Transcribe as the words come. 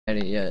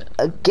Yeah.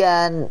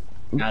 Again,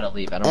 Gotta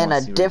leave. I don't in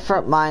want a to see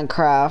different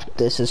Minecraft.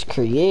 This is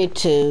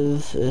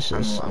creative. This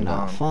is I'm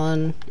not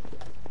gone.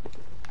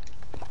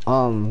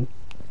 fun.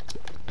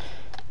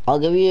 I'll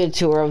give you a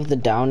tour of the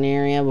down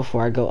area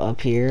before I go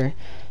up here.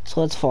 So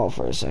let's fall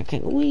for a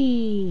second.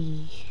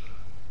 Whee!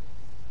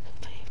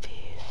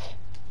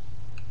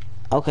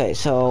 Okay,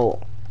 so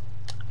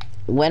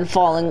when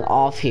falling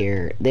off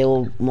here, they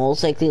will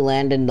most likely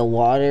land in the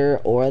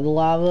water or the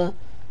lava.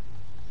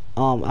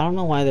 I don't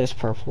know why there's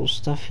purple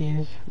stuff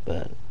here,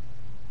 but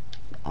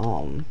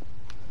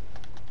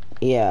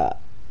yeah.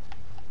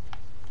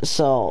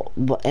 So,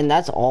 and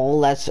that's all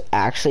that's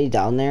actually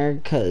down there,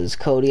 because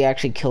Cody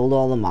actually killed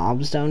all the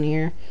mobs down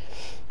here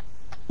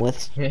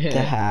with the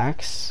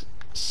hacks.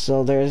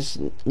 So there's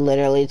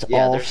literally, it's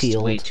all there's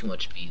field. way too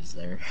much bees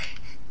there.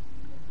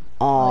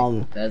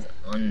 Like, that's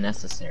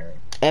unnecessary.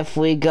 If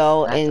we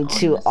go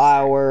into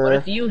our what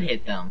if you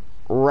hit them?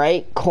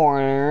 Right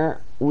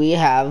corner, we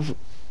have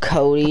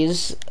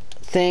Cody's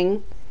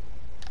thing.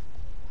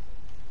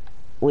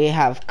 We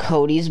have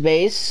Cody's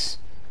base.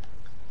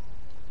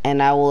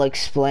 And I will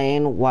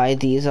explain why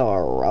these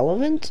are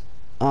relevant.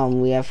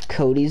 We have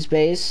Cody's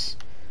base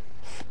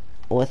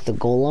with the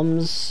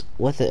golems,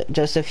 with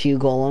just a few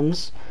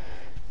golems.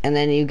 And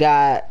then you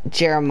got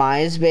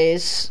Jeremiah's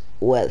base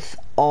with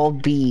all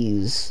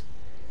bees.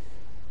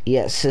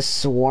 Yes, a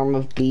swarm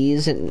of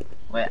bees. And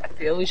wait, I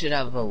feel we should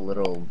have a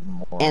little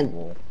more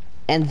wool.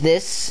 And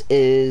this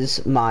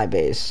is my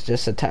base,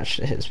 just attached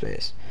to his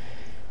base.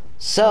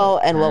 So,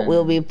 and what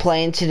we'll be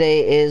playing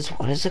today is,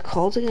 what is it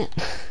called again?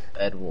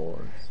 Bed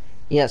Wars.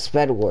 Yes,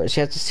 Bed Wars.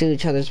 You have to steal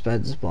each other's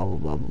beds, blah, blah,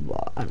 blah, blah,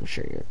 blah. I'm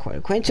sure you're quite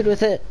acquainted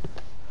with it.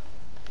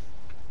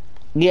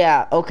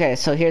 Yeah, okay,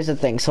 so here's the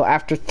thing. So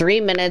after 3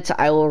 minutes,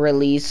 I will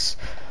release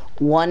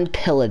one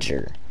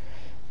pillager.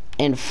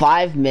 In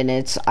 5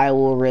 minutes, I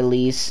will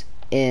release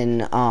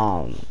in,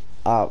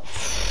 Ravager.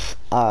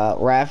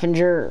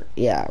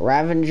 Yeah,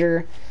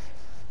 Ravager.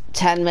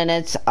 10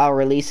 minutes, I'll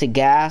release a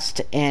ghast.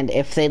 And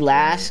if they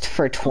last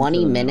for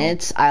 20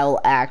 minutes,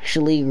 I'll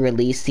actually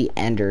release the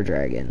Ender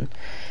Dragon.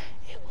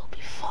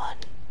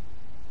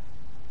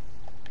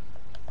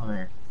 Come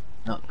here.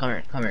 No,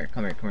 come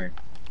here.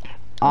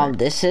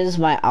 This is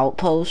my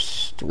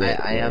outpost.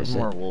 I have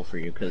more wool for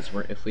you, because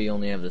if we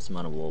only have this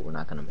amount of wool, we're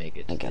not gonna make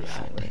it to the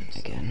islands.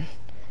 Again.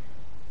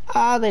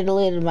 Ah, they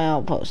deleted my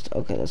outpost.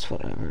 Okay, that's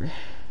whatever.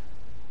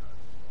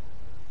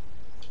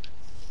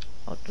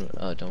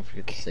 Don't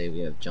forget to say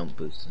we have jump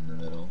boosts in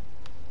the middle.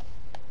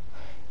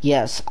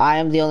 Yes, I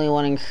am the only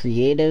one in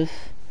creative.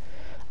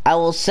 I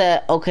will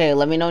set... Okay,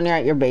 let me know when you're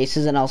at your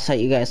bases, and I'll set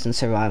you guys in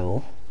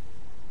survival.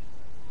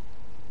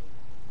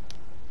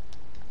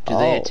 Do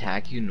they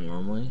attack you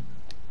normally?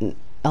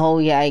 Oh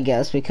yeah, I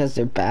guess, because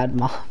they're bad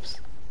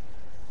mobs.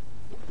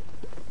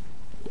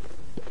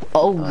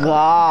 Oh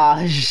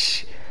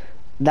gosh,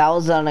 that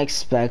was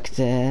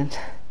unexpected.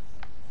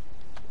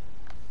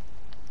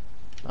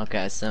 Okay,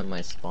 I sent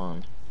my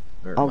spawn.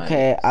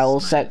 Okay, I will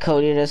set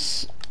Cody to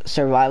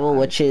survival,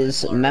 which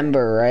is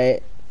member,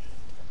 right?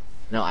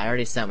 No, I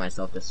already set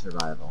myself to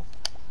survival.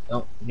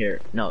 Don't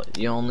here. No,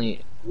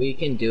 we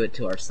can do it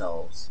to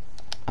ourselves.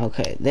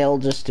 Okay, they'll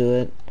just do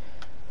it.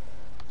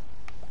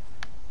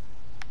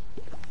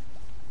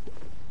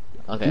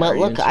 Okay, but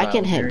look, I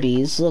can hit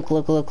bees. Look.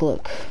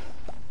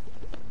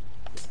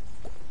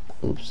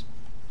 Oops.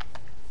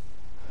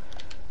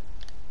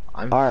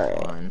 I'm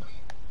fine.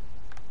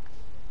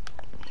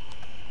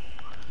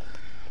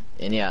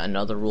 And yeah,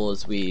 another rule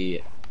is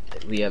we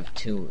have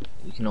you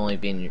can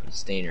only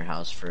stay in your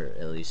house for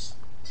at least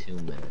 2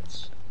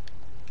 minutes.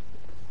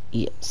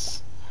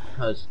 Yes.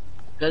 Because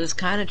it's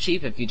kind of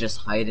cheap if you just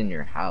hide in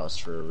your house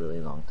for a really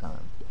long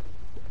time.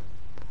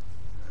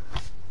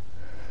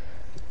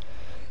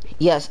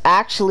 Yes,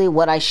 actually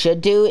what I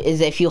should do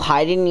is if you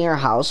hide in your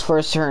house for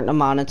a certain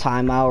amount of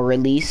time, I'll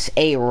release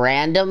a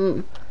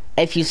random...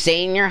 If you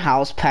stay in your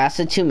house past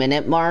the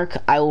 2-minute mark,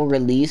 I will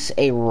release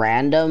a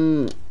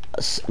random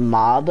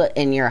mob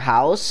in your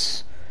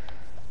house.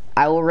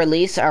 I will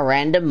release a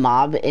random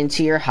mob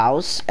into your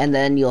house, and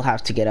then you'll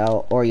have to get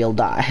out or you'll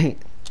die.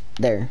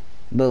 There.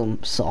 Boom.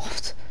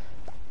 Solved.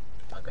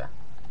 Okay.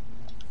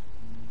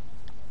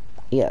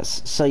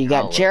 Yes, so you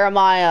got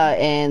Jeremiah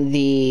in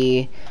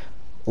the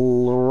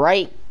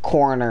right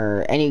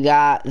corner, and you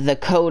got the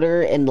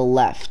coder in the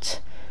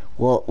left.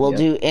 We'll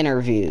do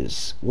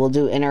interviews. We'll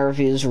do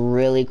interviews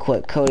really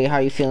quick. Cody, how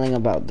are you feeling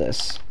about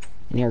this?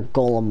 In your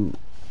golem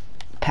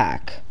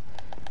pack.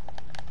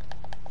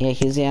 Yeah,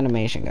 he's the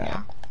animation guy.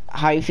 Yeah.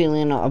 How are you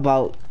feeling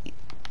about...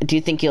 Do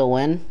you think you'll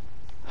win?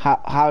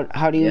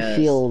 How do you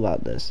feel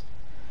about this?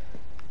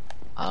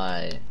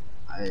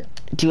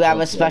 Do you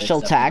have a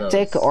special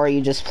tactic, or are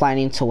you just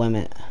planning to win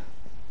it?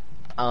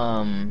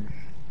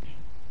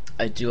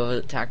 I do have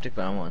a tactic,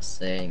 but I don't want to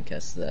say in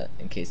case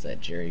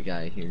that Jerry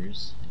guy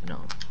hears.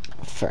 No.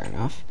 Fair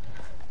enough.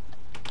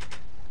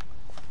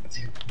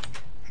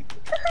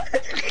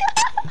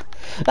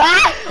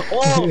 Ah!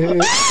 Whoa!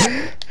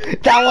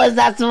 That was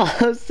not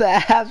supposed to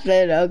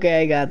happen.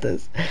 Okay, I got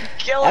this.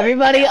 Kill it.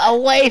 Everybody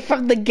away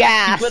from the You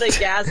gas. put a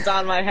gas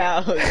on my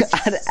house.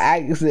 On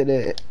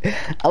accident.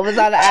 I was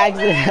on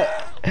accident.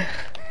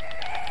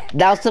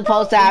 That was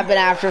supposed to happen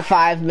after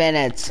 5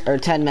 minutes or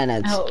 10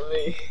 minutes. Help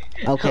me.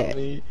 Okay. Help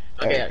me.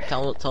 Okay,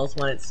 tell us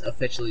when it's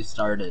officially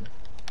started.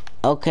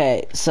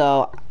 Okay,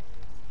 so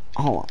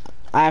hold on.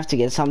 I have to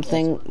get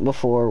something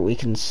before we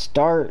can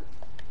start.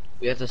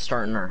 We have to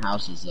start in our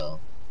houses though.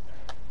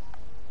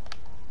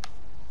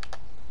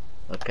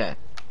 Okay.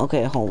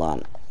 Okay, hold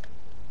on.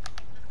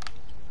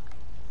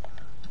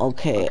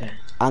 Okay,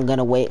 I'm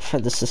gonna wait for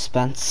the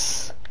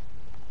suspense.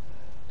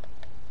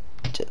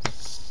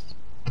 Just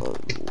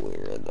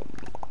where the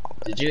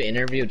Did you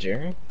interview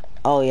Jerry?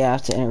 Oh yeah, I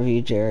have to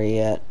interview Jerry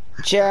yet.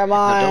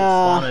 Jeremiah.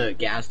 Don't spawn a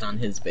gas on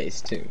his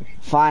base too.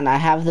 Fine, I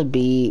have the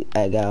bee.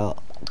 I go.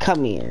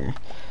 Come here.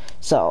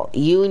 So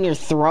you and your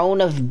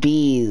throne of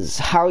bees.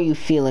 How are you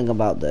feeling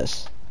about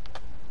this?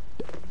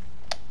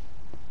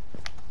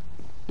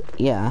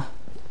 Yeah.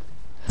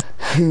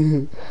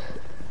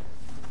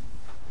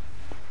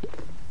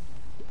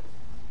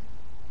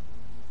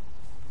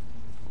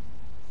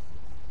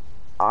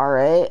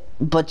 Alright,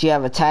 but you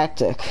have a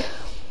tactic.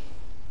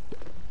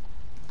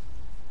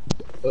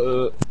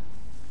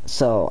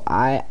 So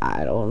I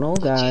don't know,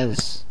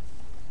 guys.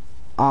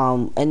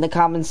 In the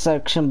comments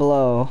section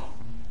below.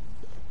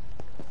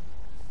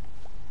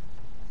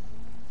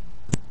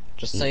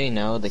 Just so you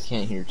know, they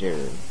can't hear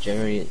Jerry.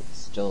 Jerry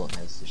still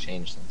has to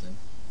change something.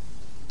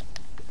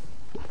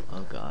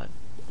 Oh god.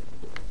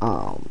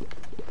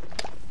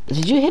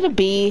 Did you hit a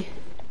bee?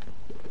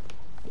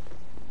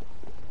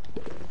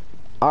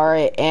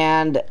 Alright,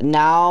 and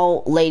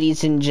now,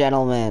 ladies and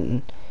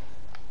gentlemen.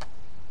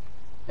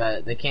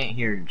 They can't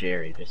hear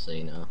Jerry, just so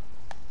you know.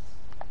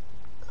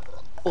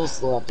 We'll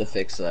still have to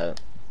fix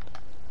that.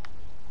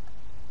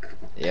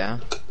 Yeah?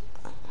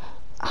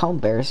 How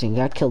embarrassing,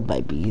 got killed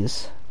by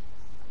bees.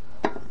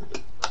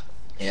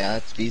 Yeah,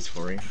 that's bees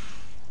for you.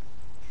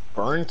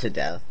 Burned to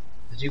death.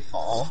 Did you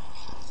fall?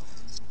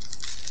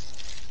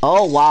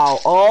 Oh wow,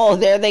 oh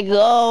there they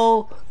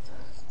go.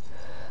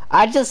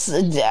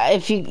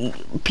 If you,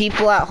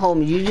 people at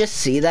home, you just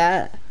see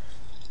that?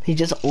 He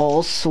just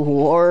all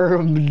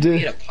swarmed.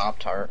 Eat a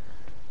Pop-Tart.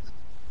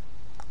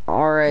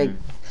 Alright,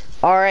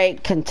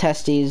 alright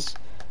contesties.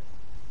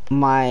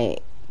 My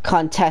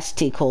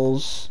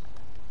contesticles.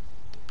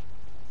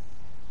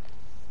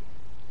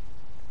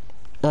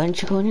 Why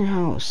don't you go in your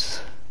house?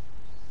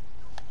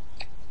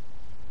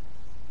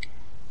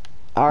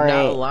 Alright.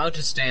 Not allowed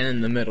to stand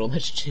in the middle,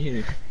 that's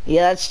cheating.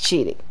 Yeah, that's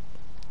cheating.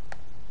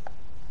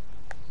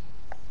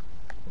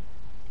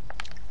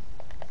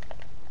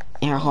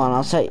 Here, hold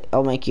on,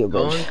 I'll make you a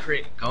bridge.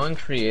 Go in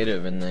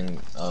creative and then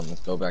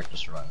go back to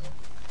survival.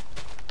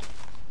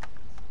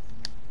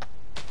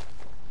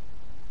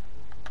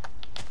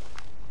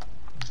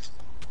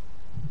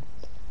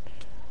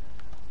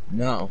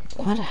 No.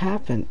 What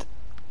happened?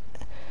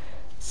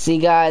 See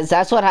guys,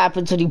 that's what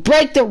happens when you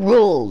break the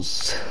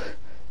rules.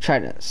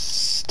 Trying to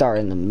start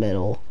in the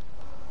middle.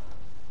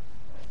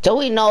 Don't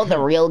we know the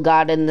real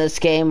god in this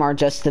game are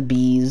just the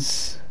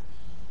bees?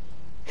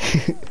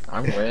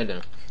 I'm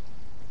ready.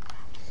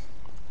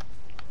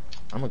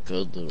 I'm a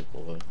good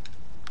little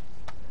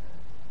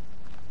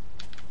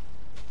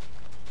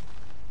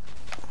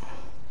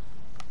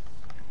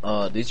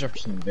boy. These are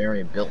some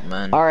very built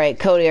men. Alright,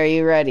 Cody, are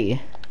you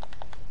ready?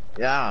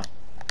 Yeah.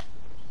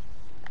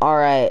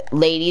 Alright,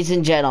 ladies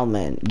and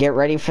gentlemen, get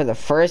ready for the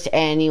first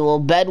annual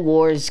Bed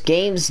Wars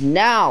games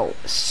now.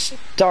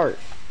 Start.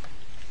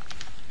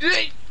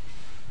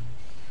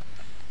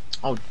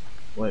 Oh,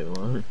 wait,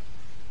 what?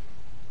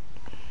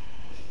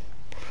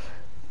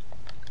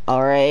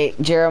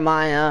 Alright,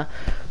 Jeremiah.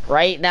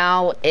 Right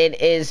now,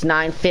 it is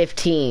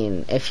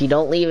 9:15. If you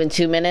don't leave in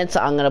 2 minutes,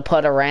 I'm gonna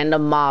put a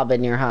random mob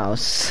in your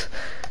house.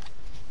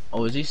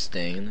 Oh, is he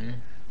staying there?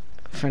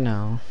 For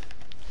now.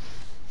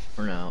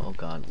 For now, oh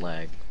god,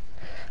 lag.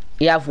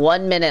 You have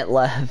 1 minute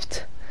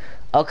left.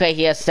 Okay,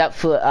 he has stepped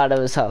foot out of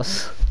his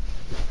house.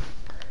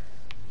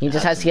 He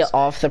just has to get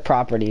off the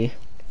property.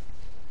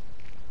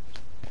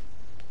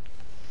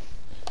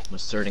 I'm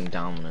asserting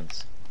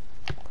dominance.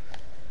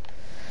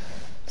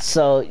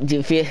 So, do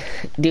you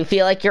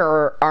feel like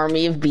your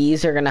army of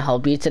bees are gonna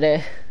help you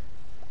today?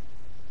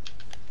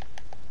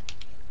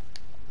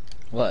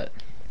 What?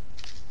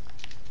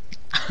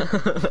 You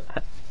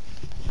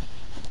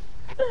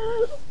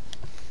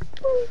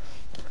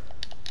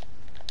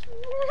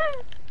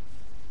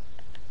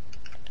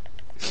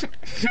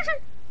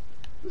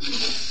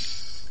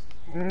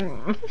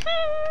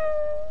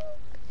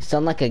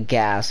sound like a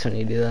gas when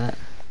you do that.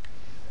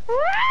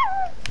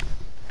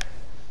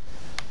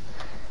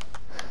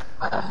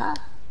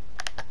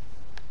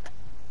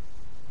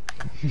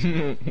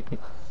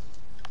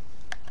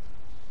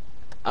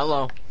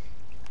 Hello.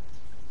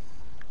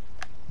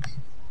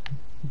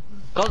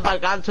 Cause I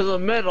got to the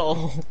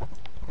middle.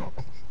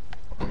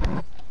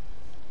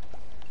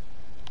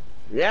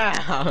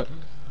 Yeah.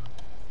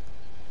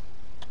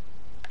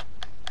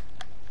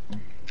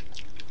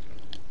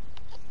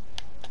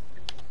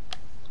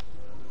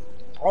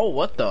 Oh,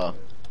 what the?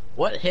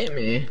 What hit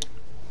me?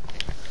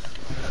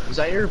 Was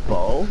that your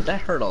bow?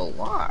 That hurt a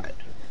lot.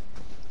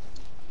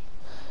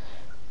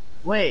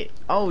 Wait.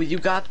 Oh, you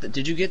got the.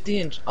 Did you get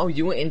the? Oh,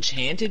 you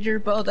enchanted your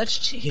bow? That's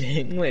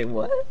cheating. Wait,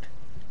 what?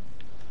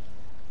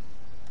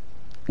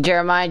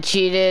 Jeremiah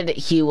cheated.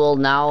 He will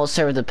now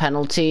serve the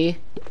penalty.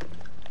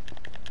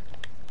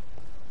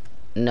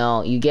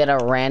 No, you get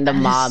a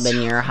random mob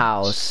in your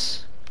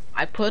house.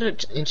 I put an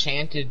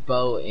enchanted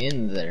bow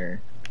in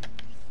there.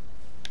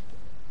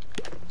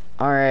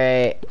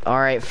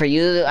 Alright, for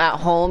you at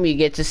home, you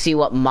get to see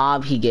what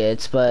mob he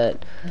gets,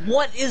 but...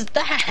 What is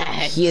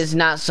that? He is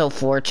not so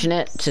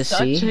fortunate to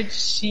see. Such a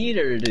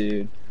cheater,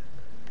 dude.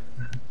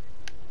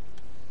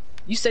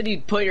 You said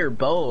you'd put your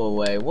bow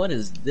away. What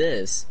is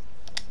this?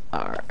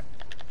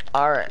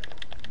 Alright.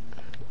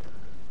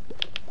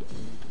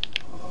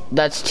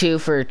 That's 2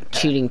 for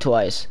cheating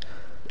twice.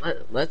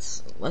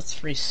 Let's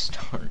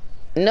restart.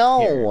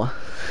 No!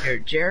 Here,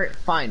 Jared,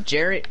 fine,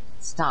 Jared,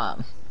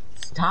 stop.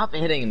 Stop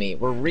hitting me.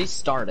 We're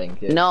restarting,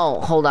 dude.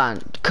 No, hold on.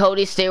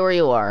 Cody, stay where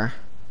you are.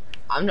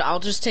 I'll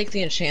just take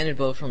the enchanted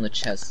bow from the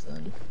chest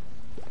then.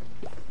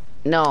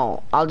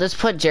 No, I'll just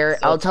put Jerry.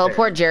 I'll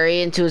teleport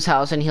Jerry into his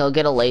house and he'll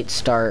get a late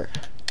start.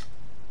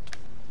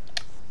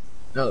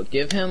 No,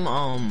 give him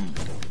a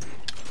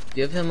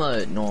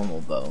normal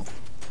bow.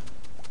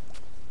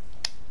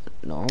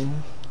 Normal?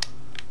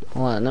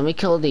 Hold on, let me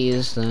kill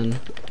these then.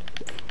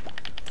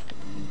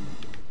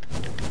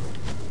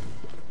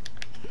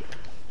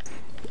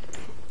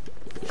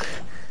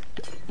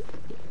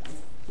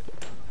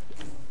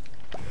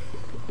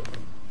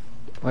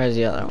 Where's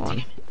the other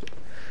one?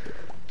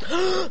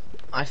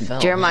 I fell.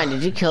 Jeremiah,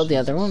 did you kill the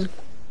other one?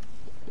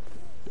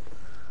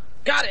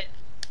 Got it!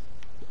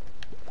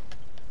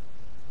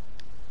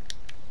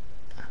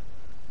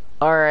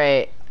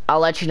 Alright, I'll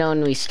let you know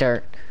when we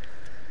start.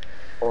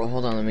 Oh,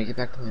 hold on, let me get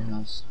back to my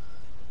house.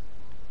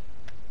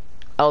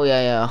 Oh,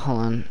 yeah,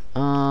 hold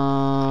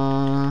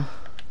on.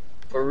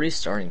 For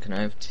restarting, can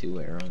I have 2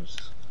 arrows?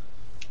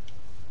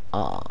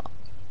 No,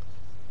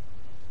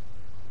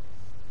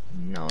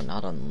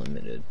 not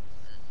unlimited.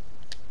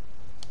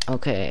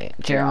 Okay,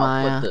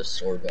 Jeremiah. Yeah, I'll put the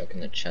sword back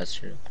in the chest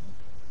here.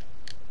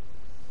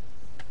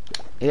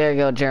 There you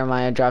go,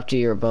 Jeremiah. Dropped you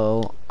your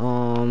bow.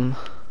 I'm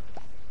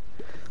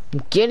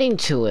getting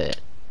to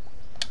it.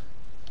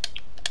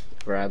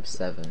 Grab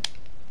 7.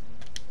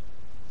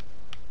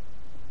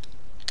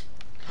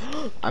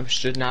 I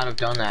should not have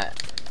done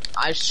that.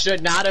 I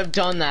should not have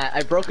done that.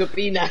 I broke a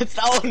bee nest.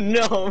 Oh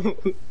no!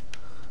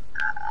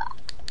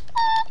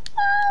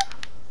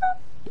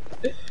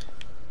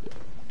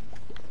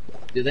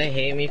 Do they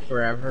hate me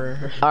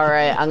forever?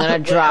 Alright, I'm gonna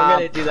drop I'm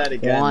gonna do that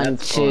again. 1,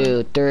 That's 2,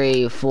 fun.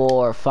 3,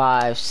 4,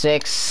 5,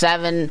 6,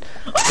 7.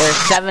 There's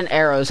 7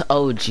 arrows.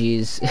 Oh,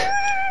 jeez.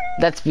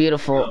 That's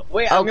beautiful.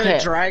 Wait, I'm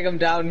gonna drag them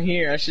down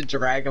here. I should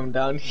drag them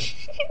down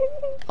here.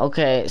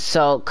 Okay,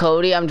 so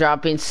Cody, I'm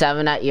dropping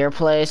 7 at your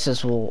place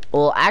as well.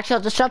 Well, actually,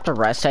 I'll just drop the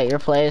rest at your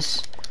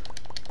place.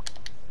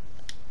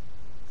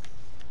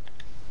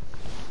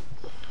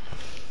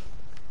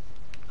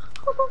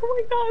 Oh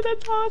my god,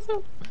 that's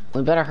awesome.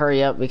 We better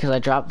hurry up because I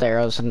dropped the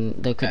arrows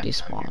and they could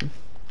despawn.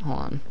 Hold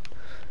on.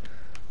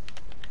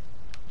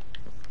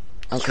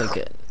 Okay,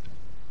 good.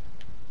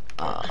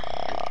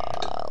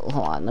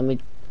 Hold on, let me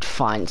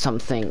find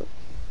something.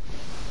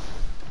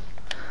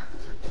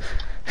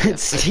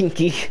 It's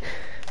stinky.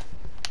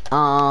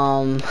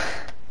 I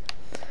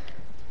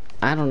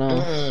don't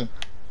know.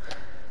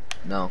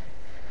 No,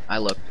 I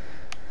looked.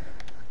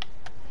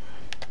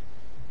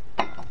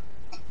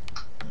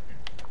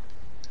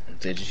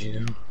 Did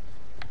you?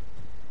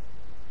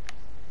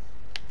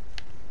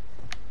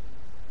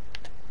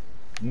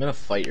 I'm gonna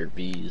fight your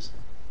bees.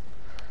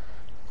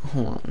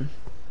 Hold on.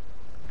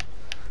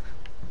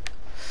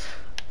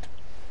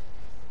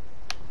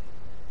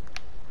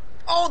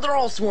 Oh, they're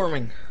all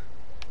swarming.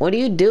 What are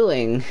you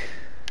doing?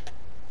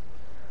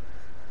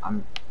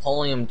 I'm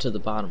pulling them to the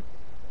bottom.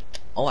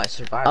 Oh, I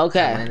survived. Okay.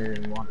 I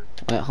landed in water.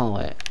 Wait, hold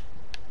on, wait.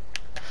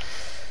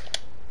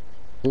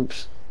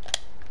 Oops.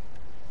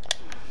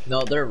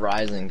 No, they're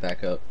rising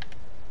back up.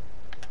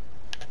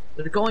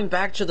 They're going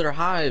back to their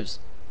hives.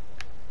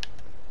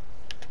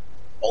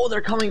 Oh,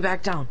 they're coming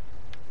back down.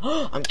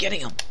 I'm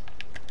getting them.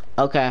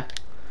 Okay.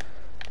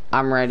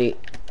 I'm ready.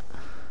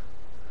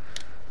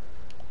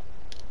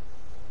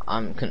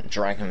 I'm gonna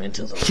drag them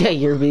into the... Yeah,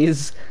 your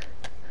bees.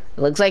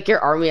 It looks like your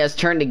army has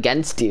turned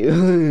against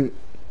you.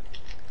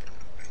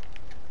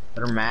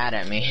 They're mad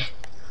at me.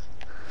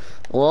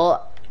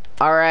 Well,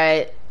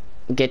 alright.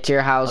 Get to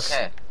your house.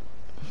 Okay.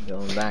 I'm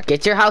going back.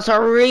 Get to your house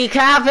or wreak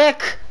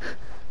havoc!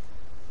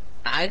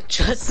 I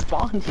just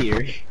spawned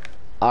here.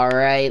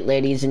 Alright,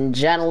 ladies and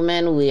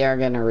gentlemen, we are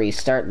gonna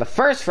restart the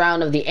first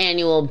round of the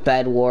annual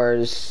Bed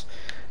Wars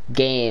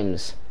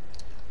games.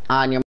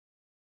 On your...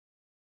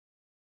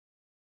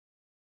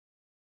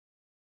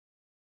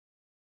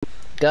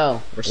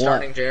 Go. We're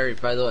starting Jerry,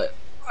 by the way.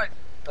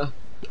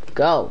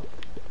 Go.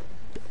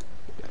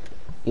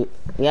 You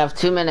have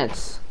 2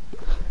 minutes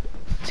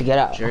to get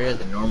up. Jerry has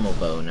a normal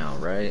bow now,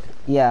 right?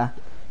 Yeah.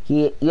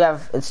 You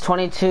have, it's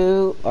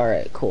 22. All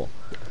right, cool.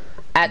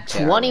 At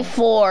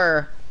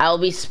 24, I'll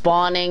be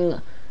spawning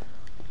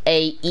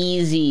a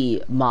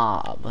easy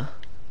mob.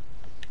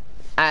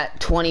 At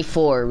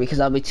 24, because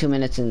I'll be 2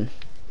 minutes in.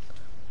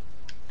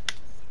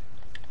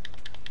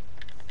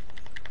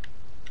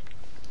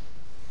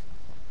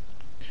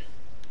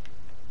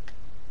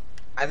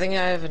 I think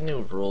I have a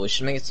new rule. We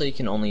should make it so you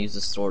can only use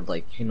the sword,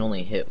 like, you can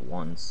only hit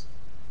once.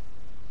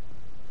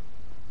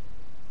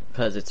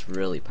 Because it's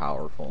really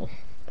powerful.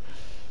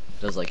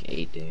 It does like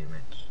 8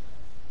 damage.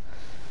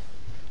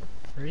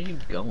 Where are you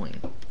going?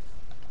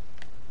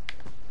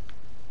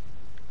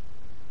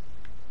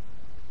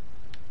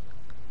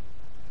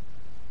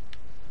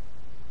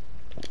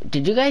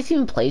 Did you guys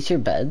even place your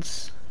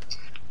beds?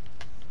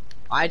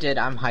 I did,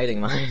 I'm hiding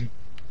mine.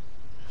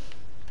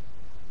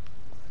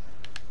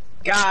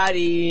 Got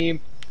him!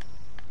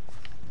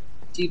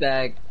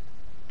 Teabag.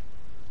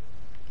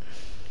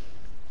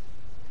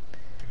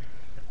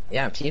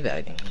 Yeah, I'm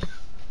teabagging.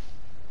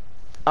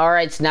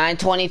 Alright, it's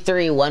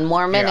 9:23, 1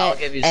 more minute,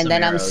 Here, and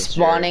then arrows, I'm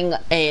spawning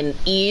an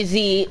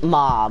easy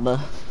mob.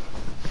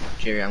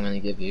 Jerry, I'm gonna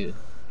give you...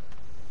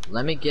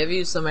 Let me give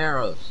you some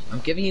arrows.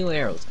 I'm giving you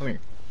arrows, come here.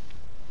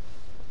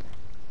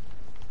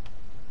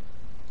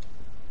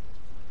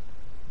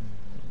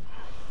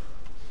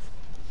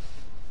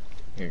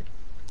 Here.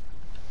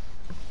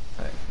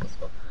 Alright, let's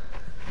go.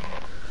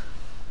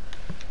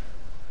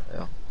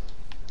 Yeah.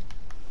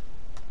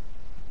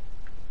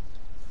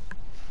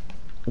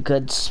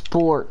 Good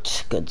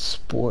sport, good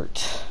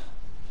sport.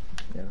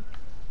 Yeah.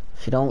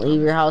 If you don't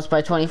leave your house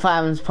by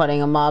 25, I'm just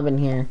putting a mob in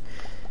here.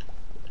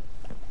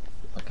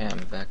 Okay, I'm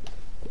back.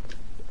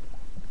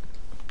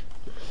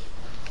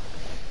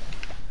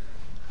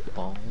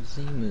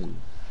 Ballsy move.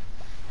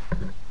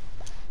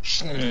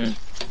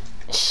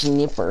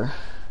 Snipper.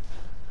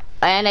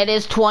 And it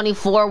is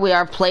 24. We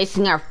are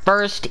placing our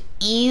first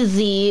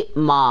easy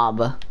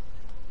mob.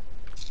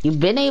 You've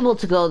been able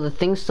to go. The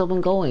thing's still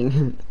been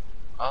going.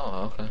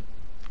 Oh, okay.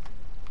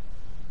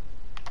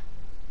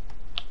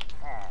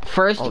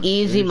 First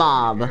easy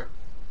mob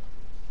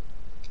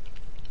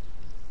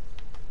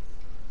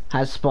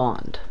has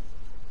spawned.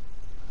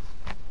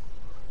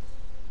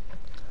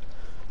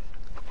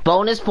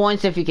 Bonus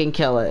points if you can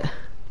kill it.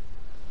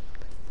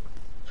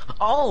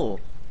 Oh!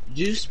 Did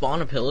you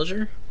spawn a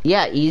pillager?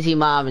 Yeah, easy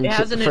mob in it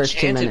has an first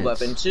 2 minutes. enchanted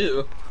weapon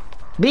too.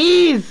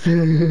 Bees!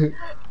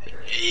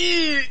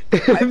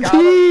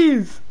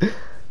 Bees!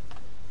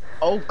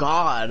 Oh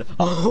god.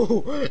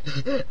 Oh.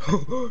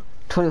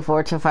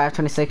 24, 25,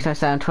 26,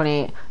 27,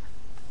 28.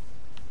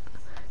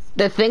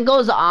 The thing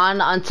goes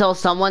on until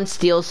someone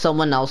steals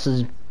someone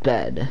else's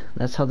bed.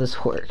 That's how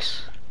this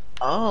works.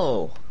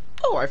 Oh.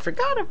 Oh, I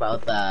forgot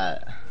about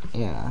that.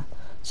 Yeah.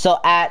 So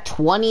at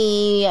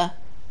 29,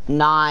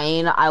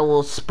 I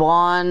will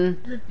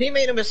spawn... He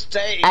made a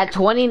mistake. At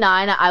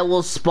 29, I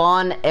will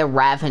spawn a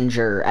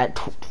Ravager at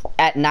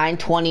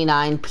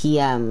 9:29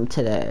 p.m.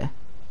 today.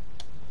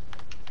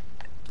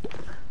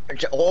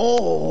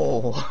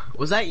 Oh,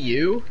 was that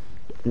you?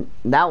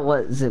 That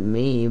wasn't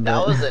me, but...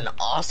 That was an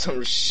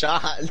awesome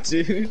shot,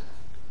 dude.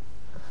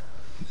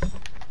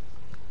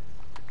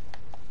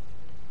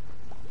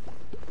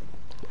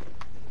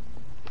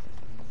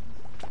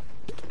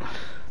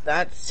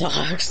 That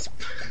sucks.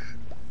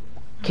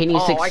 Can you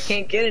I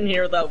can't get in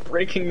here without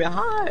breaking the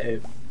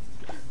hive.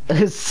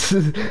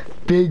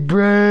 Big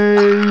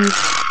brain.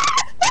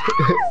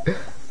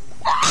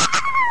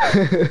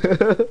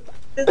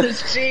 This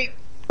is cheap.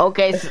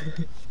 Okay.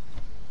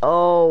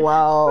 Oh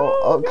wow.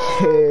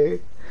 Okay.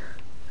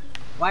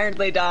 Why aren't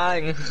they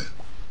dying?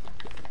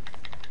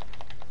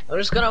 I'm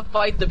just gonna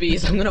fight the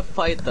bees. I'm gonna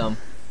fight them.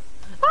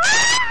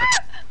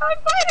 I'm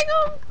fighting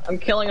them. I'm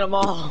killing them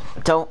all.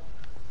 Don't.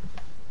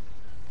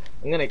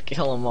 I'm gonna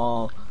kill them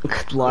all.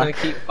 Good luck. I'm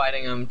gonna keep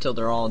fighting them until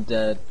they're all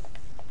dead.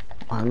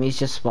 Let me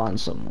just spawn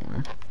some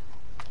more.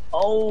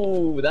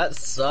 Oh, that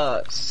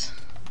sucks.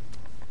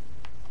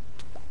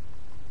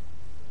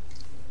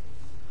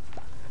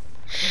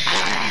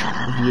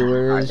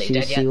 Viewers,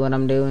 you see what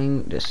I'm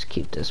doing? Just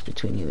keep this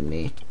between you and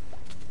me.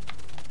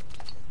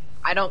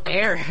 I don't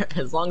care.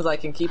 As long as I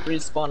can keep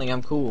respawning,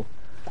 I'm cool.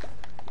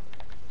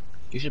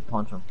 You should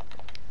punch him.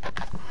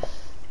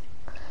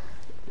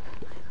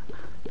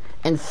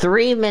 In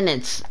 3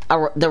 minutes,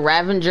 the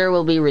Ravager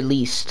will be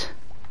released.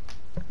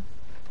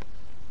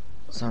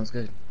 Sounds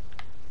good.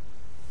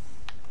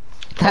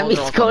 That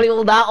means Cody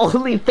will not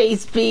only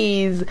face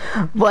bees,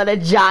 but a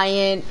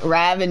giant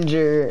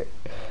Ravager.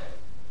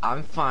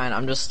 I'm fine.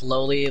 I'm just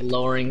slowly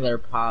lowering their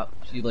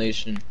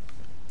population.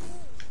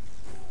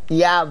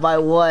 Yeah, by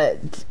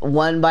what?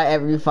 1 by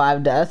every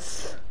 5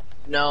 deaths?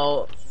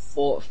 No,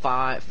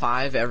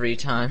 5 every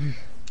time.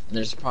 And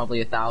there's probably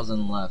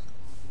 1,000 left.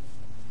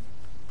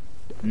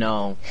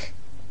 No.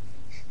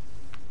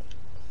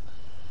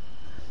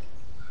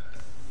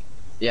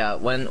 Yeah,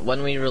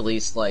 when we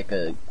release like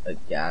a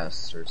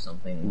gas or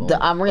something.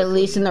 I'm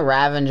releasing the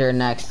Ravager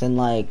next in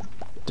like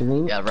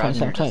 3. Yeah,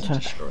 Ravager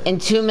doesn't destroy it. In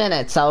 2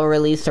 minutes, I'll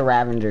release the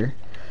Ravager.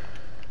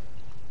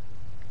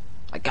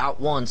 I got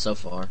one so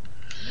far.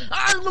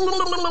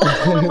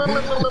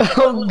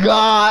 Oh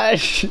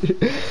gosh,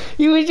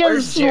 you were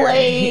just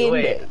slain.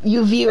 Wait,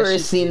 you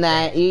viewers seen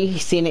that? You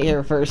seen it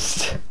here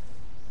first.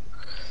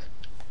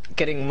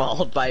 Getting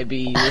mauled by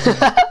bees.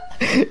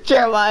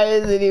 Jeremiah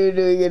isn't even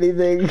doing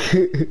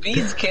anything.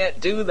 Bees can't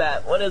do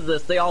that. What is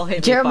this? They all hate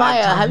me.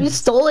 Jeremiah, 5 times. have you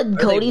stolen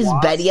Cody's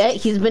bed wasps? yet?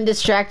 He's been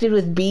distracted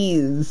with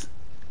bees.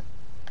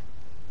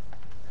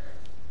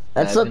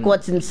 Let's look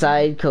what's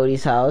inside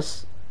Cody's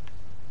house.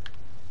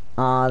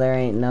 Aw, there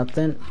ain't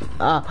nothing.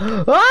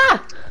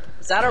 Ah!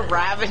 Is that a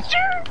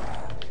Ravager?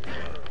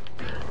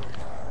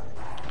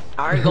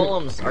 Iron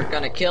golems are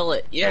gonna kill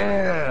it.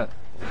 Yeah.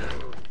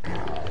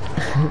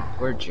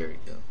 Where'd Jerry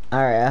go?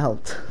 Alright, I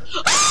helped.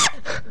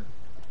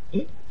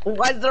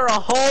 Why is there a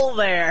hole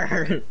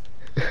there?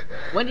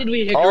 When did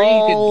we agree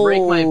you could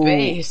break my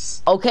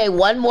base? Okay,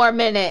 1 more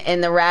minute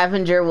and the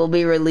Ravager will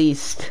be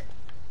released.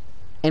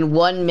 In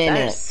 1 minute.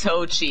 That is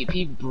so cheap.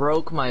 He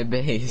broke my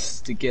base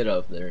to get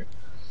up there.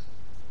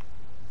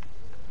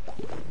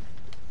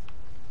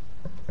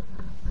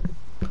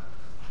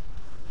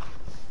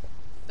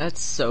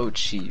 That's so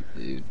cheap,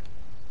 dude.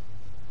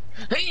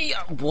 Hey,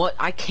 what?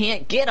 I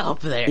can't get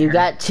up there. You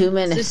got 2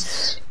 minutes This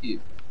is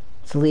cheap.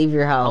 to leave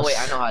your house. Oh wait,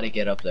 I know how to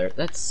get up there.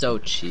 That's so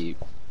cheap.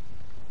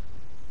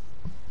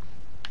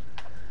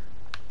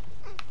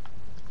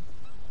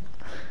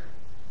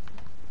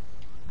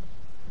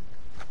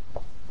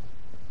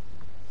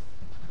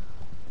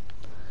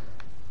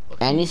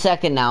 Any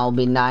second now will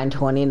be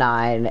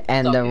 9:29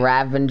 and the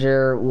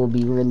Ravager will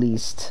be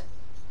released.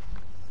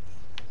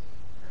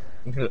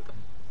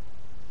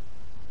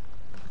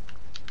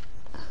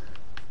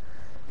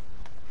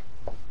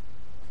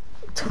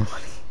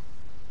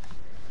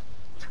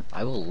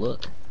 I will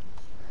look.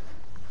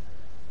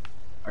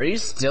 Are you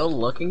still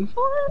looking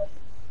for it?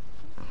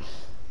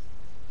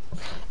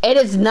 It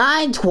is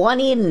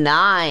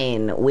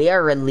 9:29. We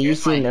are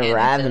releasing the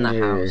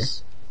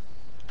Ravagers.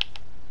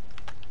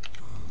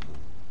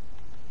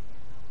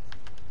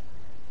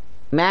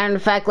 Matter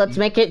of fact, let's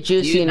make it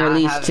juicy and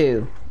release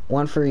 2.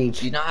 1 for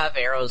each. Do you not have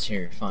arrows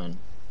here? Fine.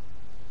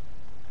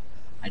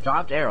 I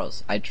dropped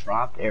arrows.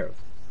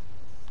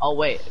 Oh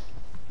wait.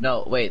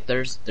 No, wait,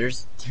 there's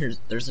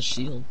a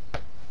shield.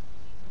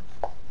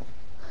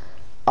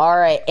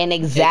 Alright, in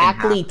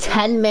exactly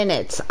 10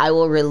 minutes, I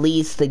will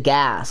release the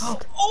gas.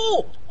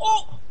 Oh!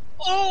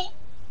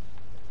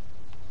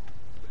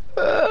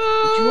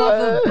 You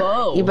have a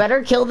bow. You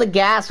better kill the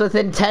gas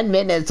within 10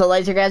 minutes,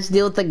 otherwise you're gonna have to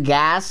deal with the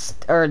gas,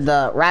 or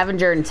the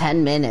Ravager in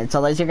 10 minutes,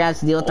 otherwise you're gonna have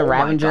to deal with the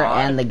Ravager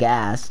and the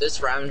gas.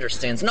 This Ravager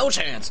stands no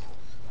chance.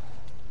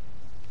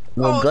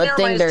 Well, good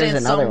thing there's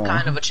another one.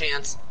 Kind of a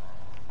chance.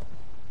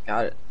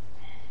 Got it.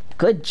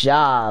 Good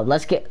job.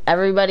 Let's get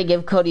everybody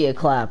give Cody a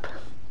clap.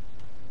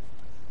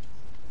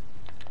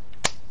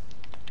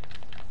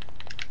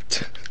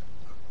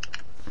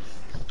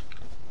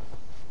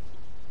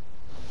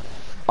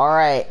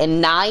 Alright,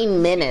 in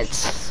 9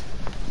 minutes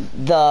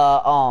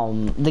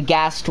the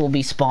ghast will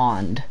be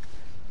spawned.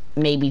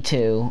 Maybe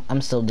 2.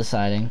 I'm still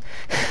deciding.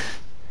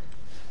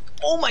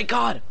 Oh my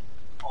god!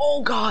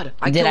 Oh god!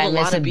 I Did killed I a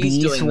miss lot a of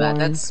bees doing that. swarm?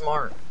 That's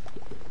smart.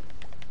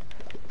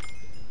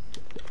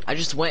 I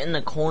just went in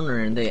the corner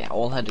and they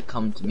all had to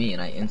come to me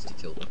and I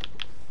insta-killed them.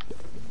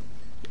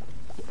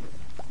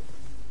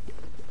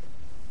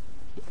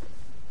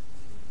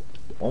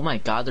 Oh my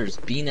god, there's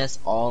bee nests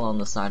all on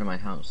the side of my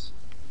house.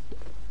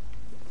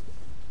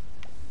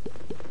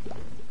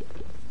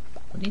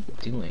 What are you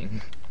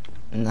doing?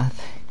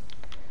 Nothing.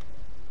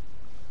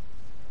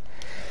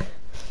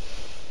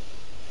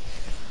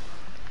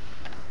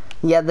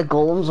 Yeah, the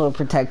golems will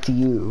protect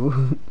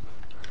you.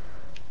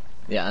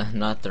 Yeah,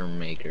 not their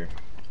maker.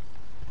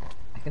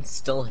 I can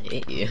still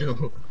hit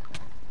you.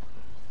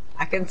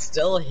 I can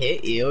still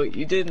hit you.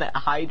 You didn't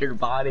hide your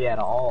body at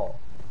all.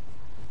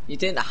 You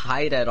didn't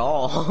hide at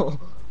all.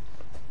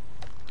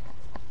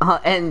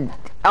 And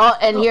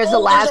here's the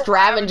last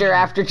Ravager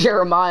after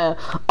Jeremiah.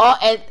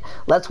 And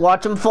let's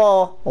watch him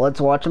fall.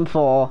 Let's watch him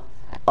fall.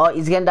 Oh,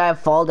 he's gonna die of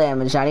fall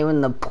damage, not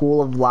even the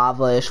pool of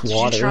lava-ish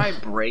water. Did you try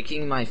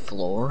breaking my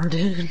floor,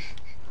 dude?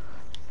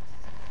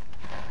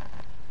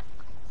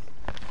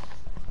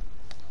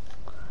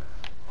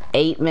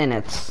 Eight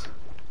minutes.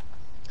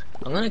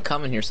 I'm gonna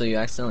come in here so you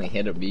accidentally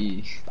hit a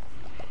bee.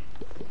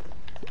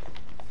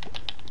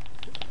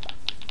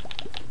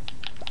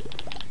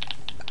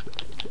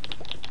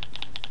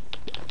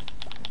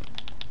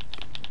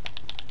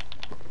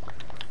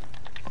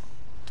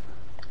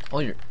 Oh,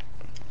 you're...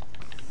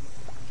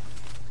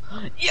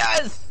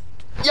 Yes!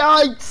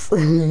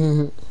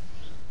 Yikes!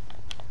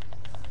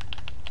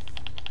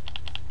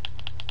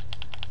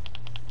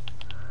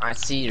 I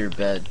see your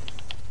bed.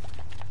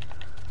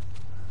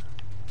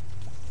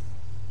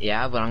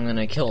 Yeah, but I'm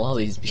gonna kill all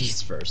these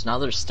bees first. Now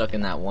they're stuck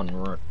in that one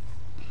room.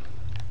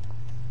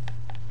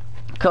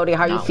 Cody,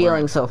 how are you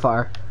feeling so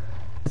far?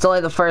 It's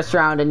only the first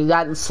round and you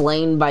gotten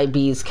slain by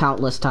bees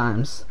countless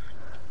times.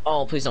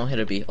 Oh, please don't hit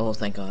a bee. Oh,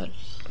 thank God.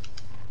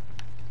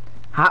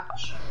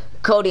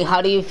 Cody,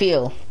 how do you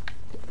feel?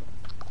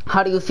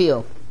 How do you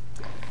feel?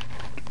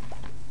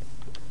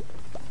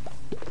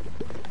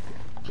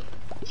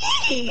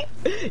 me!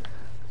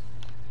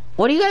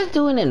 What are you guys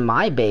doing in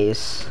my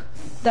base?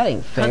 That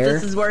ain't fair.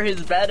 This is where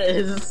his bed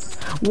is.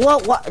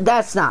 What?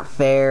 That's not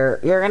fair.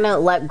 You're gonna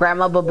let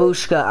Grandma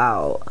Babushka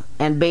out.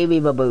 And Baby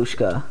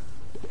Babushka.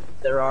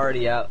 They're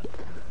already out.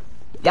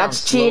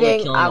 That's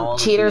cheating.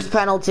 Cheater's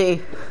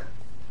penalty.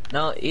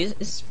 No,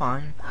 it's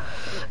fine.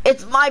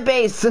 It's my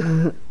base.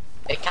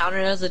 It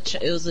counted as it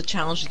was a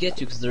challenge to get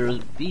to because there was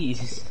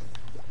bees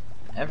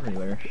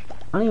everywhere.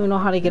 I don't even know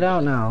how to get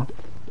out now.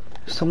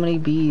 There's so many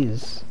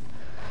bees.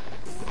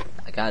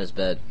 I got his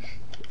bed.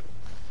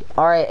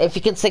 Alright, if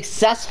you can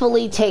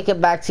successfully take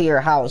it back to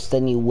your house,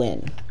 then you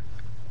win.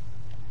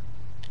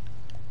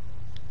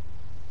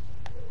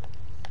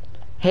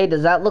 Hey,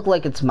 does that look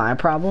like it's my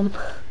problem?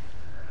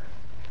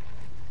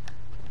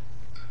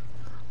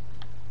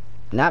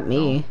 Not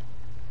me. No.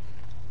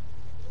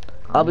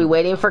 I'll be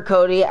waiting for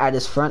Cody at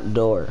his front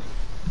door.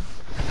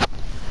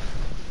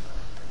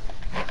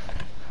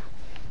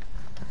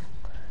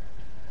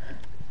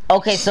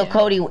 Okay, so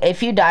Cody,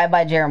 if you die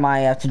by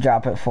Jeremiah, you have to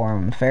drop it for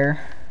him.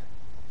 Fair?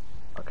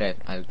 Okay,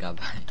 I got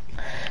back.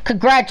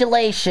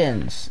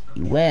 Congratulations!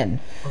 You win.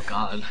 Oh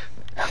god.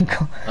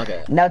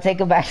 Okay. Now take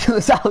him back to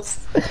his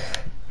house.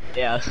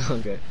 Yeah,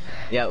 okay.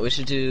 Yeah, we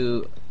should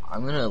do...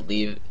 I'm gonna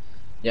leave...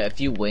 Yeah,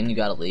 if you win, you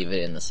gotta leave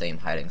it in the same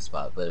hiding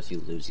spot, but if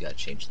you lose, you gotta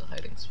change the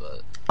hiding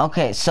spot.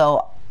 Okay,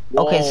 so...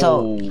 Whoa. Okay,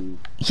 so...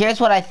 Here's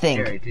what I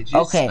think. Harry, did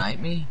you snipe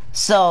me?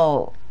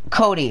 So,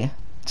 Cody,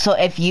 so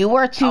if you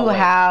were to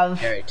have...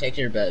 Harry, take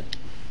your bed.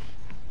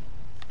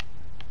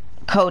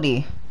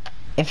 Cody,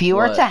 if you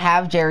were to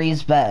have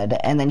Jerry's bed,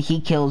 and then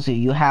he kills you,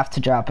 you have to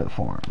drop it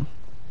for him.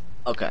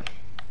 Okay.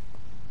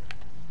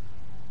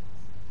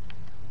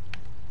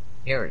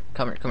 Here,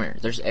 come here.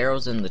 There's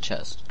arrows in the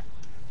chest.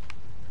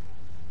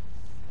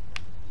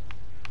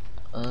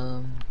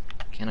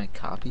 Can I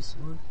copy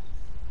sword?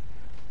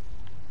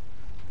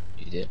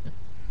 You did.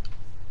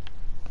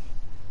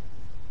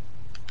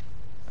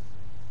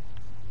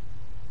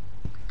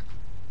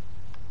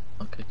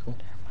 Okay, cool.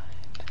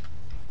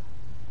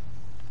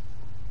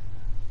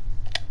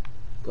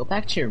 Go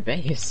back to your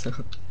base.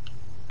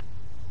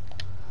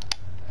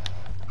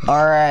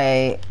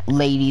 Alright,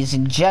 ladies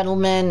and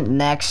gentlemen,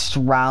 next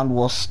round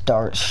will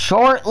start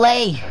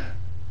shortly.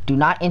 Do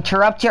not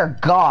interrupt your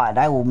god.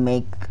 I will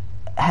make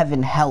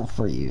heaven hell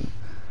for you.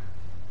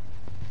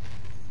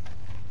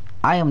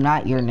 I am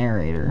not your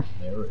narrator.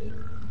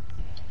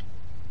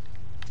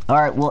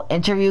 Alright, we'll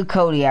interview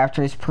Cody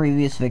after his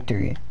previous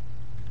victory.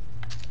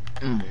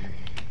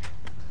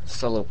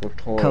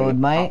 Celebratory. Code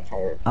might?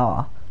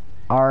 Oh.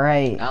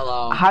 Alright.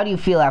 Hello. How do you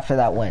feel after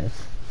that win?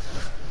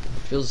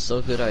 Feels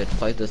so good I'd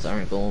fight this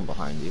iron golem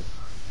behind you.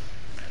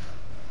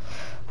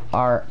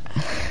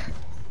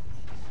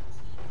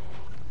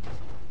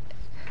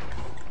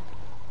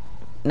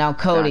 Now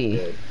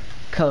Cody.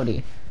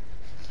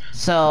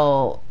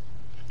 So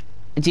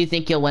do you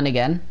think you'll win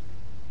again?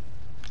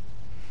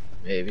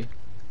 Maybe.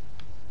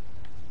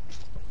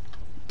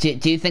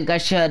 Do you think I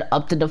should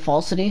up the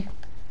falsity?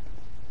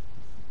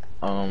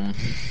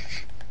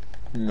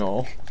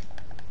 No.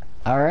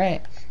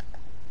 Alright.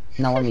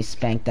 Now let me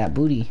spank that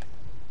booty.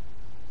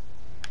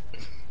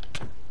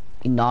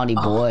 You naughty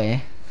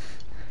boy.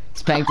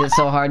 Spanked it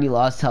so hard you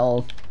lost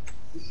health.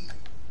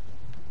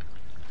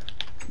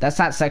 That's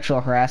not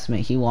sexual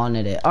harassment. He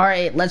wanted it.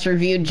 Alright, let's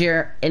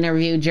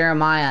interview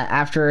Jeremiah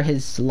after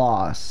his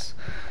loss.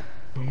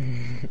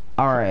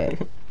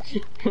 Alright.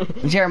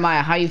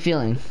 Jeremiah, how you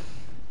feeling?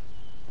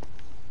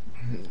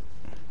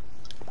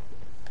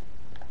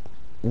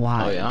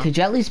 Why? Oh, yeah? Could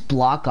you at least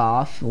block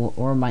off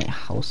where my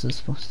house is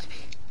supposed to be?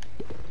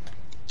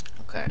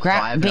 Okay, so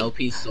I have an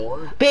OP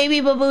sword?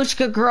 Baby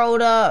Babushka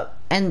growed up!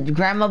 And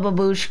Grandma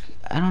Babushka...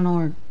 I don't know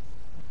where...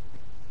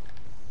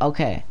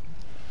 Okay.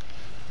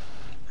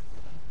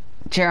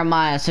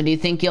 Jeremiah, so do you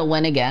think you'll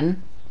win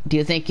again? Do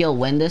you think you'll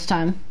win this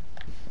time?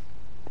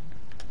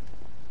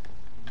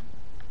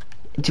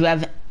 Do you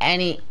have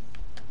any...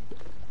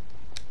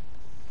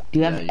 Do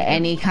you have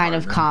any kind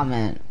of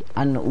comment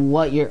on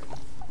what you're...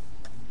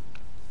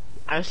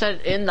 I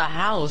said in the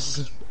house.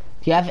 Do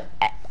you have...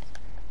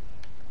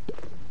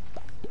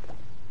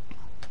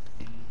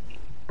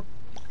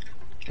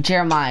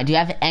 Jeremiah, do you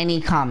have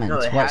any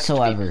comments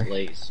whatsoever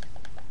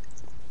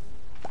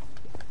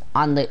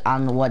on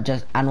what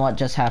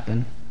just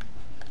happened?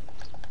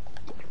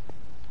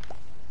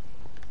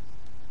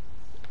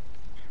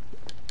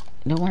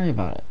 Don't worry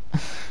about it.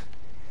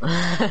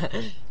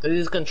 Because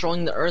he's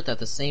controlling the earth at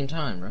the same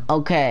time, bro.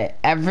 Okay,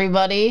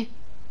 everybody,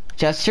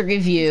 just to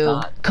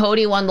review,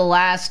 Cody won the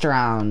last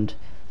round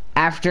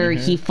after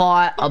he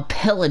fought a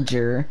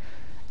pillager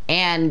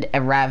and a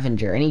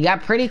Ravenger, and he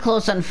got pretty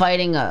close on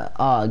fighting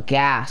a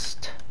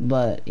Ghast,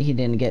 but he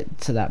didn't get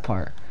to that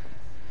part.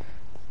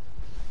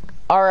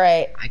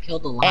 Alright, I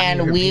killed a lot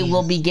and we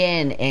will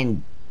begin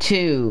in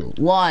 2,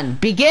 1,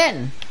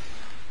 begin!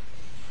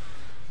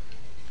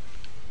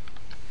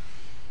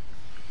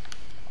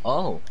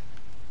 Oh.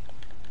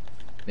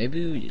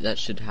 Maybe that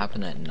should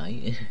happen at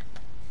night.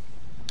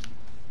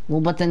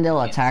 Well, but then they'll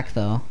attack,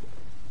 though.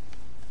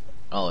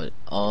 Oh,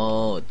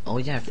 Oh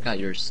yeah, I forgot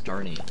you're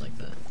starting it like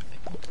that. Okay,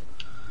 cool.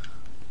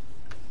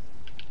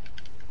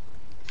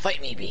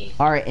 Fight me, B.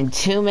 Alright, in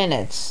 2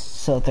 minutes.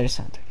 So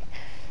 37.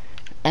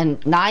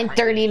 And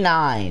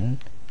 9:39.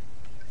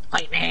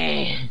 Fight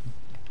me.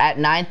 At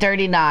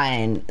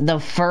 9:39, the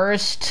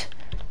first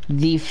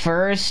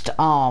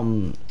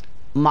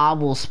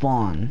mob will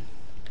spawn.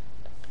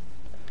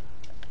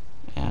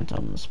 Yeah, tell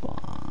them to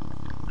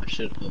spawn. I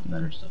should put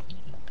better stuff in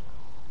it.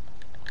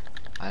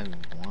 I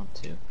want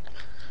to.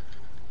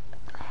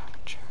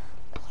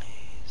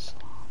 Please.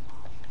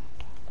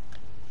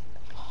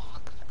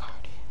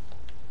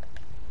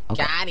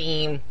 Okay. Got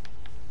him.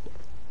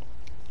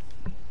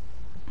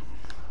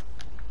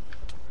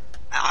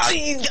 Oh,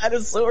 he's got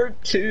a sword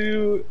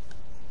too.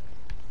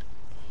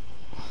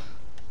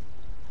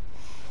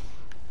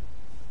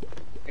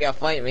 You gotta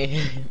fight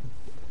me.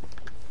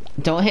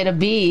 Don't hit a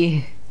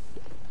bee.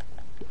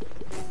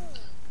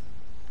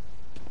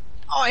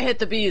 Oh, I hit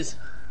the bees.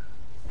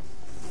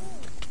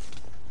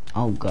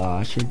 Oh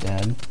gosh, you're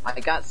dead. I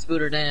got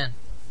Scooter Dan.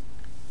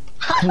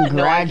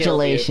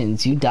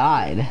 Congratulations, you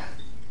died.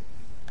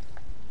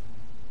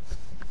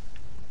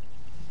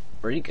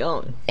 Where are you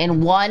going?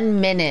 In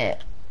 1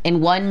 minute,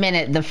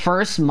 the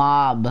first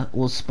mob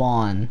will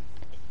spawn.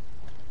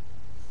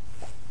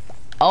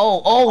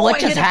 Oh, what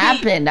just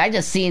happened? I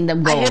just seen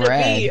them go red.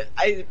 I hit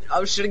a bee. I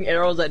was shooting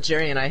arrows at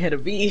Jerry and I hit a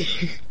bee.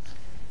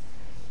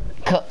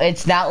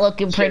 It's not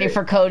looking pretty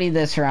for Cody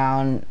this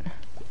round.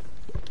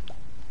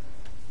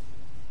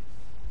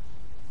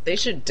 They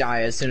should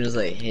die as soon as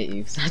they hit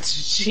you.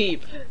 That's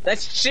cheap.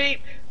 That's cheap.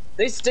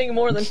 They sting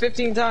more than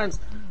 15 times.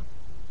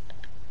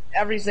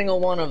 Every single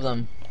one of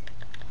them.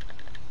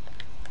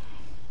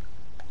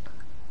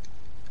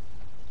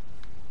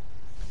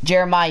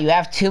 Jeremiah, you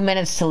have 2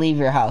 minutes to leave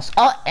your house.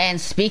 Oh, and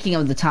speaking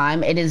of the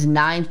time, it is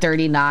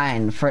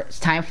 9:39. It's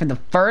time for the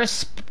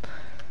first.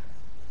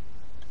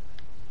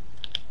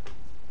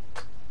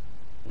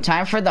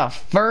 Time for the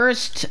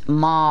first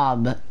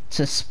mob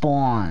to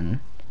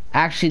spawn.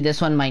 Actually, this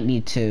one might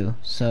need 2.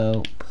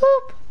 So,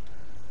 boop.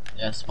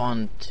 Yeah,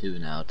 spawn 2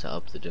 now to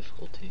up the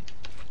difficulty.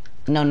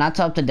 No, not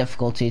to up the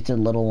difficulty. It's a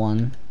little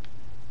one.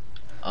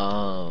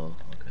 Oh,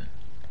 okay.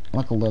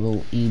 Like a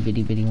little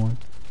bitty bitty one.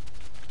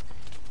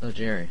 Oh,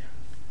 Jerry.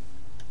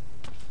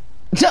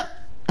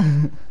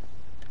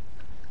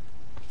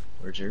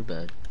 Where's your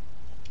bed?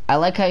 I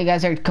like how you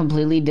guys are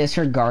completely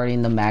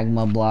disregarding the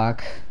magma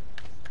block.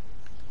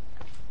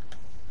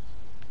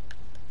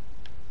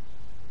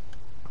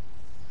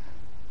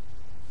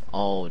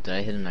 Oh, did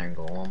I hit an iron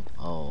golem?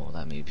 Oh,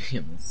 that may be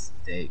a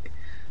mistake.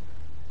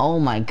 Oh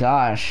my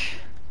gosh.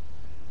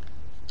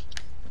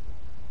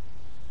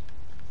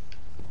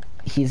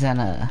 He's at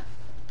a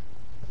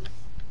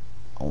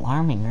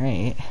alarming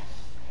rate.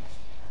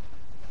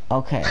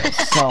 Okay,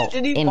 so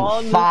in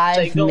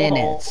 5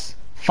 minutes,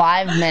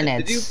 5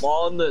 minutes. Did you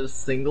fall in the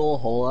single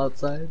hole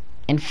outside?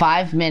 In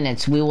 5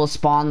 minutes, we will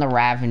spawn the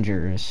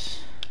Ravengers.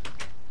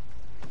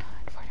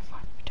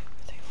 9:45,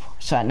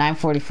 so at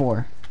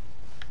 9:44.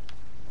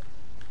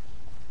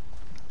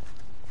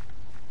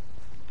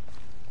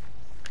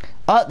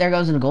 Oh, there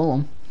goes the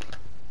golem.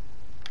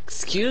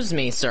 Excuse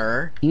me,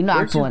 sir. You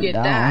knocked one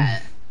down.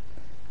 That?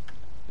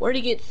 Where'd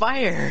he get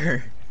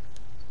fire?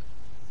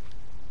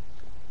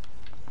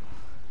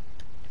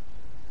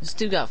 This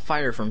dude got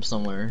fire from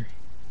somewhere.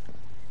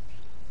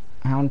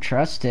 I don't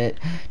trust it.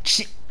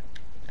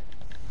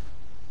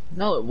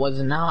 No, it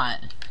was not.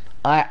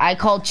 I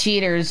call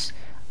cheaters.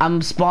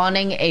 I'm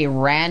spawning a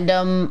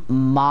random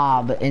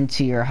mob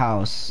into your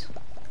house.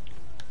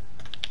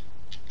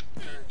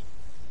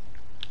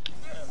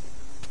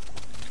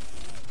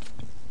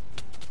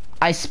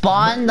 I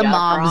spawned the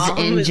mobs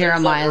in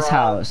Jeremiah's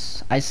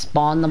house. I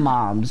spawned the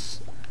mobs.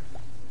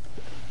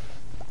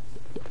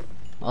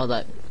 Oh,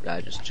 that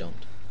guy just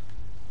jumped.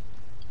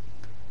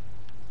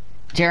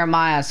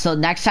 Jeremiah, so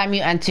next time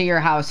you enter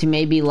your house, you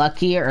may be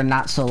lucky or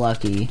not so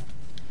lucky.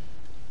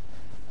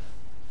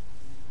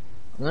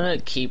 I'm gonna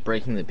keep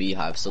breaking the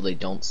beehive so they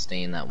don't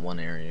stay in that one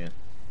area.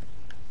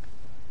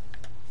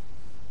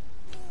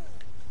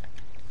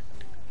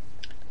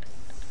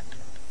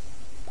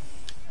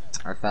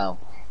 I fell.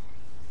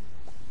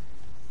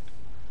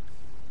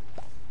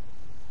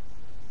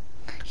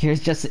 Here's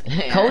just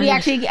Cody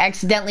actually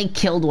accidentally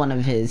killed one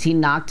of his. He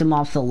knocked him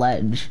off the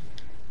ledge.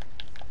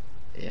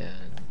 Yeah.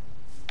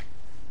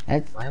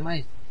 That's why am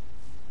I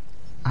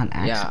on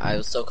accident? Yeah, I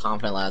was so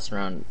confident last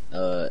round.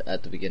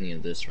 At the beginning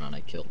of this round, I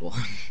killed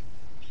one.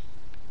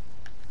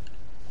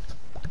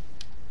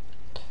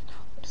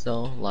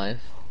 So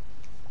life.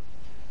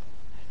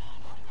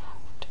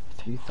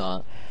 You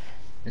thought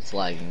it's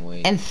lagging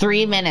way. In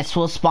 3 minutes,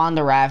 we'll spawn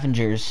the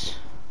Ravengers.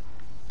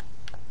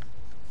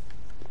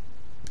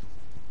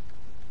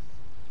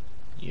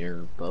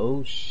 Your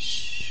bow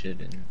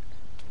shouldn't.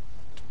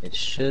 It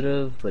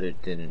should've, but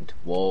it didn't.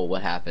 Whoa,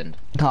 what happened?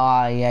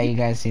 Oh, yeah, you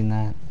guys seen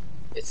that.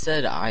 It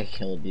said I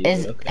killed you.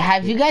 Okay.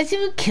 Have you guys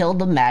even killed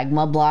the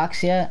magma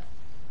blocks yet?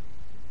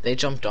 They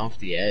jumped off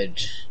the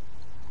edge.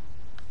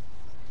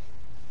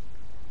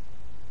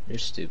 You're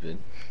stupid.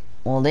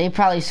 Well, they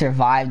probably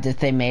survived if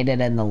they made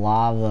it in the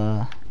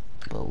lava,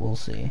 but we'll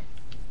see.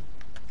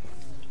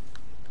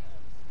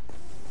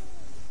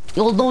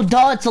 Oh no,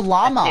 duh, it's a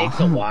llama. It takes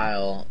a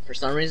while. For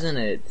some reason,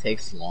 it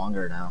takes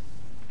longer now.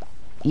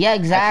 Yeah,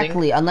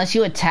 exactly. Unless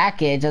you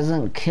attack it, it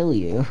doesn't kill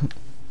you.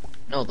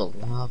 No, the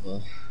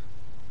lava.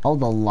 Oh,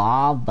 the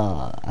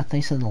lava. I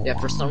think so. Yeah,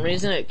 for some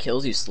reason it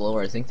kills you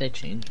slower. I think they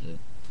changed it.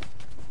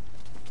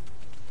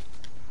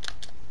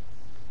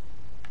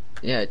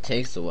 Yeah, it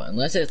takes a while.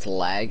 Unless it's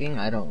lagging,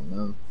 I don't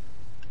know.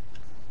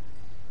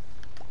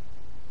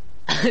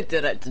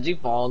 Did you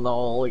fall in the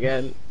hole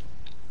again?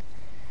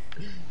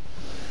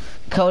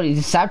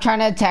 Cody, stop trying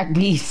to attack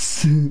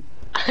beasts.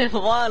 I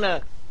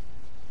wanna.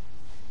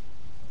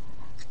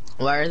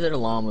 Why are there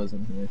llamas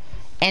in here?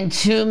 In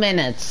 2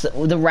 minutes,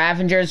 the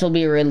Ravengers will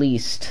be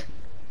released.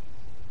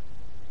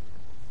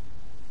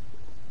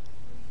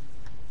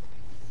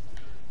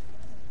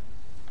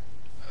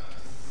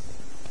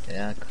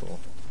 Yeah, cool.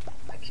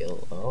 I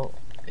killed. Oh,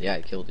 yeah,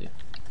 I killed you.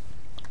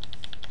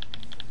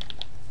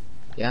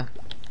 Yeah,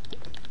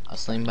 I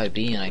was slain by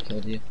B and I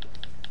killed you.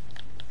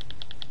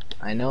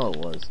 I know it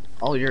was.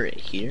 Oh, you're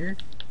here?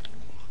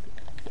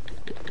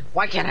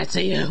 Why can't I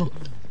see you?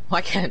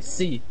 Why can't I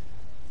see?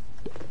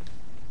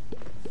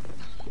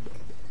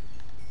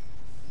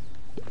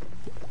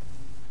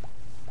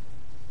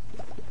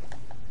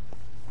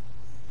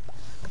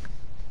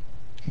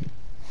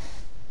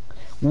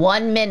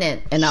 One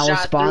minute, and I will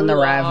spawn the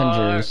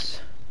Ravengers.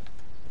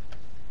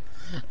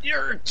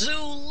 You're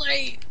too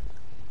late.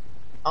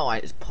 Oh, I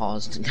just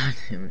paused. God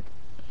damn it.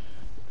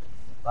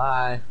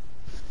 Bye.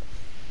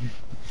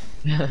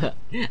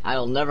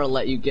 I'll never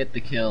let you get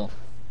the kill.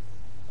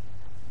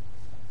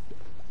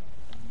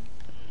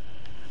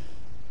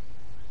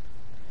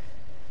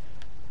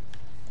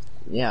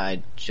 Yeah,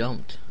 I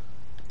jumped.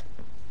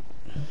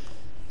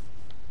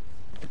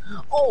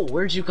 Oh,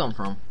 where'd you come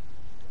from?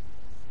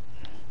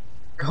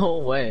 Go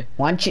away.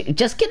 Why don't you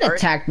just get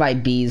attacked by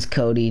bees,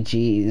 Cody?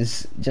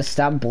 Jeez, just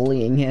stop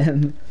bullying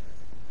him.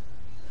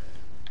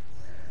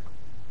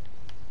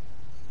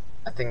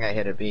 I think I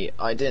hit a bee.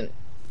 Oh, I didn't.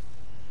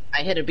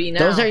 I hit a bee now.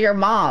 Those are your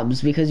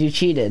mobs because you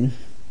cheated.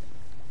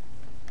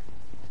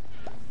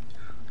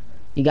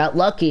 You got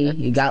lucky.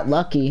 You got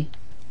lucky.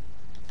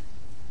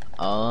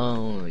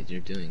 Oh, you're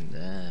doing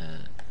that.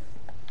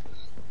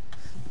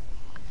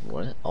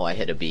 What? Oh, I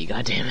hit a bee.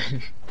 God damn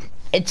it.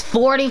 It's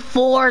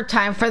 44.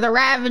 Time for the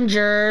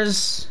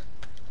Ravengers.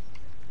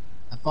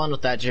 Have fun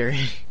with that,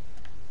 Jerry.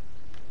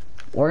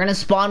 We're gonna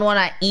spawn one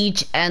at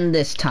each end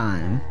this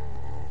time.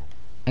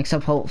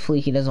 Except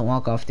hopefully he doesn't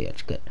walk off the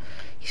edge. Good.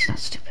 He's not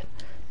stupid.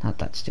 Not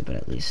that stupid,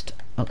 at least.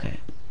 Okay.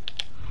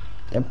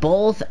 They're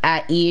both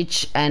at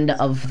each end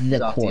of the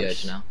course. Off the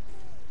edge now.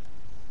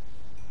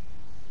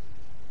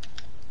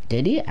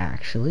 Did he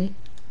actually?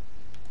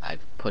 I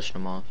pushed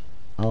him off.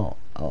 Oh,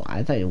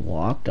 I thought he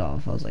walked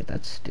off. I was like,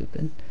 that's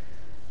stupid.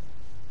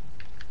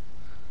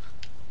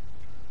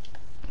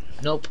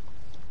 Nope.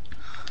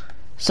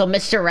 So,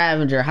 Mr.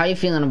 Ravenger, how you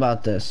feeling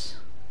about this?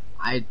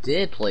 I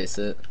did place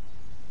it.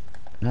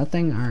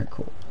 Nothing? Alright,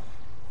 cool.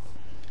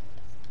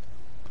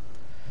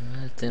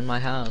 It's in my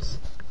house.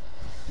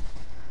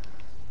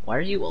 Why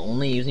are you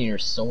only using your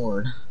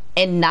sword?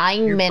 In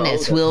 9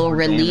 minutes, we'll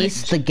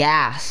release the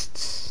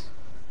ghasts.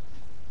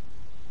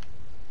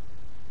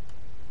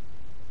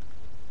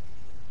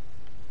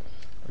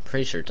 I'm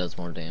pretty sure it does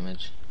more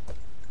damage.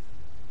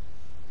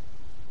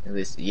 At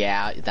least,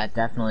 yeah, that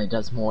definitely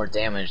does more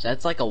damage.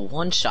 That's like a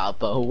one-shot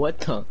bow. What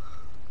the?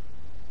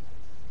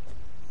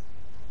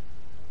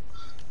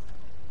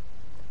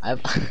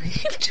 I've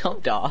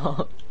jumped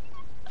off.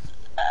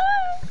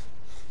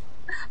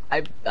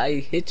 I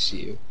hit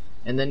you,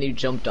 and then you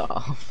jumped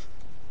off.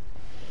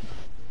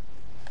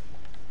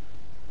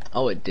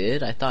 Oh, it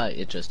did? I thought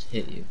it just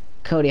hit you.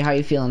 Cody, how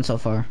you feeling so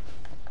far?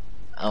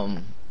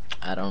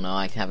 I don't know.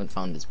 I haven't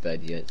found his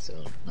bed yet,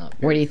 so not.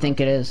 Where do you think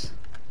it is?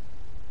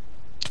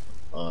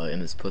 In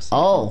his pussy.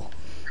 Oh.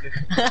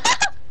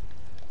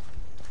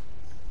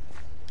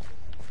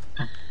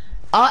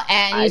 Oh,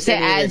 and you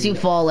said as you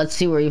fall. Let's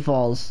see where he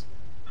falls.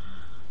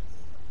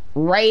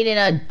 Right in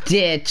a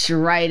ditch.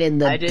 Right in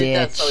the ditch. I did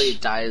that so he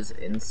dies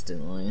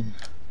instantly.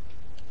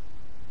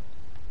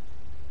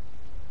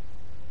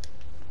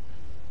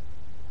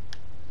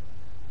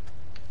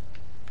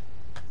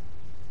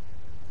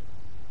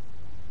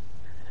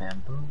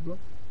 Hamburger?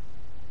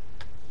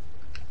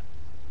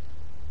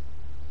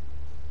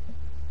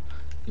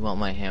 You want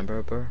my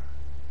hamburger?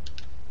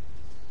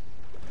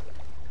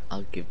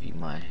 I'll give you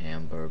my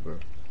hamburger.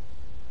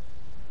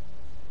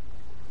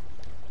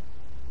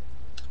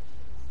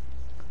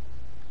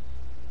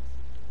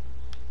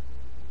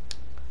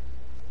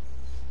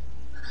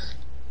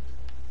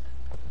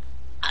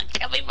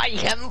 Give me my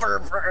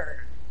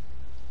hamburger.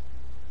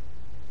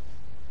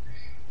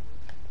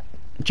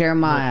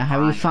 Jeremiah,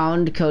 have you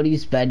found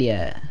Cody's bed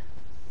yet?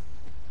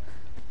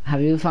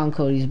 Have you found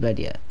Cody's bed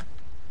yet?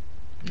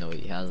 No,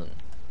 he hasn't.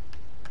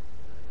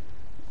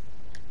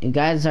 You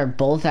guys are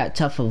both at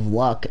tough of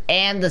luck.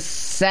 And the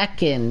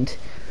second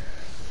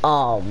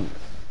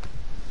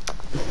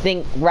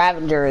think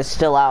Ravager is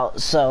still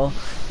out, so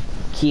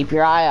keep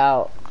your eye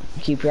out.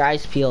 Keep your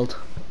eyes peeled.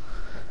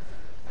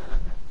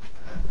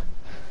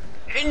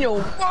 In your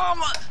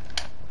mama!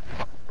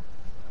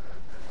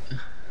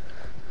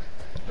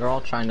 They're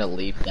all trying to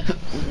leave that.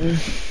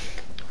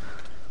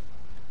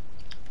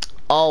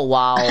 Oh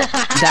wow,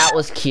 that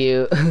was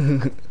cute.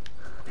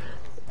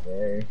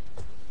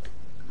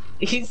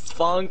 He's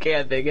spawn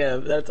camping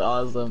him. That's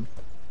awesome.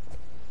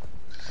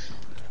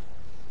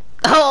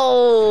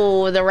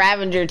 Oh, the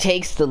Ravager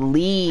takes the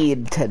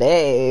lead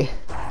today.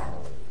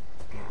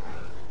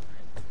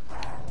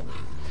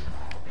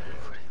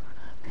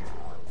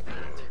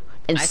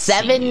 In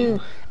 7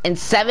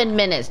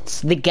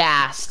 minutes, the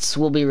ghasts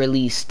will be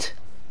released.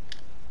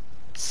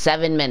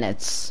 7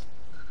 minutes.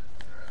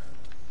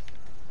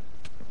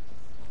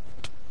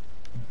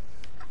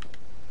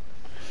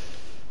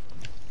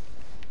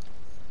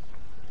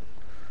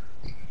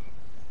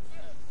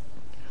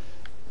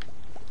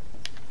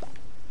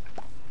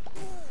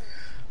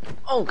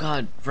 Oh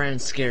god, Brandon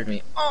scared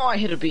me. Oh, I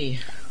hit a bee.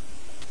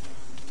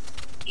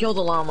 Kill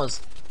the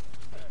llamas.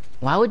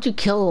 Why would you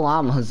kill the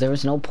llamas? There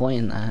was no point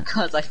in that.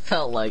 Cause I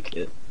felt like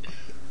it.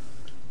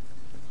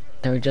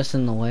 They were just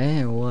in the way,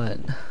 or what?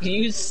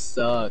 You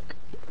suck.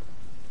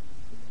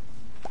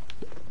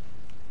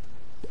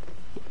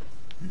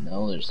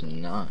 No, there's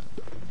not.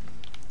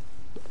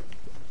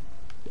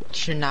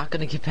 You're not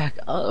gonna get back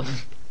up.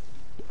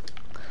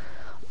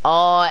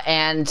 Oh,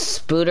 and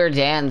Spooter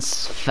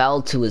Dance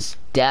fell to his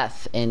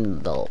death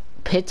in the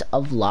pit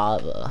of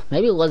lava.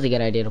 Maybe it was a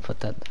good idea to put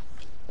that.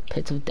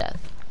 Pit of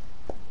death.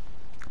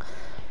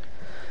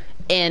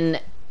 In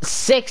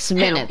 6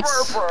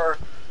 minutes.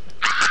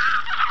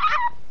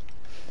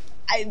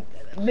 I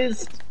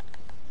missed.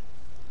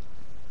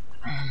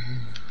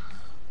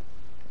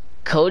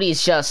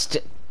 Cody's just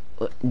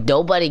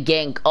nobody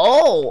getting.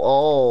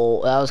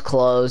 Oh, that was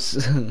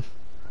close.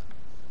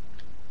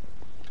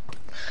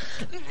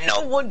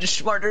 No one's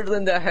smarter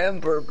than the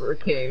Hamburger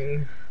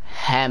King.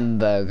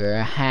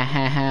 Hamburger,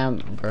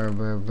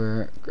 hamburger,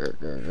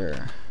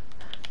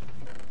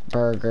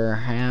 burger,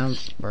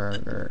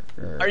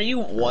 hamburger. Are you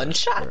one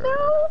shot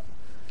now?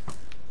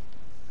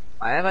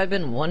 Why have I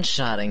been one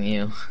shotting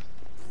you?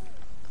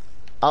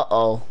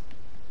 Uh-oh.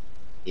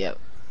 Yep.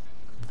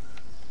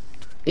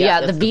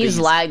 Yeah, the bees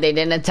lagged. They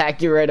didn't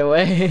attack you right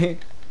away.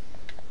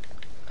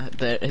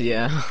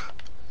 Yeah.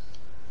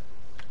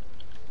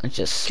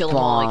 Just kill them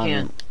all I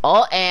can.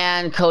 Oh,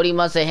 and Cody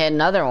must have hit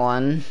another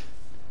one.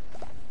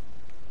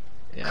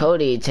 Yeah.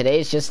 Cody,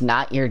 today's just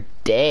not your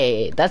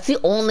day. That's the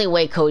only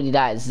way Cody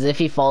dies, is if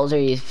he falls or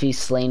if he's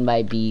slain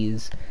by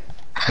bees.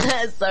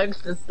 That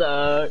sucks to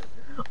suck.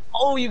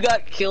 Oh, you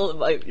got killed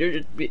by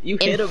you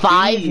hit a bee. In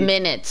 5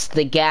 minutes,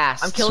 the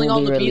gas. I'm killing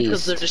all the bees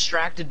because they're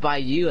distracted by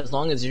you. As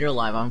long as you're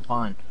alive, I'm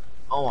fine.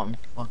 Oh, I'm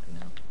fucking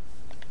out.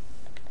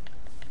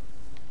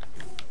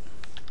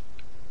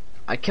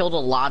 I killed a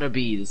lot of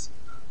bees.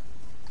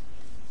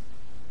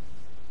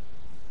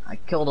 I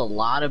killed a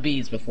lot of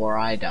bees before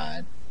I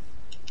died.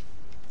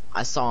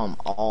 I saw them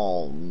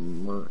all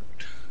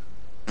murked.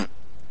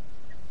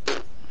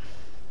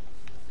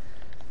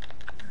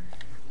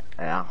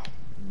 Yeah.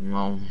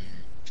 No.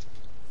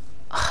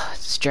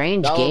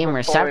 Strange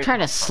gamer. Stop trying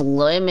to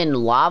swim in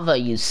lava,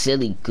 you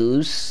silly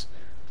goose.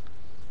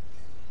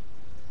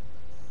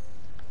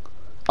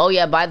 Oh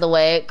yeah, by the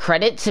way,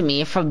 credit to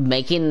me for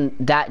making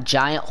that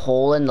giant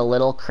hole in the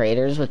little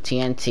craters with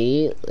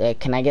TNT.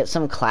 Can I get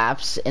some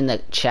claps in the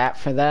chat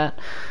for that?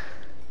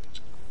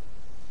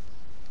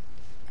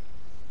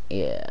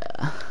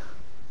 Yeah.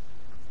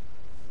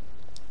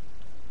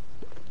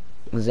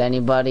 Was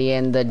anybody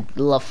in the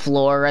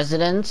LaFleur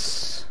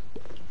residence?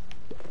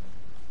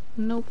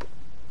 Nope.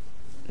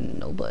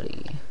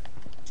 Nobody.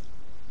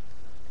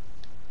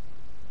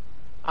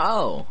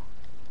 Oh.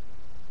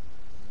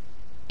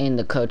 In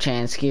the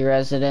Kochansky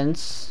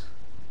residence.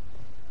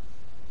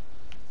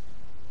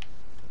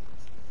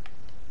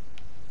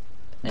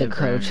 Hey, the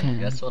Kochan.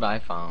 Guess what I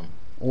found?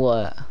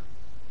 What?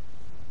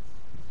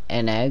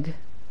 An egg?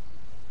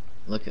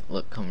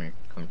 Look, come here,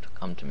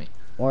 come to me.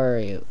 Where are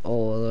you?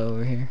 Oh,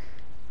 over here.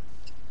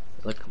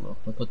 Look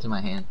what's in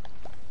my hand.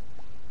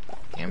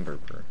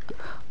 Hamburger.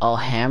 Oh,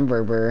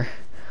 hamburger.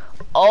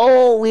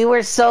 Oh, we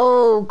were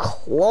so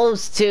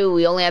close to.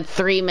 We only had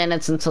 3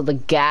 minutes until the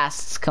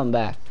ghasts come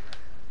back.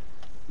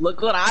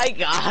 Look what I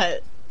got.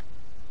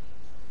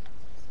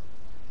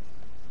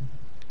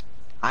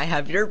 I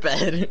have your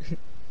bed.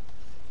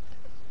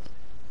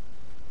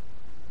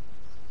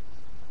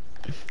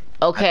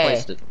 Okay. I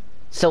placed it.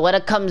 So when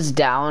it comes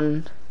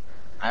down,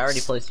 I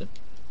already placed it.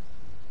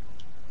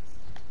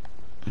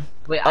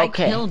 Wait,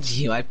 okay. I killed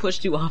you. I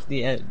pushed you off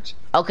the edge.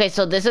 Okay,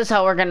 so this is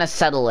how we're gonna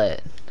settle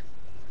it.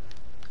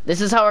 This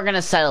is how we're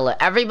gonna settle it.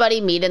 Everybody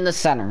meet in the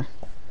center.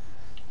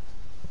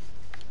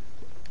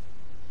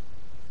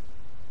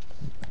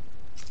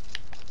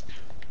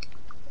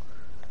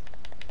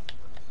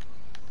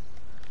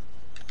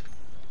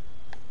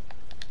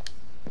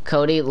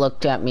 Cody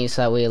looked at me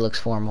so that way it looks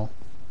formal.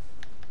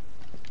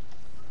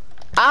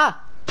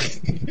 Ah!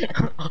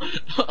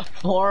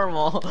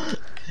 Formal.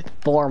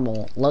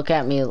 formal. Look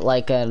at me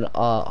like an,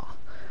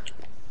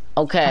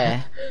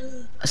 okay.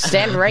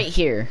 Stand right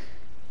here.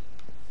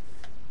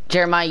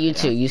 Jeremiah, you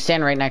too. You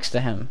stand right next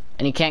to him.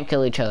 And you can't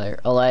kill each other.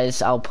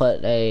 Otherwise, I'll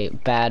put a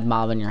bad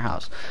mob in your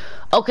house.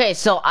 Okay,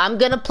 so I'm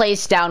gonna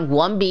place down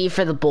 1B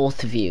for the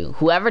both of you.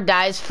 Whoever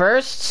dies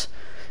first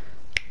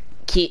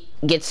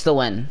gets the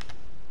win.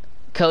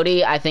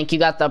 Cody, I think you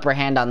got the upper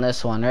hand on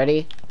this one.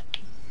 Ready?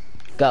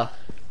 Go.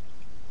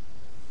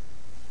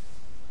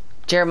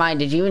 Jeremiah,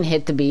 did you even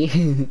hit the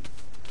B?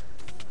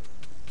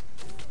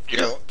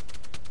 Yeah.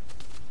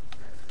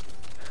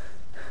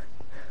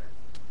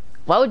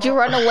 Why would you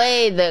run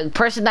away? The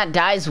person that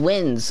dies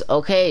wins.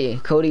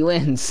 Okay, Cody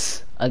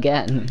wins.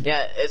 Again.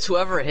 Yeah, it's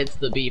whoever hits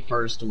the bee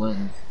first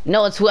wins.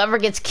 No, it's whoever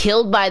gets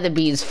killed by the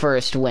bees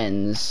first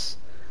wins.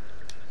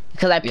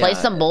 Because I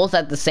placed them both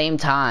at the same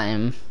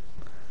time.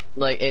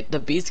 Like, the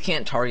bees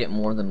can't target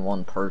more than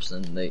one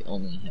person. They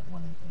only hit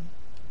one of them.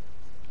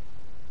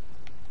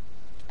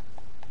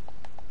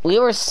 We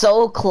were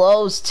so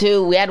close,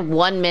 too. We had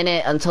 1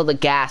 minute until the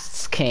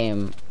ghasts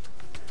came.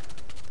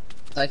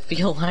 I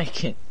feel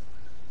like it.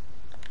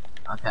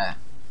 Okay.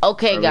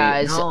 Okay,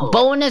 guys.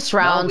 Bonus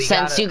round,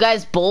 since you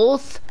guys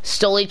both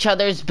stole each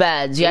other's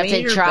beds. You have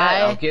to try.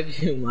 I'll give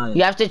you mine.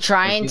 You have to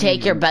try and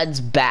take your beds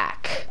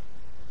back.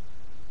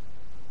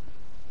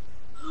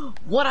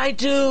 What'd I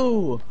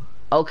do?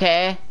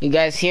 Okay, you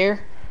guys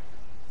here?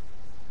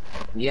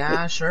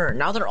 Yeah, sure.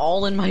 Now they're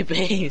all in my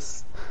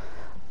base.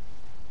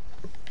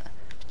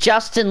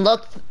 Justin,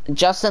 look,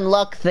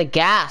 the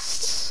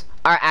ghasts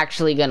are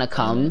actually gonna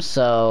come,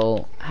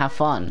 so have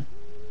fun.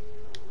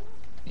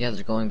 Yeah,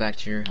 they're going back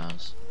to your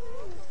house.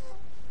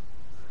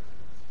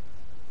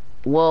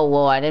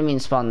 Whoa, I didn't mean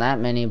to spawn that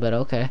many, but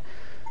okay.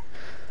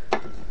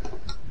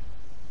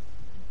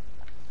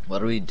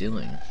 What are we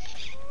doing?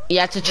 You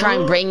have to try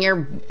and bring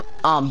your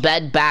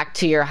bed back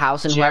to your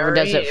house, and whoever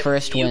does it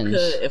first wins.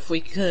 If we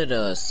could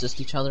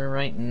assist each other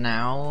right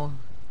now,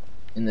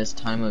 in this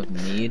time of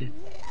need.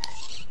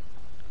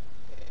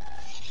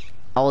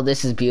 Oh,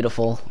 this is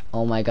beautiful.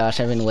 Oh my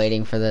gosh, I've been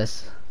waiting for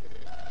this.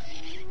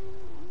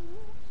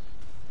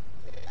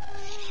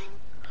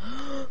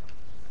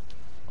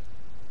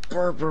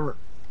 Berber.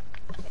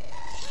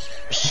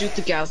 Shoot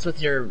the gas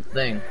with your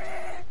thing.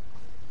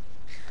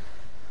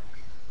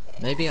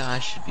 Maybe I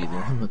should be the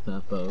one with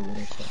that bow.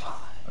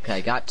 Okay,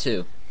 I got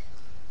 2.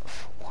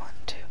 1,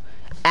 2.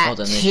 At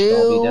then they should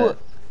all be dead.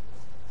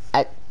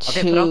 At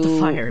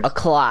 2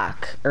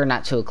 o'clock, or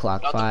not 2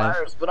 o'clock, 5.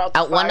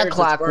 At 1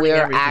 o'clock,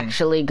 we're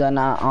actually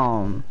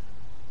gonna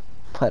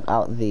put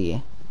out the.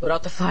 Put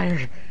out the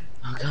fire.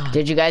 Oh god.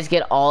 Did you guys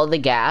get all the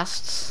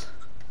ghasts?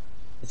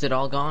 Is it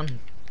all gone?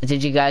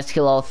 Did you guys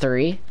kill all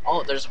 3?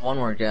 Oh, there's one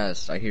more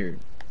guest. I hear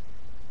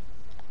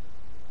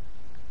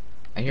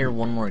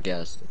one more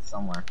guest. It's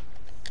somewhere.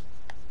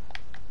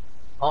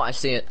 Oh, I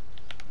see it.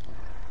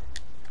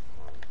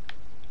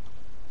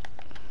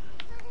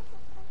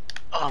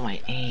 Oh,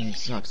 my aim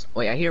sucks.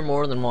 Wait, I hear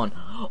more than one.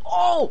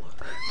 Oh!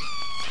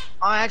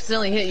 I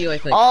accidentally hit you, I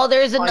think. Oh,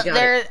 there's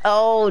another.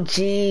 Oh,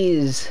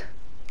 jeez.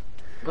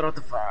 Put out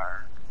the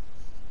fire.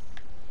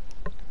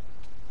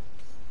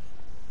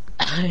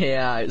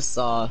 Yeah, I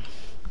saw.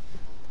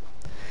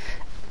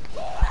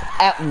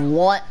 At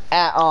 9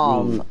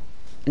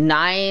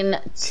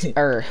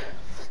 or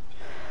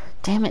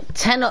damn it,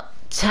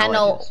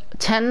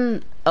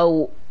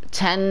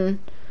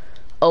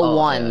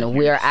 10:01,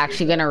 we are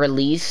actually gonna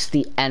release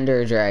the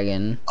Ender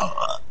Dragon.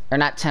 Or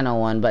not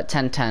 10:01, but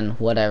 10:10,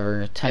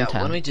 whatever. 10:10.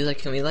 Yeah, when we do that,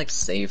 can we like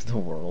save the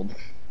world?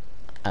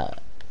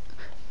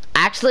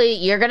 Actually,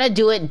 you're gonna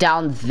do it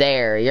down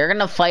there. You're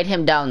gonna fight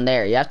him down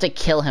there. You have to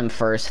kill him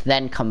first,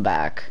 then come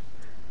back.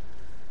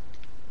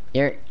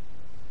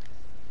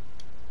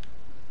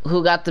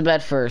 Who got the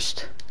bed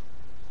first?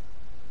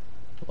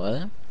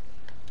 What?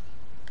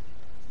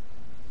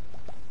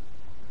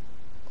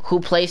 Who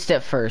placed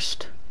it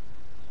first?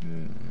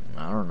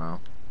 I don't know.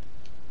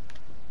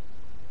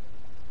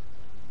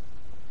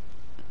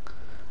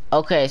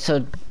 Okay,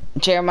 so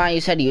Jeremiah,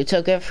 you said you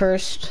took it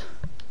first?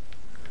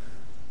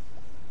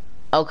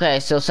 Okay,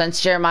 so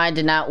since Jeremiah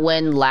did not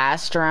win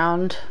last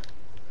round,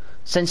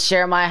 since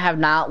Jeremiah have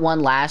not won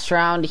last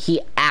round,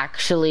 he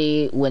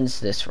actually wins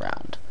this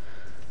round.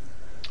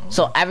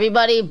 So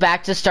everybody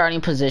back to starting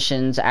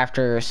positions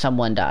after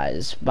someone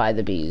dies by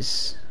the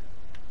bees.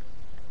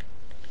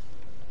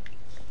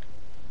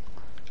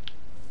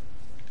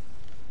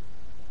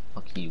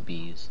 Fuck you,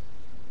 bees.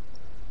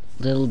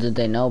 Little did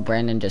they know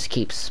Brandon just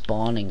keeps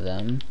spawning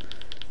them.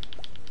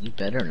 You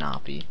better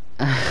not be.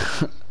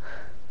 I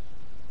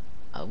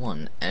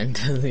want an end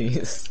to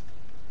these.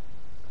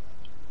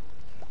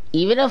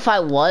 Even if I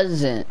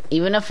was,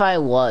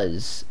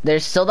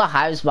 there's still the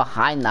hives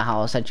behind the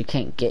house that you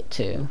can't get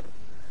to.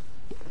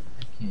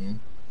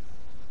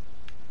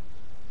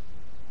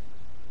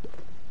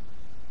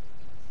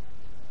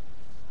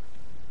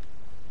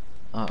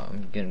 Oh,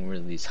 I'm getting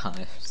rid of these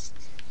hives.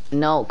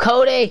 No,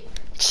 Cody!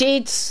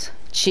 Cheats!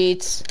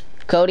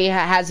 Cody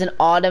has an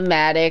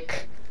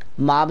automatic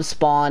mob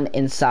spawn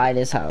inside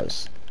his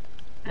house.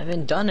 I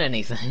haven't done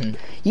anything.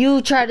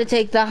 You tried to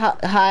take the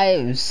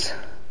hives.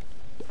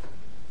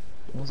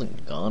 I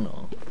wasn't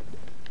gonna.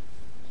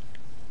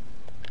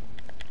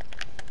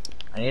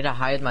 I need to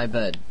hide my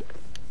bed.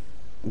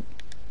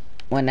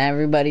 When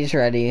everybody's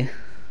ready.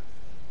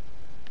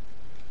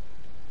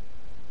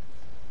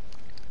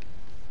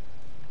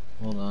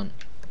 Hold on.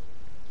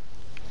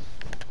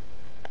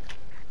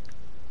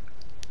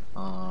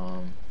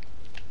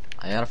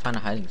 I gotta find a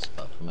hiding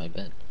spot for my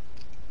bed.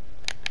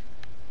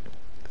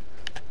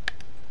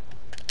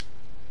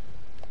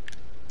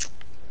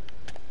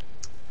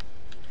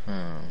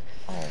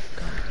 Oh,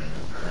 god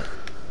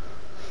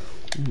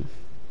damn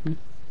it.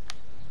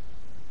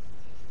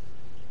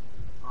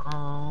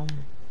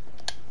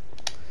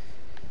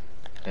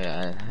 Okay,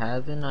 I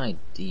have an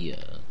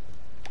idea.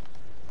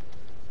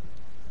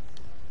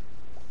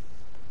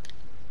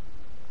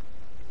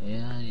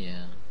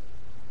 Yeah.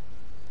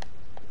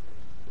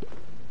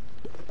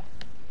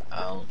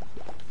 Oh,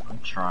 I'm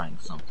trying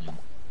something.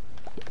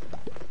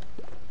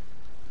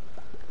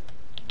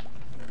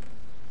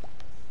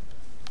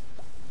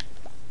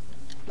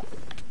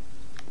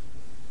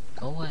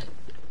 Go away.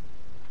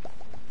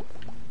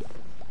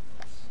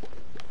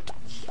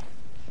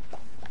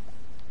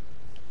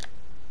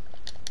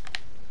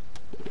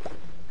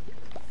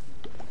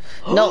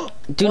 No,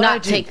 do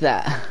not take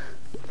that.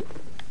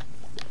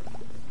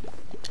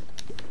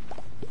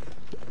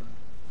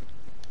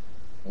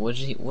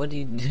 What do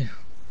you do?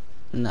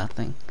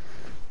 Nothing.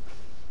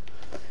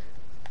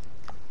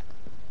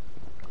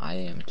 I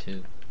am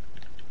too.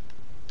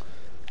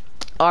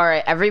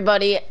 Alright,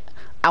 everybody,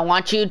 I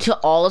want you to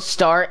all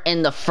start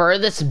in the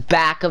furthest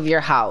back of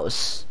your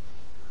house.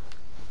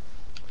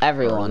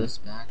 Everyone.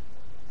 Furthest back?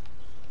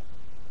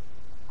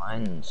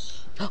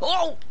 Mine's...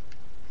 Oh!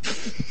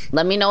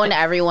 Let me know when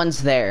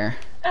everyone's there.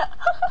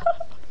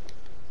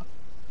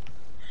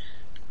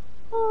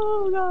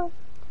 Oh god.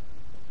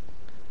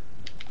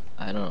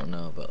 I don't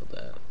know about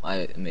that.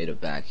 I made a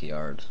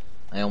backyard.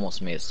 I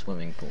almost made a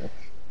swimming pool.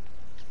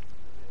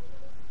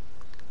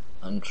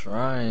 I'm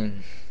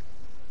trying.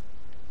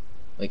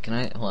 Wait, can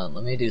I? Hold on,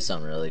 let me do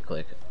something really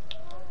quick.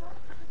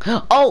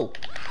 Oh!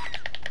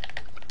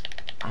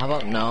 How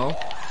about no?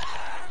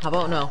 How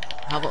about no?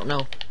 How about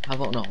no? How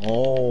about no?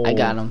 Oh, I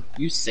got him.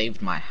 You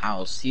saved my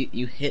house.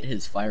 You hit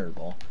his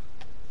fireball.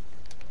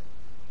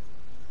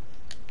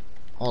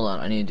 Hold on,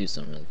 I need to do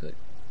something really quick.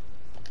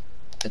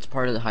 It's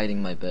part of the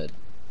hiding my bed.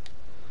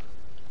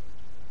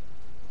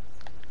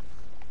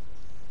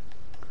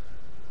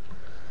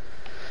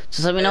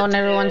 Just let me know when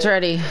everyone's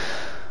ready.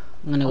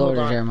 I'm gonna go Hold over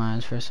to on.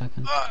 Jeremiah's for a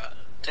second.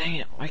 Dang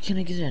it, why can't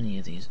I get any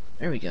of these?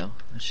 There we go.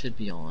 That should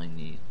be all I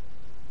need.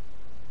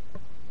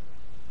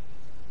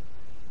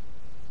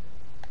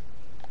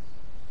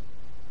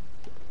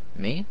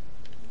 Me?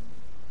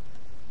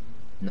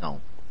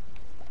 No.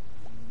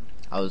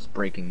 I was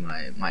breaking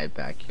my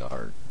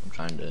backyard. I'm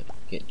trying to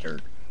get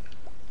dirt.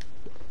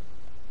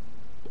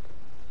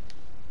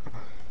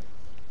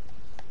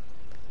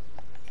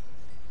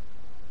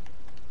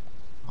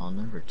 I'll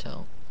never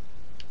tell.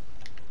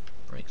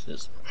 Breaks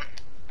this.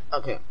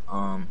 Okay,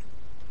 okay,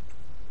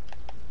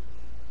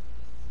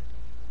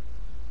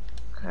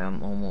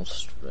 I'm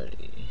almost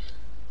ready.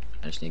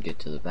 I just need to get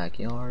to the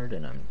backyard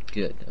and I'm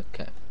good.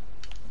 Okay.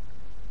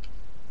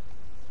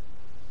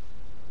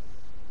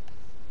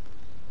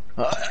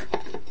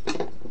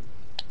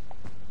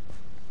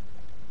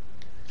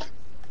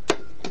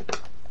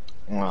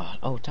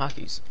 Oh,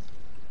 Takis.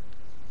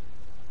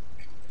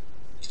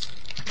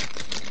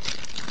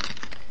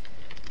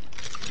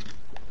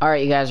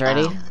 Alright, you guys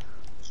ready?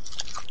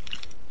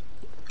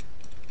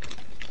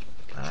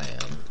 I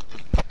am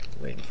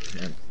waiting for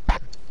him.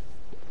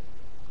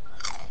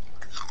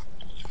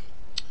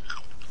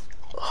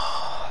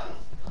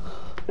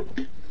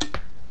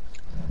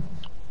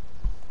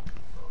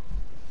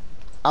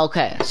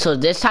 Okay, so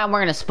this time we're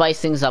gonna spice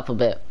things up a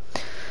bit.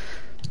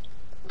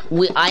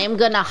 I am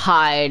gonna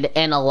hide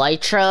an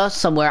elytra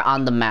somewhere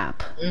on the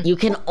map. You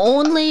can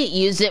only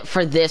use it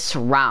for this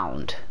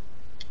round.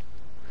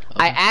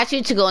 Okay. I asked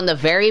you to go in the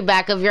very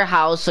back of your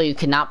house so you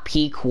cannot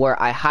peek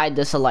where I hide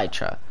this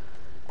elytra.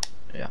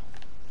 Yeah.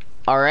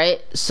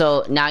 Alright,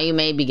 so now you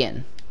may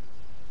begin.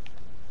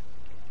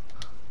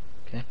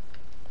 Okay.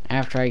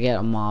 After I get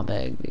a mob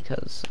egg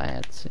because I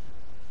had to.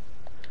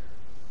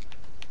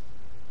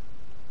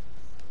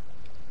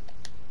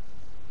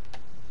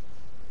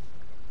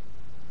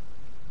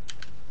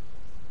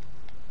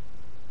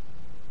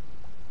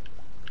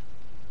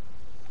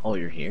 Oh,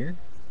 you're here?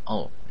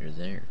 Oh, you're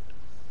there.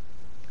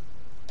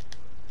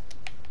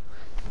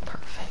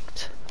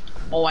 Perfect.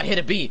 Oh, I hit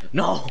a bee!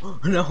 No!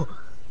 No!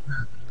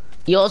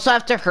 You also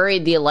have to hurry,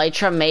 the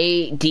elytra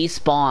may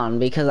despawn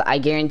because I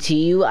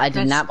guarantee you I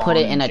did not put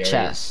it in a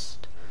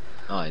chest.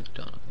 Oh, I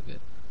don't know.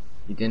 Good.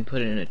 You didn't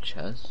put it in a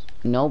chest?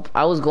 Nope,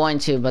 I was going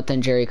to, but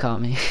then Jerry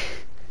caught me.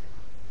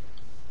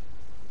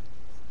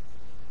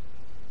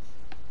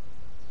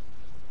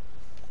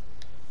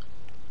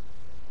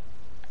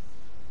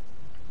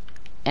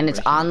 And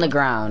it's on the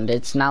ground.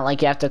 It's not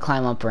like you have to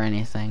climb up or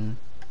anything.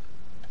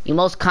 You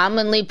most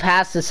commonly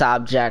pass this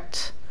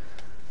object.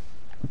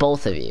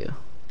 Both of you.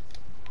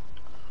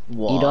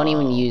 Whoa. You don't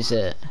even use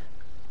it.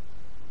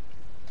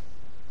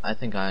 I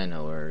think I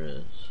know where it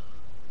is.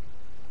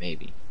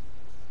 Maybe.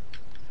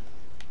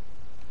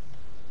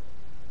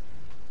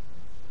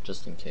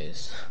 Just in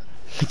case.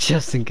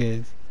 Just in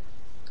case.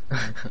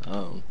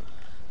 um.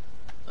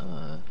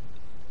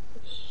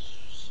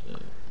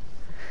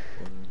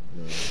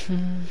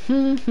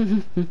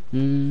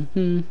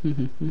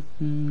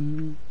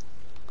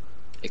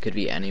 It could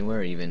be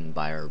anywhere, even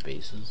by our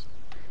bases.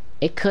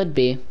 It could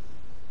be.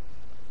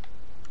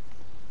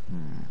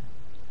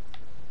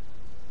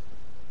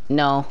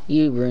 No,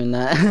 you ruined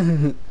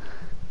that.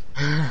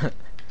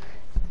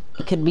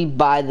 It could be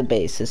by the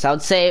bases. I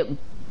would say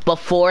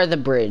before the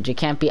bridge. It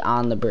can't be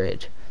on the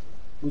bridge.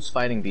 Who's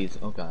fighting these?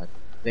 Oh god.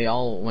 They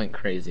all went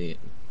crazy.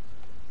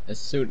 As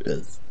soon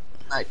as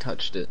I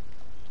touched it,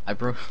 I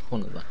broke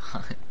one of the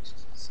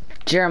hives.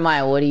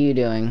 Jeremiah, what are you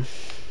doing?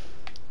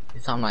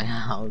 It's on my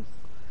house.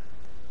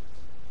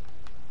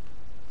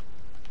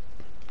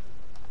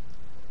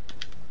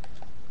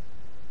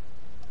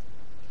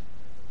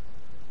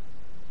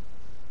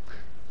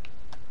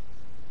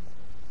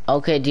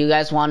 Okay, do you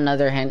guys want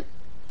another hint?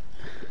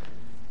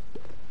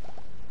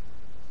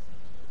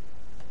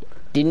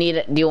 Do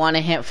you want a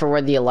hint for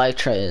where the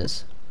Elytra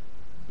is?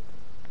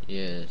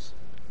 Yes.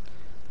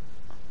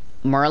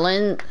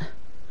 Merlin,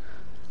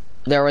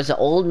 there was an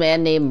old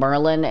man named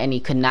Merlin, and he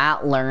could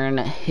not learn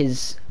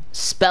his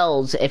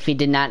spells if he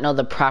did not know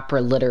the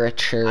proper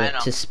literature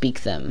to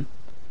speak them.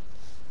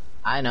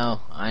 I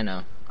know.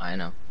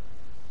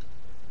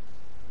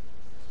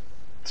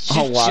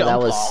 Oh wow, that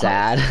was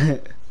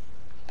sad.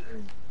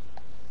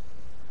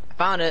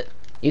 I found it.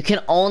 You can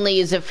only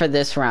use it for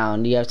this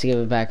round. You have to give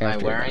it back after.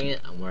 Am I wearing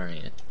it? I'm wearing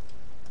it.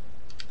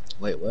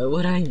 Wait, what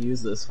would I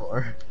use this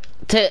for?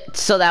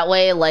 So that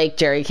way, like,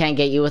 Jerry can't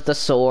get you with the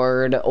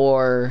sword,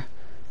 or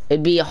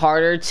it'd be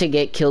harder to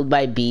get killed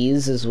by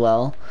bees as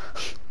well.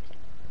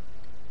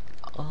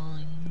 Oh,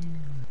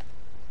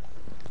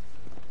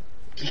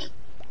 yeah.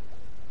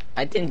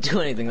 I didn't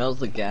do anything, that was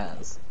the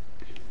gas.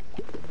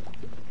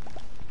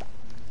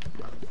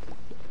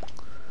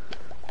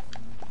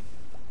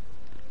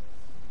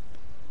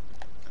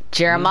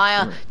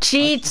 Jeremiah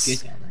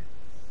cheats!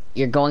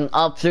 You're going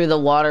up through the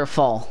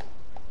waterfall.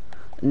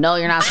 No,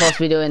 you're not supposed to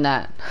be doing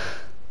that.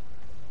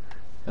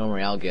 Don't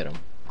worry, I'll get him.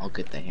 I'll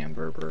get the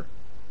hamburger.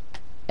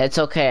 It's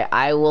okay,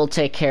 I will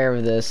take care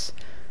of this.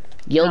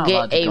 You'll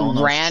get a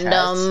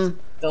random...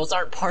 Those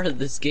aren't part of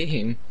this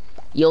game.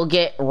 You'll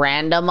get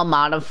random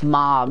amount of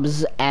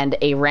mobs and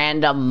a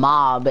random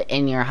mob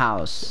in your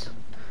house.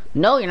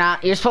 No, you're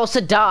not. You're supposed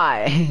to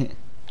die.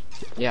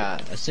 Yeah,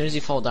 as soon as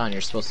you fall down,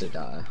 you're supposed to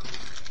die.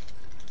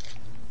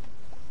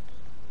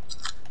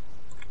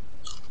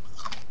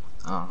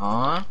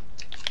 Uh-huh.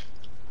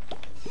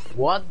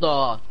 What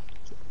the?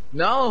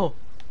 No!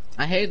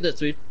 I hate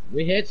this.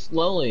 We hit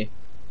slowly.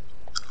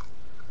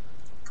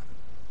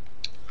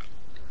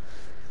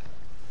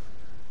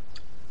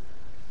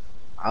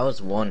 I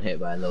was one hit,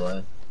 by the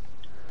way.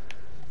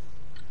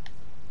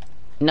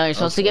 No, you're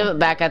supposed to give it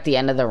back at the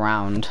end of the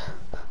round.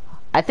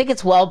 I think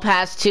it's well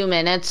past 2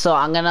 minutes, so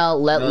I'm gonna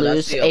let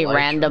loose a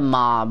random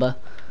mob.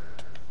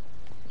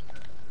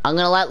 I'm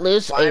gonna let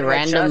loose a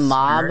random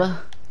mob.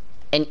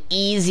 An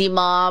easy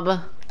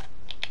mob.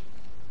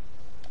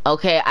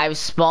 Okay, I've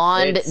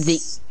spawned the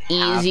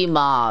easy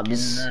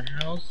mobs. In the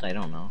house? I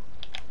don't know.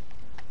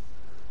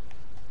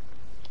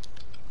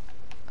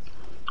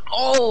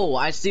 Oh,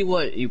 I see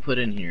what you put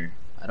in here.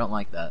 I don't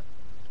like that.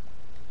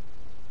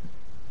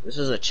 This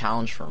is a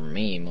challenge for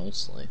me,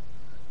 mostly.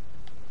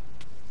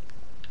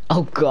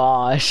 Oh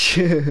gosh.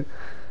 Yeah,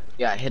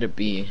 I hit a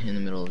B in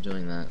the middle of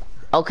doing that.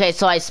 Okay,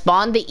 so I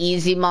spawned the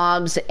easy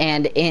mobs,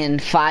 and in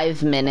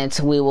 5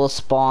 minutes we will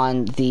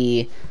spawn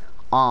the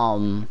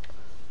Ravengers.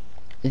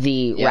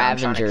 I'm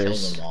trying to kill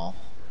them all.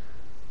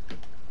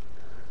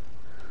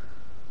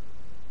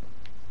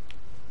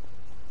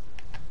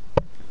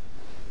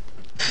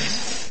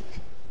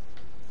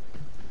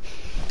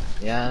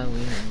 Yeah, we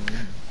know.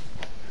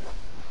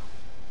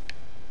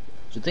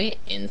 Did they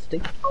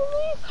instinct kill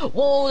me?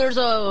 Whoa, there's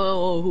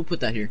a... who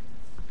put that here?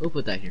 Who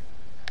put that here?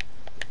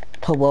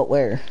 Put what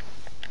where?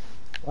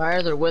 Why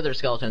are there wither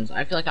skeletons?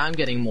 I feel like I'm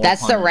getting more.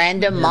 That's the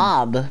random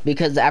mob,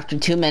 because after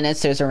 2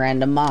 minutes there's a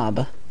random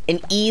mob.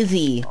 An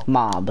easy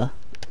mob.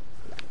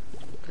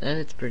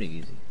 It's pretty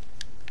easy.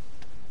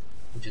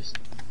 Just...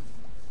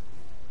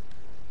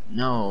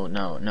 No,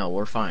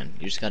 we're fine.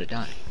 You just gotta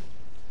die.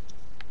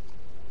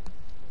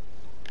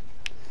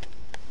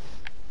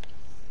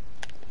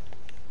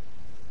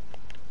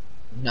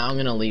 Now I'm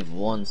gonna leave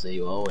one so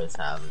you always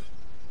have it.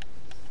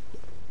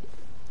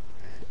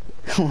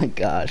 Oh my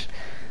gosh.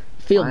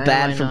 I feel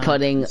bad for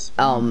putting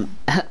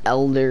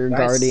Elder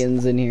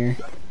Guardians in here.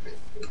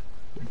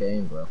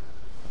 Game, bro.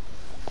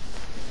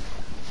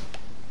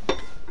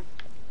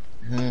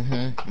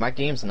 My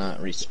game's not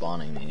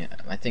respawning me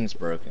yet. My thing's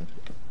broken.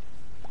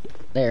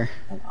 There.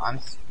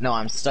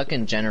 I'm stuck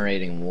in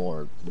generating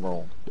world.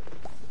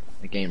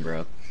 The game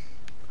broke.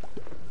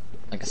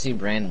 I can see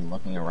Brandon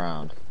looking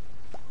around.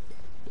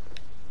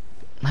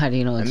 How do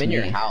you know it's I'm in me?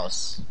 your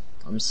house.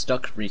 I'm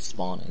stuck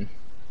respawning.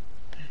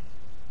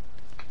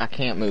 I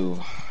can't move.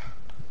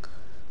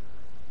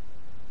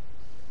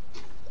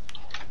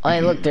 Oh,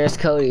 hey, look, there's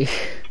Cody.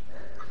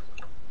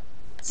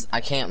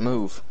 I can't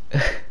move.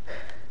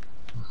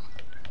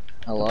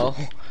 Hello?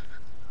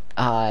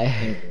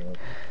 Hi.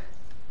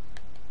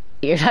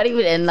 You're not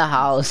even in the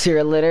house.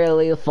 You're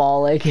literally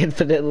falling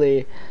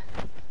infinitely.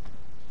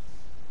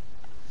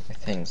 My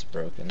thing's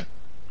broken.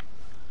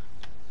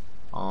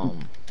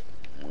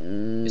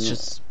 It's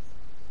just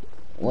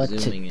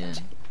zooming in.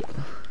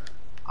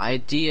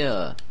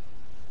 Idea.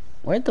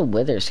 Where'd the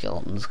wither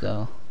skeletons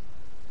go?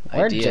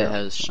 Idea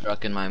has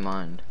struck in my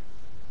mind.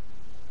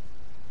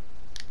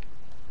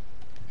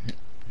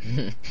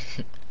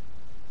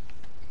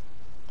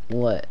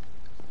 What?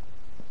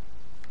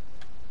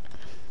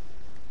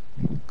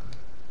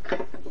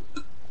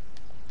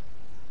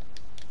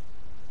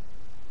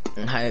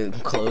 I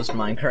closed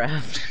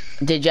Minecraft.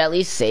 Did you at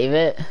least save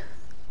it?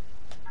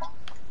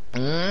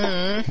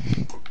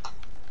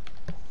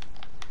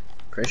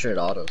 Pretty sure it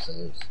auto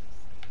saves.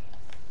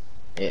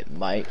 It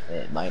might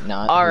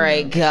not.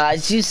 Alright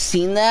guys, you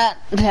seen that?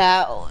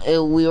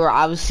 We were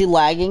obviously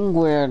lagging,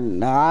 we're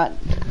not.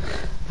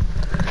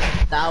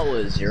 That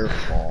was your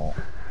fault.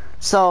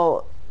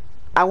 So,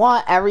 I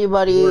want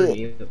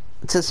everybody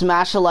to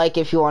smash a like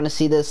if you want to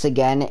see this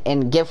again,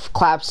 and give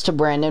claps to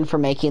Brandon for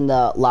making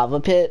the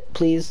lava pit,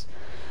 please.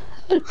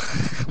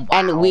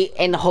 Wow.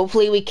 And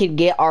hopefully we could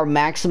get our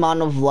max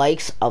amount of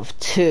likes of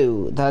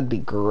 2. That'd be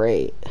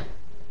great.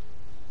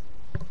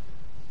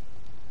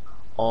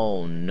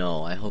 Oh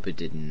no, I hope it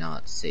did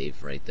not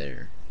save right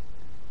there.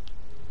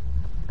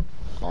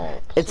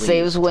 Oh, it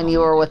saves when you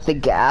were with the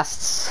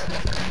ghasts.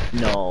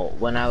 No,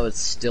 when I was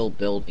still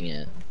building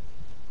it.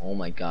 Oh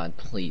my god,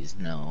 please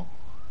no.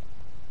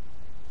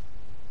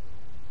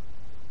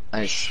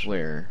 I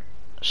swear.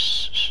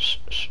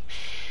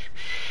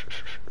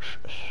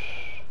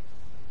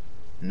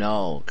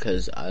 No,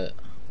 cause oh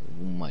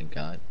my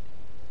god.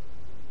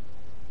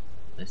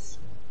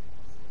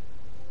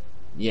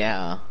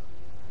 Yeah.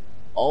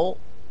 Oh,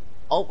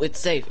 it's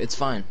safe, it's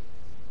fine.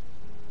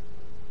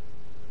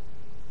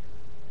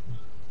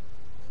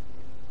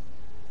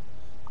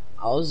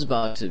 I was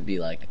about to be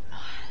like,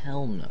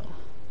 hell no.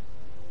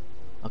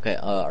 Okay,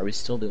 are we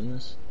still doing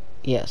this?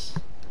 Yes.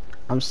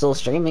 I'm still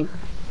streaming.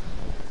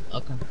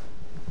 Okay.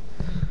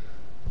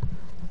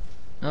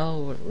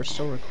 No, we're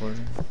still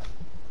recording.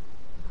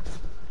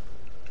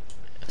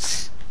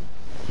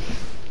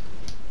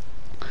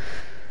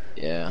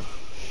 Yeah.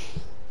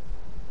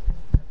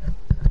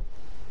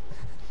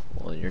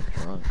 Well, you're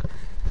drunk.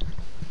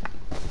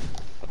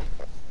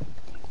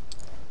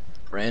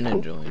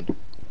 Brandon joined.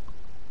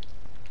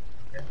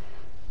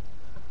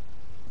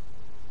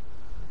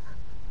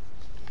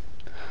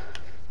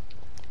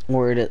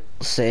 Where'd it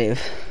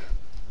save?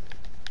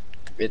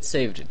 It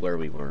saved where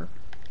we were.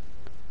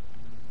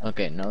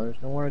 Okay, no,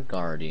 there's no more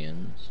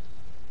guardians.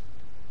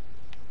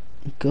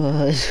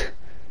 Good.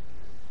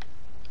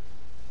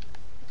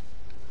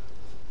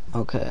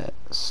 Okay,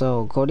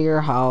 so go to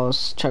your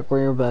house, check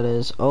where your bed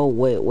is. Oh,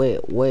 wait,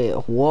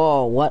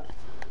 whoa, what?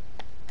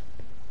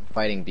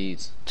 Fighting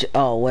bees.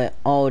 Oh, wait,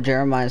 oh,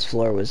 Jeremiah's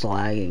floor was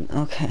lagging.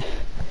 Okay.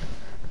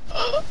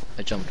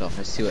 I jumped off,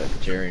 I see what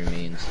Jerry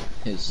means.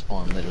 His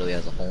spawn literally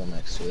has a hole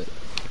next to it.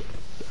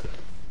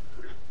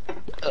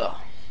 Ugh.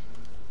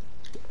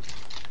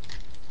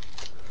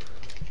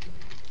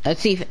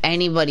 Let's see if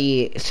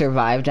anybody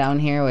survived down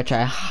here, which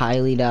I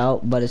highly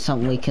doubt, but it's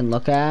something we can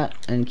look at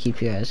and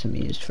keep you guys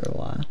amused for a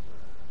while.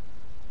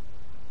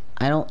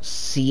 I don't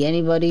see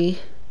anybody.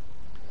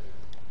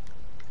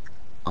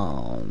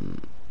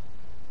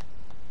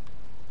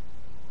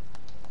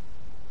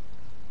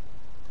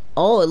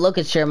 Oh, look,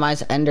 it's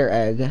Jeremiah's ender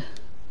egg.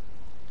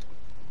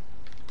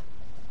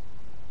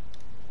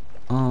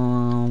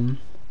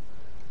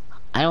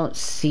 I don't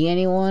see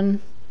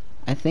anyone.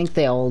 I think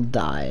they all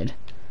died.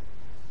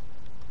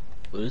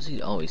 What is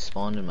he? Oh, he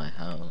spawned in my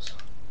house.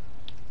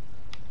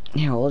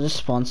 Here, we'll just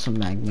spawn some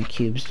magma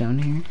cubes down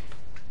here.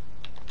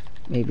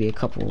 Maybe a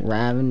couple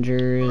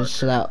Ravengers,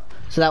 so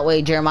that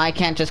way Jeremiah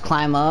can't just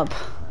climb up.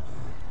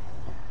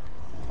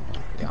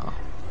 Yeah.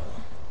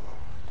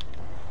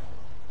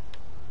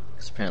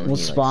 We'll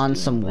spawn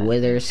some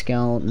wither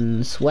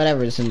skeletons,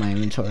 whatever's in my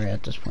inventory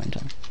at this point in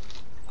time.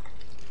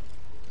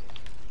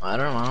 I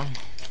don't know.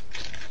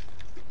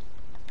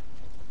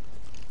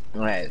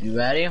 Alright, you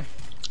ready?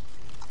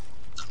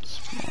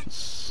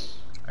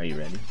 Are you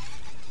ready?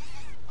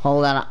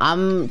 Hold on,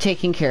 I'm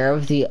taking care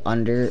of the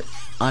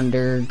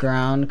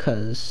underground,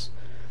 cause...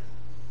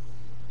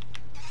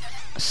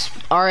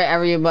 Alright,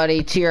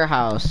 everybody, to your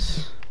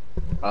house.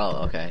 Oh,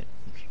 okay.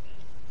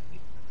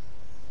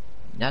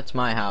 That's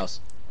my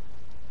house.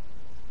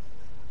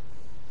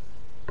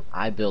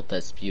 I built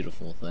this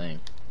beautiful thing.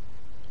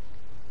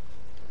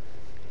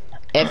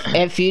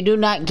 If you do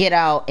not get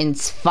out in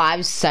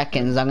 5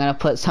 seconds, I'm gonna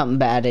put something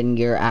bad in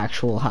your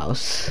actual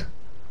house.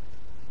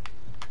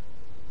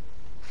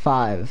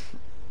 5,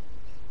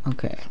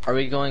 Okay. Are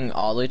we going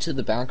all the way to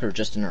the back or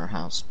just in our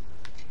house?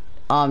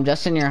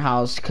 Just in your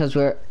house, because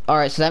we're...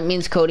 Alright, so that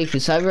means, Cody, if you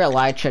still have your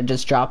elytra,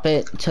 just drop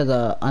it to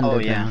the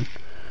underground. Oh, yeah.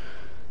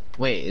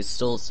 Wait, it's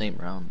still the same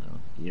round, though.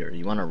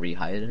 You want to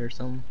re-hide it or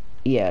something?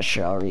 Yeah,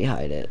 sure, I'll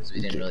re-hide it. Because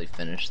we didn't really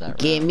finish that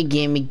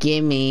Gimme, round.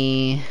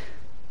 gimme.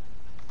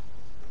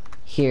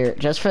 Here,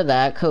 just for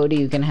that, Cody,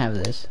 you can have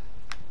this.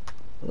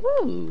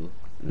 Ooh.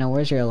 Now,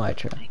 where's your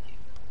elytra?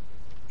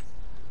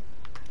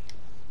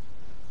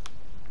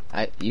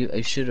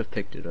 I should have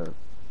picked it up.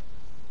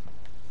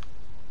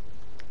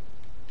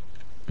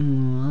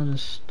 I'll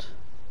just...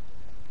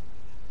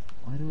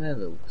 Why do I have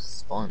a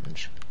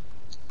sponge?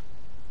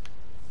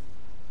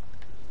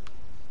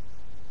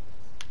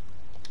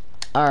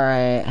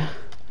 Alright.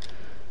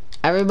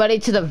 Everybody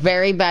to the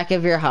very back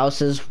of your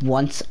houses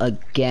once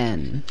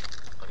again.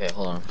 Okay,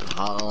 hold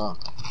on.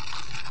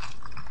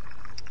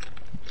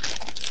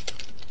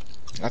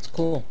 That's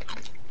cool.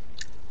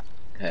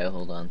 Okay,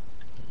 hold on.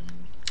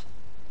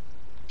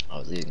 I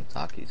was eating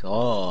Takis.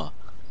 Oh.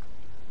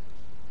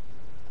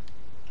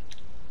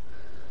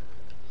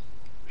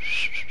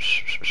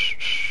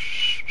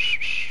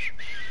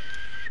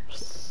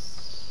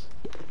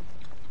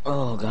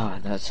 Oh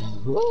god, that's...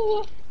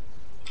 Let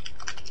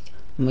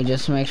me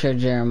just make sure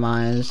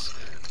Jeremiah's...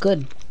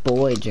 Good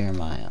boy,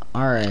 Jeremiah.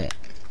 Alright.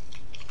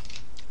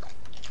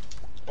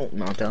 Oh,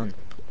 not done.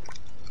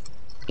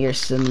 You're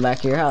still in the back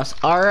of your house.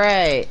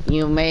 Alright.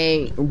 You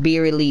may be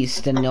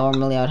released, and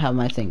normally I would have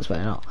my things, but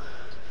I don't.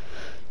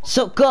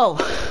 So, go!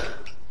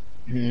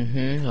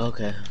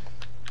 Okay.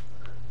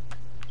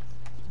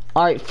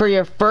 Alright, for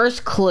your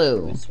first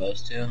clue... We're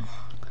supposed to?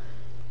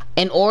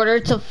 In order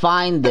to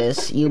find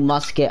this, you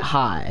must get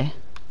high.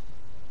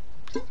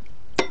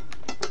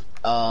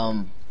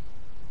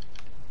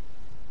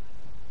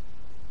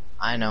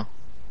 I know.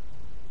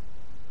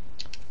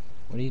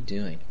 What are you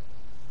doing?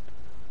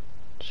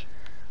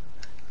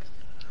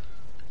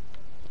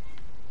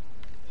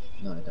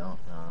 No, I don't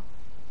know.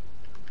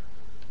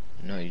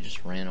 No, you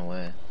just ran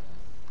away.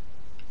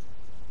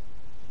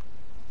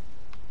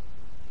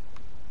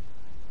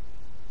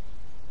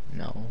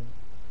 No.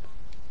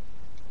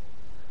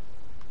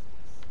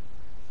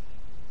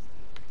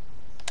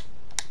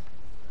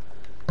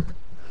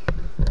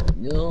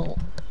 No.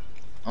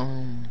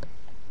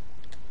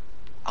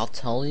 I'll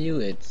tell you,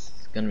 it's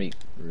gonna be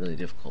really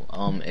difficult.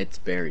 It's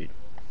buried.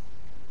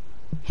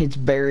 It's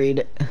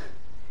buried.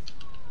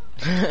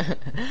 I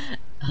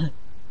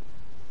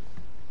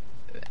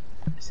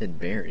said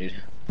buried.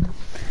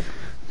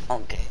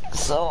 Okay,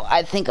 so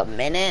I think a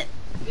minute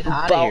Get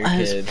out of here,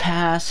 has kid.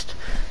 passed.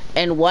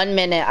 In 1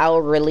 minute, I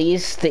will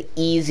release the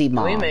easy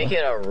mob. Can we make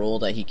it a rule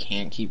that he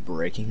can't keep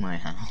breaking my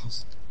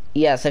house?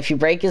 Yes, if you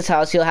break his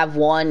house, you'll have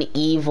 1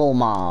 evil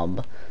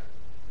mob.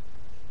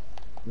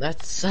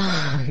 That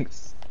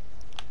sucks.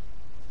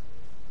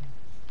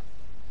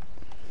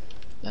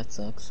 That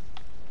sucks.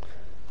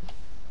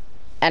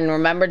 And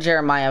remember,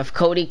 Jeremiah, if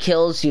Cody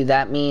kills you,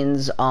 that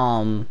means,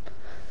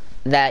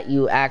 that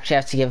you actually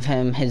have to give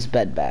him his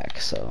bed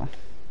back, so.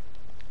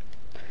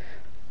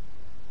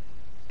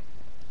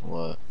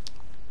 What?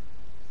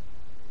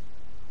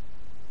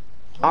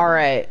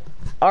 Alright.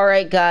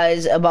 Alright,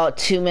 guys, about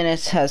 2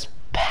 minutes has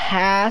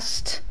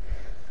passed.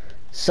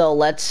 So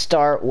let's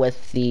start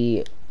with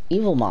the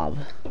evil mob.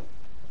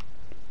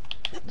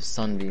 The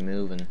sun be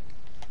moving.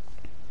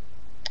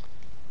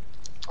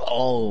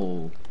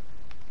 Oh.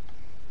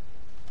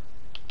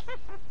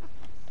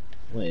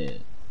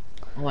 Wait.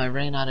 Oh, I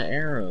ran out of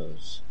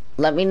arrows.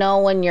 Let me know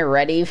when you're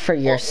ready for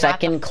your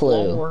second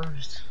clue.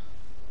 Floors.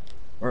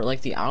 Or like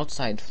the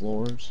outside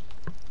floors.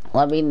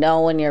 Let me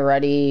know when you're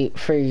ready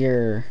for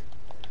your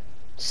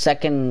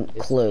second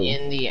clue.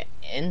 In the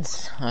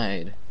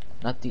inside,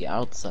 not the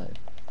outside.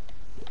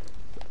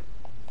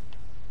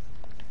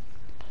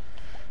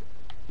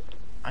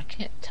 I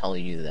can't tell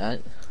you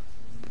that.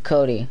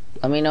 Cody,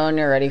 let me know when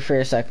you're ready for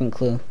your second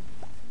clue.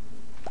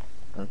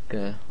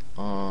 Okay.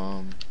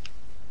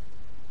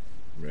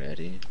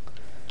 Ready.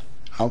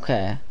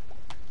 Okay.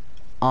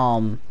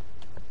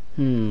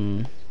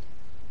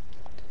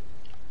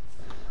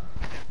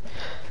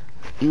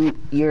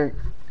 You're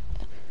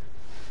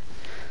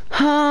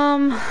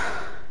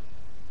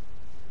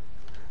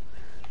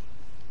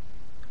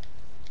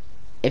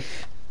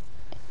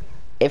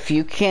if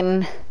you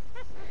can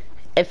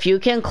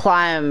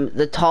climb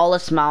the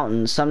tallest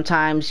mountain,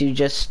 sometimes you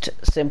just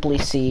simply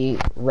see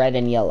red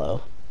and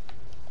yellow.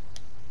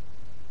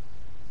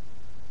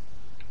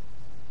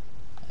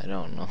 I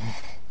don't know.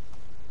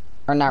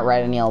 Or not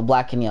red and yellow,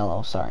 black and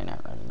yellow. Sorry,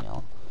 not red and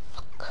yellow.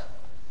 Fuck.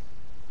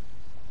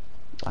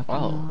 Black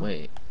and yellow.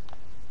 Wait.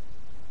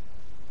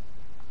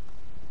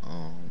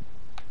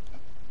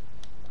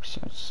 See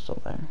what's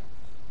still there.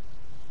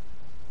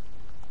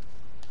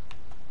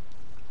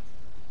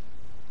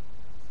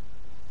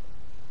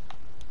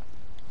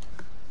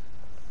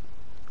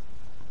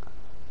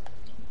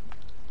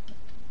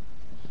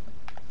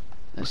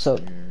 So,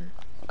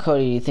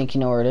 Cody, do you think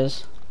you know where it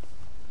is?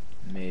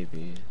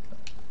 Maybe.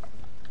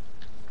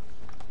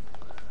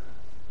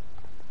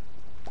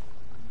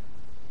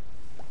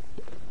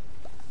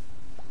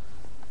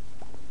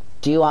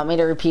 Do you want me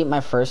to repeat my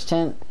first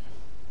hint?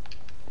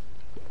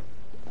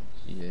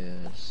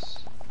 Yes.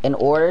 In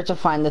order to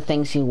find the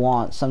things you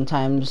want,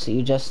 sometimes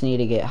you just need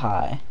to get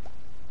high.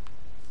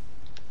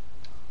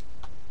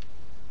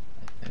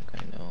 I think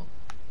I know.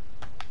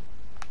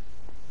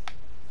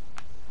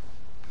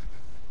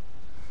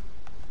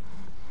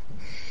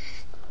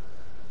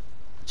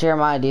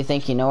 Jeremiah, do you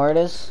think you know where it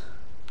is?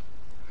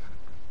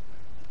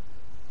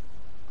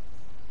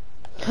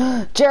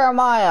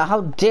 Jeremiah,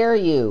 how dare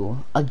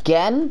you?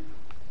 Again?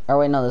 Or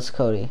wait, no, this is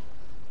Cody.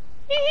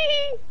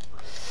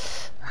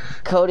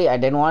 Cody, I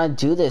didn't want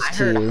to do this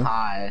to you.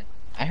 I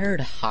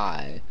heard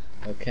high.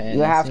 Okay.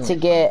 You have to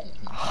get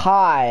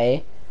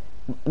high,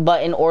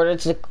 but in order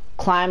to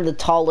climb the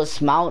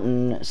tallest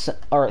mountain,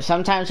 or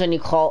sometimes when you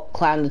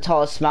climb the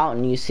tallest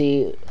mountain, you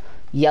see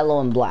yellow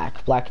and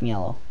black and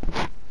yellow.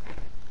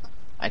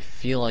 I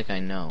feel like I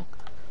know.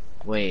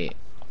 Wait.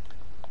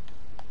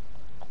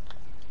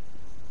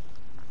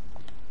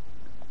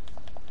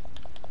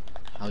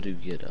 How do you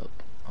get up?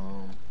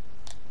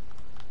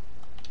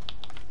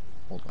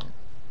 Hold on.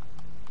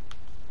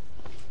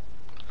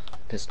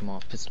 Pissed him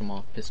off, pissed him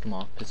off, pissed him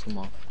off, pissed him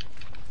off.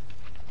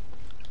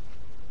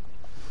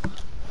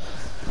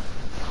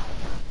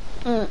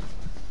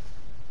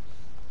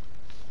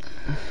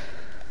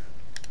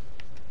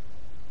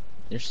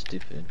 You're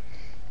stupid.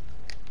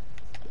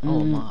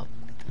 Oh, mob.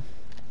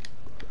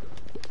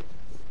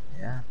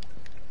 Yeah.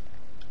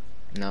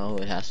 No,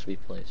 it has to be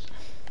placed.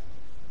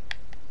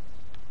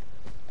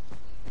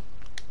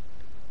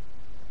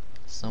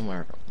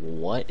 Somewhere.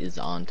 What is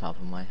on top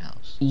of my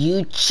house?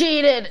 You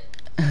cheated!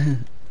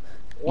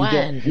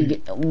 When?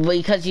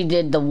 Because you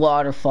did the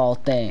waterfall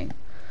thing.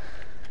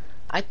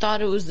 I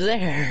thought it was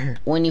there.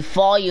 When you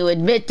fall, you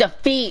admit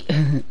defeat!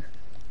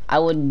 I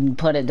wouldn't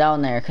put it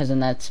down there, because then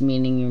that's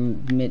meaning you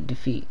admit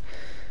defeat.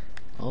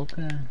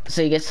 Okay.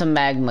 So you get some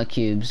magma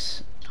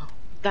cubes.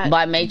 But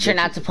I made sure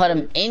not to put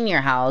them in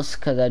your house,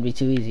 because that'd be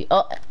too easy.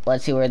 Oh,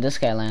 let's see where this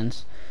guy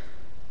lands.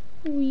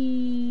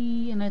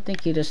 Whee! And I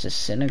think he just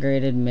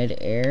disintegrated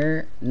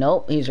mid-air.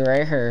 Nope, he's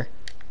right here.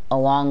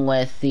 Along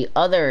with the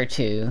other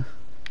two.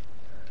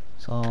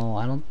 So,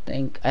 I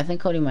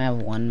think Cody might have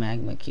one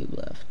magma cube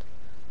left.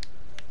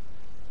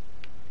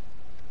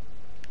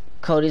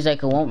 Cody's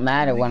like, it won't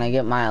matter when I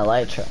get my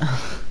elytra.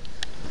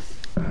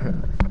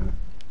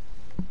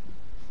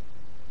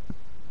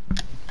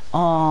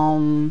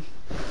 Oh.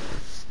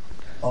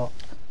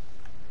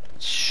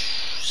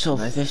 So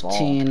Nice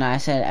 15, ball. I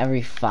said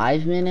every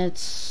 5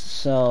 minutes.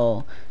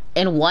 So,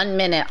 in 1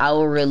 minute, I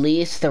will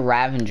release the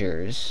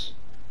Ravengers.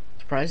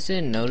 Surprised you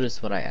didn't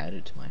notice what I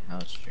added to my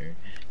house, Jerry.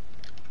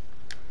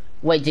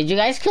 Wait, did you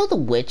guys kill the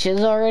witches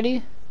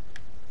already?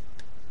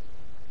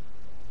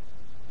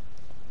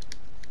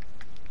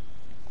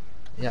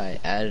 Yeah, I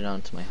added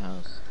onto my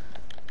house.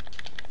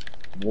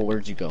 Well,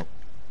 where'd you go?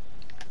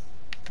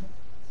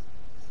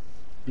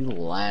 You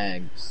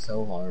lagged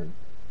so hard.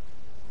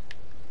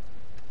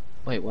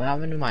 Wait, what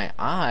happened to my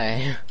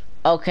eye?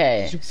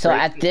 Okay, so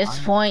at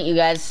this point, you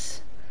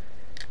guys...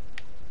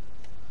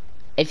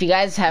 If you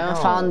guys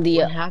haven't found the...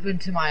 What happened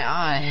to my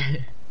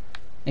eye?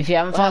 If you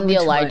haven't found the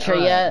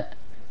elytra yet,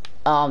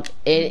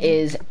 it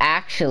is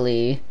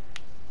actually,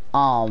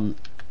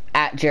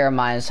 at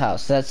Jeremiah's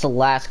house. That's the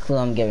last clue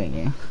I'm giving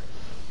you.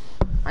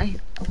 I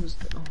was...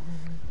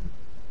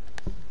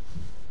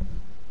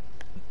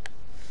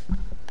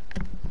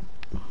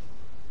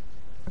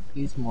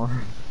 He's more...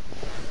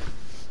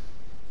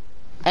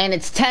 And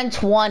it's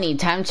 10:20,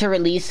 time to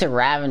release the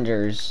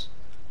Ravengers.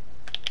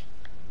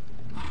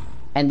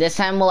 And this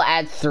time we'll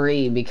add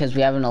 3 because we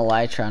have an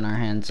elytra on our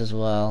hands as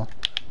well.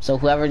 So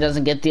whoever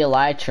doesn't get the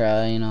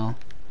elytra, you know,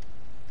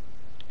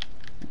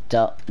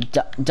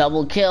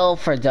 double kill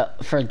for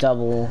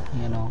double,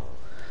 you know.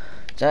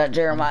 It's at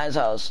Jeremiah's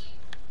house.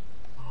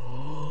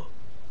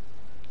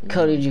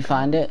 Cody, did you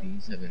find it?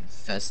 Bees have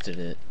infested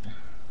it.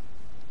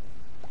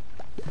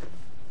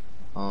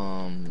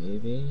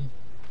 Maybe.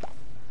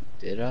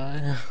 Did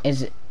I?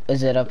 Is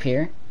it up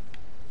here?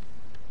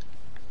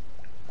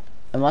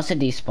 It must have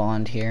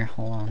despawned here.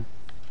 Hold on.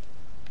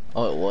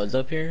 Oh, it was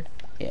up here?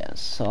 Yes,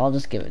 so I'll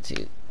just give it to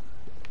you.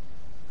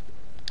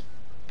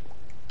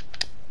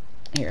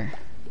 Here.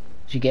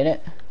 Did you get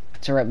it?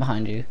 It's right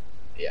behind you.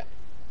 Yeah.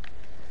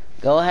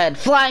 Go ahead,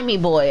 fly me,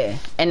 boy!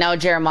 And now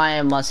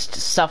Jeremiah must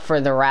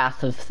suffer the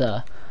wrath of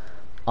the,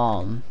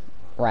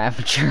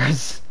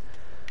 Ravagers.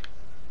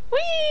 Whee!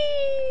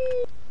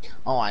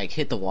 Oh, I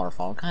hit the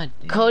waterfall. God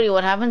damn. Cody,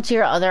 what happened to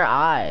your other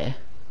eye?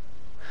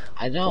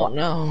 I don't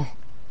know.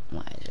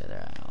 Why is your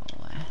other eye all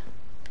the way?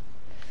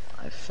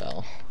 I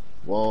fell.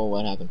 Whoa,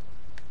 what happened?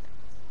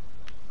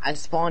 I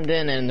spawned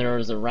in and there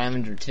was a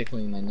Ravager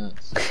tickling my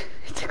nuts.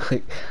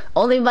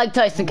 Only Mike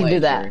Tyson can do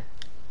that. Jerry.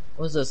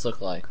 What does this look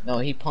like? No,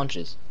 he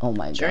punches. Oh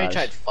my god. Jerry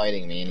tried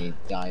fighting me and he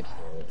died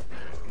for it.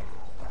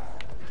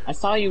 I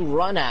saw you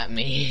run at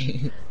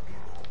me.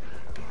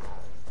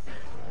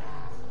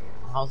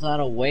 How's that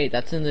a wait?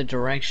 That's in the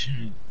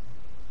direction.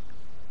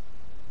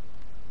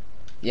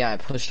 Yeah, I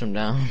pushed him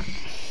down.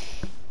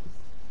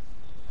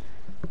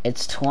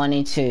 It's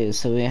 22,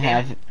 so we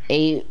have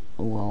 18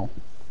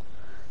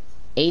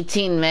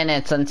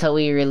 minutes until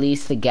we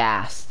release the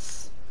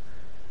ghasts.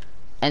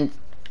 And...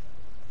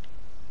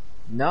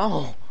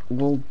 No!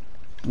 Well,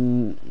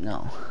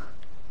 no.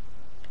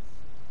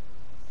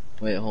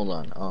 Wait, hold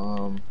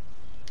on.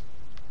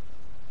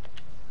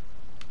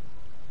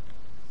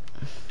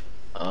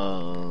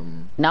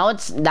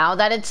 Now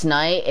that it's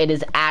night, it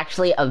is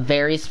actually a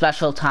very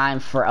special time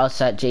for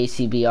us at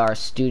JCBR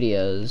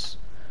Studios.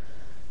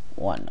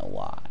 Wanna know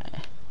why?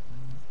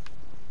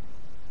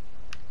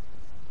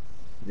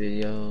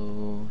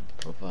 Video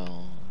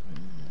profile.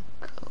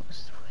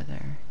 Ghost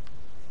Wither.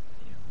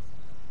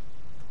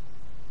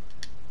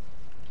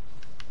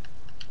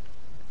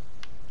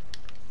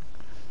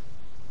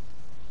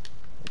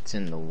 It's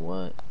in the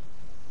what?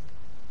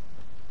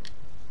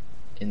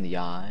 In the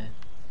eye.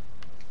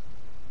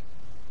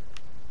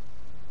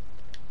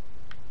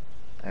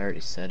 I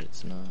already said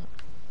it's not.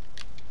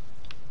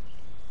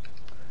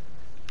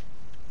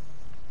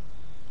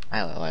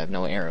 I have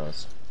no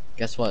arrows.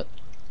 Guess what?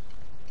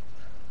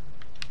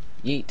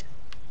 Yeet.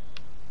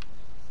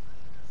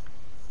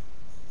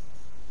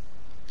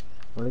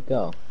 Where'd it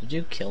go? Did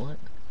you kill it?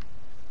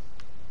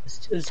 This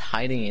dude's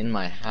hiding in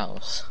my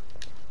house.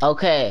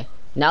 Okay,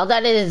 now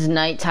that it is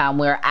nighttime,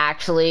 we're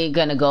actually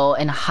gonna go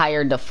and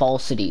hire the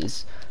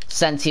falsities.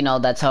 Since, you know,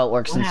 that's how it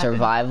works in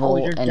survival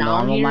and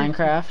normal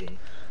Minecraft.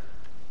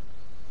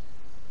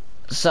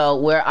 So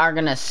we are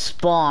gonna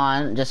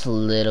spawn just a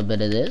little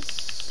bit of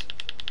this.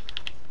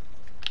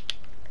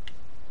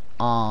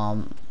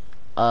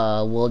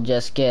 We'll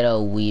just get a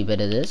wee bit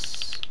of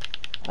this.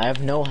 I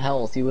have no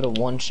health. He would have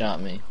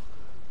one-shot me.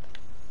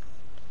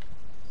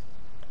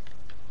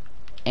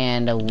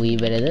 And a wee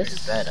bit of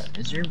this.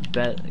 Is your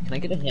bed? Can I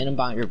get a hint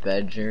about your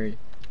bed, Jerry?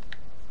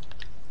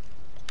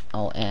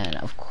 Oh, and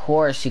of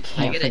course you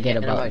can't forget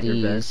about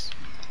these.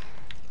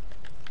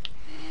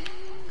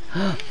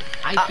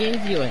 I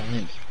gave you a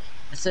hint.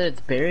 I said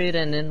it's buried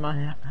and in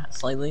my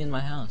slightly in my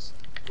house.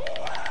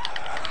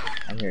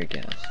 I hear it,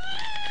 guys.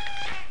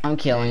 I'm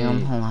killing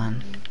him. Hold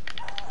on.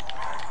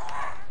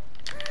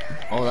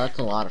 Oh, that's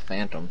a lot of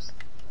phantoms.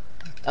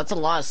 That's a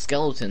lot of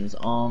skeletons.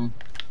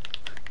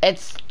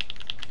 It's.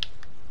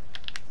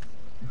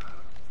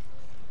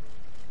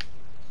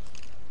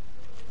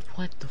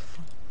 What the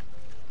fuck?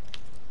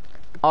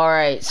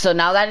 Alright, so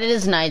now that it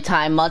is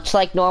nighttime, much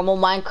like normal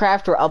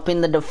Minecraft, we're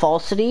upping the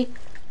defaulty.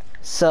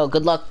 So,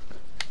 good luck.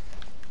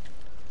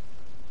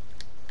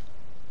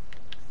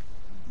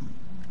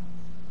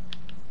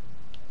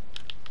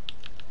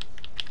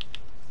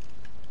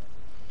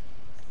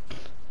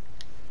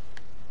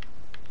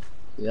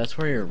 That's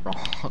where you're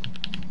wrong.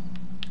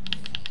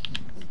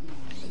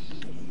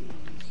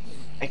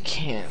 I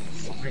can't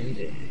find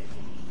it.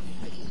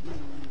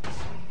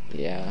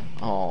 Yeah.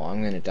 Oh,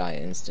 I'm gonna die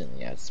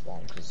instantly at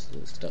spawn because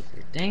of the stuff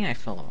here. Dang, I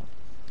fell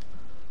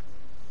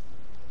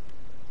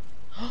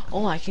off.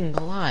 Oh, I can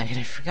glide.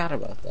 I forgot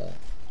about that.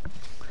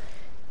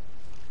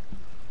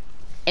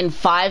 In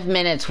 5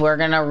 minutes, we're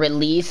gonna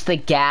release the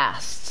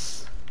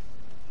ghasts.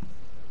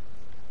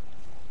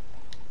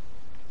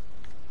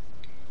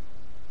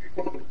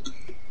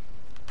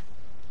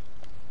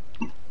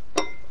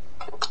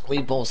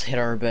 We both hit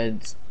our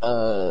beds,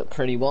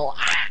 pretty well.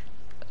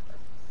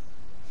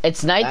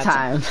 It's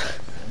nighttime.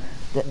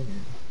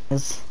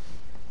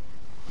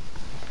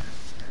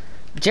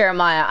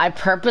 Jeremiah, I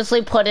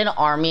purposely put an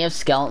army of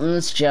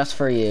skeletons just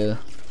for you.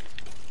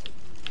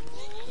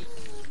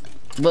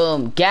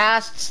 Boom.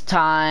 Ghasts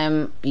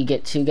time. You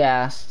get 2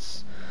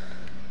 ghasts.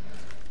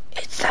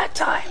 It's that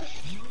time.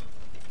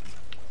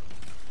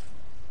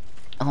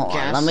 Hold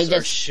on, let me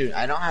just shoot.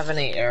 I don't have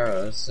any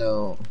arrows,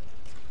 so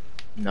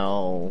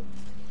no.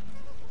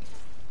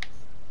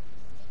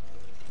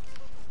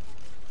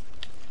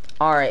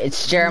 Alright,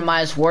 it's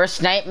Jeremiah's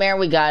worst nightmare.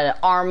 We got an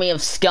army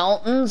of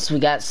skeletons. We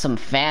got some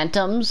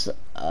phantoms.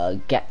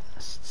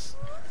 Ghasts.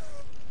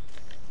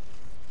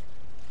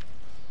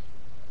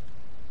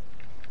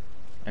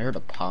 I heard a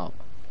pop.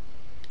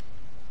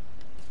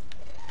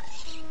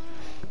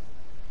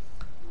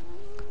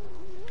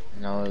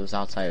 No, it was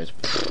outside. It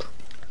was.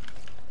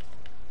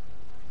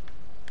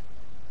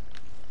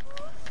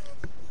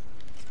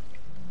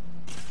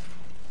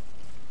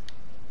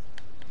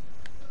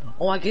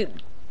 Oh, I get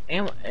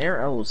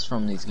arrows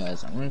from these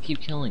guys. I'm gonna keep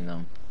killing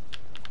them.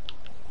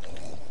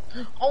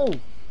 Oh!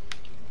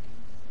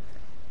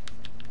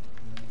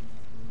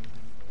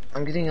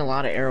 I'm getting a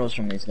lot of arrows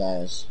from these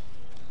guys.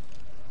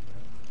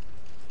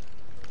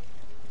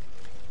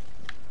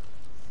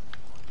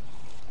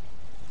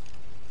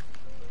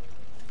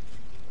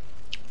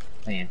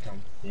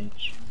 Phantom,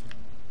 bitch.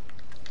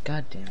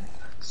 God damn it.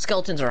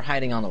 Skeletons are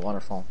hiding on the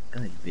waterfall.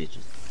 God, you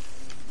bitches.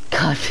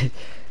 God.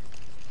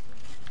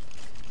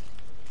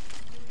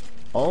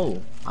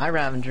 Oh, hi,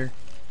 Ravenger.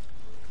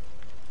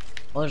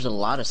 Well, there's a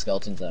lot of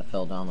skeletons that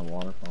fell down the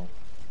waterfall.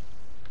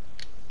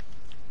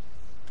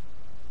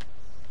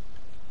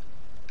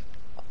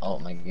 Oh,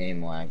 my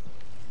game lagged.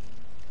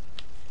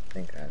 I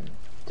think I'm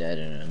dead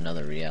in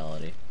another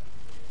reality.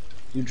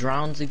 Do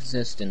drowns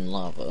exist in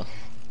lava?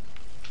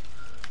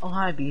 Oh,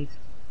 hi, bees.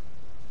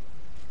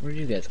 Where'd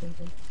you guys come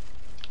from?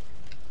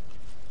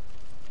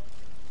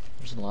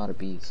 There's a lot of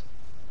bees.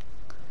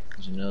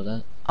 Did you know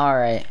that?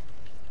 Alright.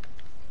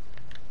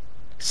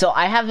 So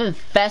I have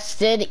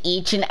infested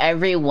each and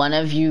every one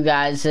of you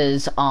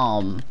guys's,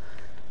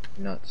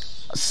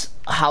 Nuts.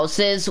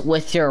 houses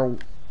with your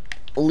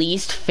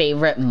least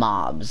favorite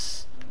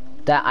mobs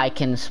that I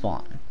can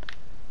spawn.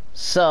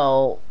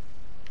 So...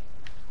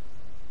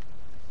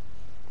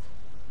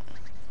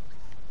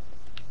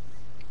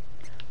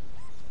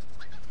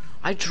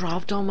 I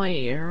dropped all my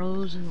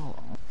arrows and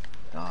all. Oh,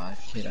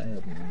 gosh, shit, I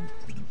have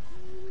nothing.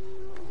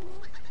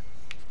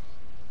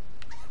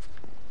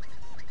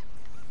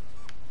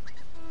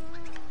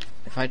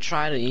 If I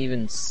try to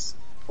even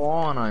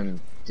spawn, I'm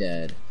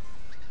dead.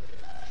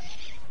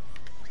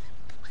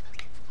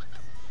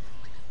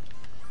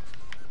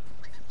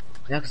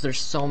 Yeah, because there's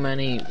so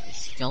many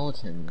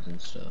skeletons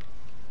and stuff.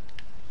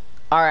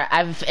 Alright,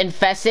 I've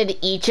infested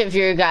each of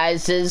your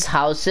guys'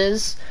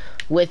 houses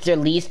with your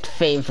least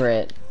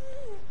favorite.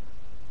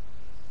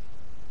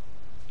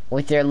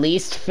 With your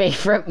least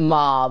favorite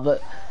mob.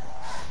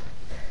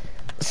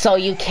 So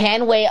you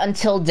can wait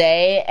until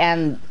day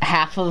and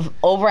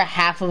over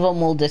half of them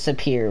will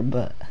disappear,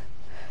 but...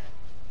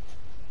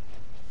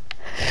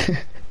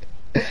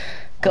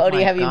 Cody,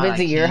 Oh have you God, been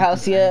to your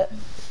house yet?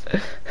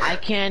 I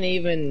can't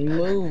even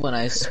move when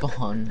I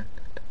spawn.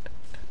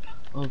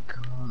 Oh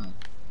God.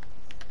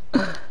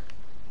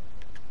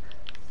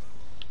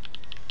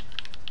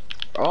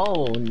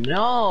 Oh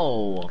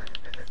no!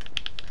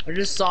 I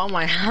just saw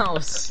my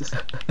house.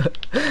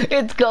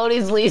 It's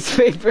Cody's least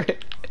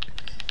favorite.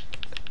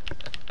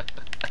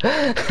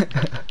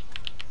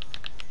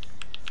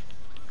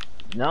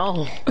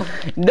 No.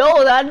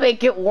 No, that'd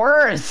make it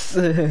worse.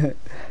 Yeah,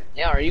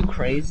 are you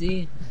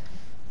crazy?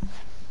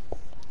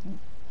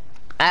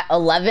 At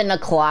 11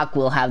 o'clock,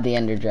 we'll have the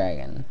Ender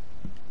Dragon.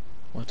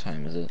 What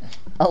time is it?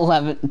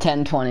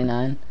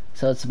 10:29.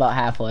 So it's about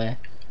halfway.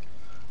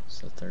 It's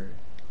the third.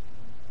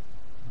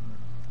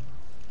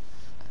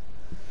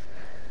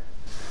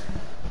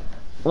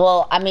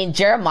 Well, I mean,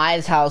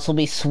 Jeremiah's house will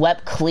be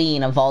swept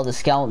clean of all the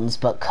skeletons,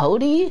 but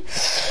Cody,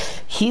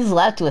 he's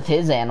left with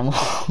his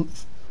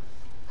animals.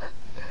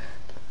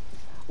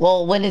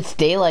 Well, when it's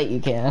daylight, you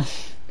can.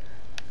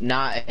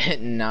 No,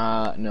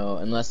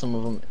 unless some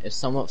of them, if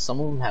some of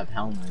them have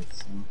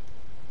helmets.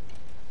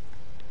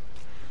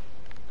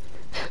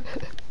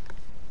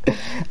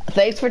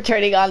 Thanks for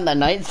turning on the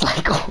night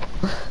cycle.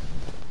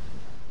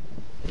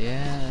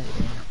 Yeah.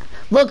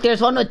 Look,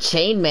 there's one with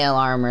chainmail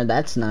armor.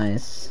 That's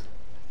nice.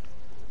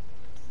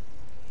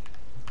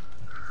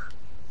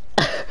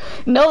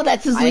 No,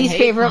 that's his least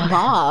favorite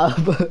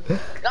mob.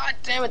 God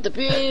damn it, the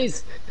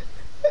bees!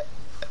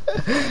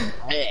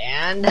 Hey,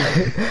 and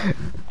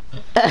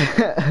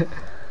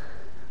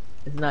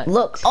it's not.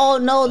 Look, oh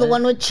no, the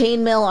one with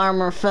chainmail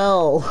armor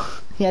fell.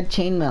 He had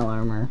chainmail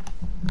armor.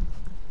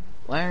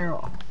 Where?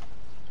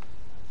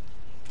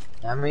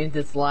 That means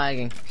it's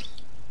lagging.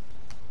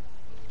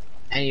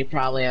 And you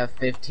probably have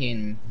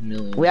 15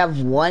 million. We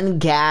have one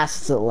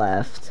gas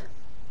left.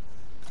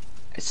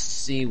 I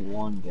see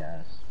one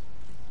gas.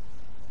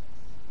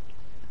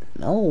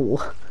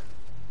 No.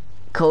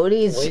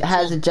 Cody's Wait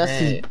has till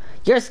adjusted. day.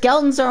 Your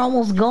skeletons are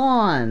almost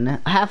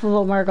gone. Half of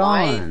them are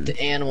gone. The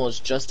animal is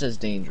just as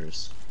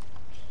dangerous.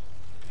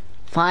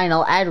 Fine,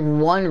 I'll add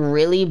one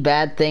really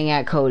bad thing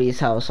at Cody's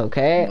house,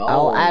 okay? No,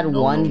 I'll add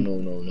no, one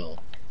no.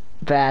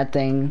 bad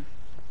thing.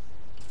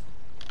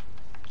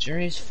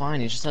 Jerry's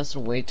fine, he just has to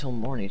wait till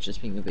morning, he's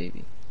just being a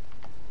baby.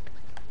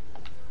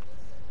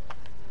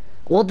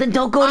 Well, then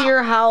don't go to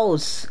your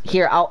house.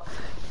 Here, I'll...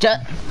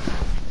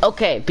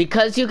 Okay,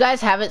 because you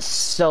guys have it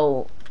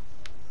so...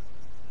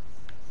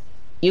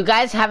 You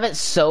guys have it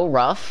so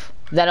rough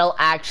that I'll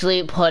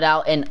actually put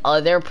out an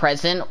other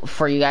present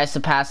for you guys to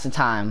pass the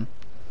time.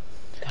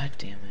 God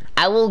damn it.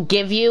 I will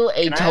give you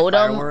a Can I have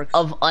totem fireworks?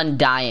 of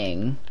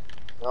undying.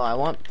 No, I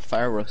want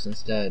fireworks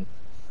instead.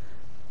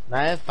 Can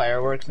I have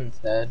fireworks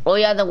instead? Oh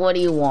yeah, then what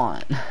do you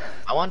want?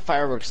 I want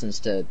fireworks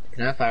instead.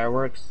 Can I have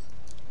fireworks?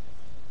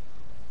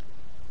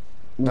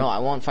 No, I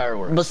want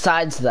fireworks.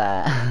 Besides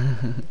that.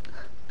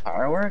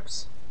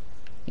 Fireworks?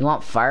 You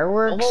want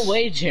fireworks? Go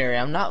away, Jerry,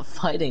 I'm not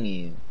fighting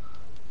you.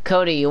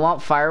 Cody, you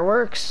want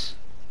fireworks?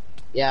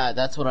 Yeah,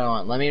 that's what I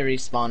want. Let me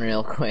respawn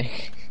real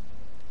quick.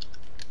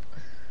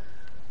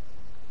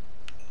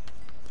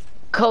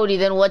 Cody,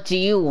 then what do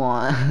you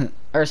want?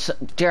 Or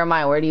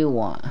Jeremiah, where do you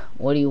want?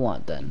 What do you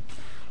want then?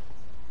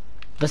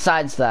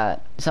 Besides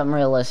that, something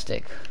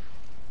realistic.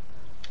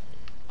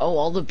 Oh,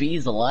 all the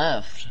bees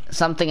left.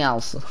 Something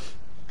else.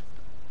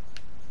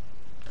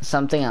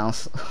 Something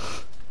else.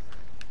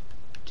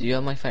 Do you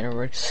have my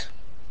fireworks?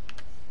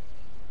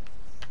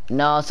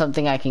 No,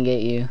 something I can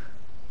get you.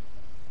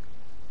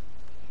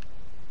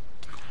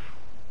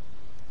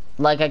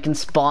 Like I can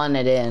spawn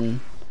it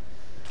in.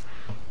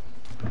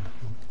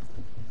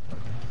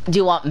 Do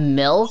you want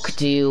milk?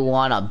 Do you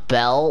want a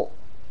belt?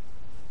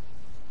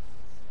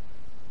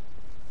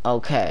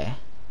 Okay.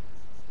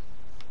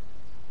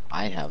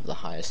 I have the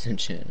highest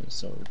enchanted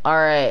sword.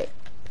 Alright.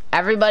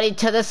 Everybody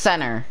to the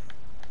center.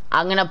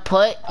 I'm gonna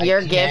put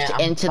your gift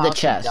into the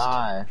chest.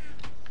 Die.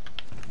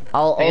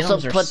 I'll Phantoms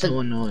also put so the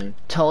annoying.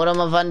 totem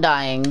of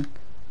undying.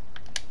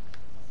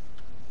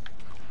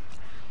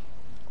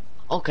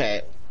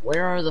 Okay,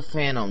 where are the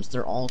phantoms?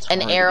 They're all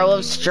An arrow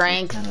of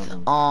strength.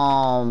 Hold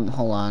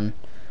on.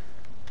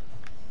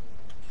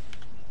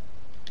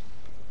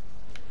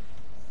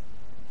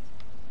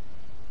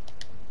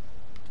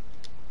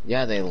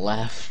 Yeah, they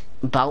left.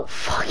 About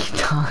fucking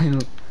time.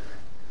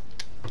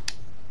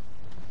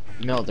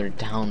 No, they're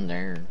down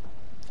there.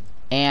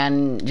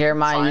 And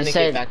Jeremiah, you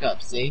said get back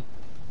up. See,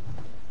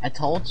 I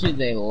told you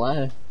they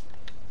left.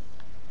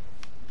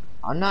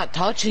 I'm not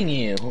touching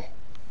you.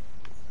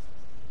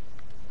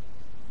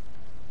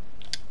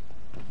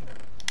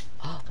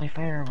 Oh, my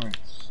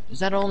fireworks. Is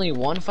that only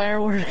one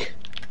firework?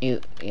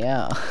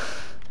 Yeah.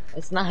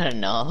 That's not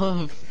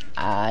enough.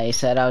 I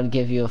said I would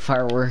give you a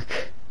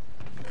firework.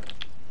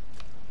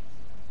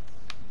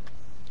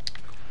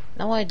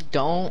 No, I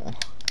don't.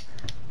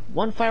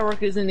 One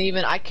firework isn't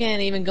even. I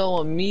can't even go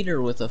a meter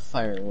with a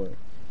firework.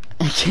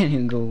 I can't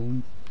even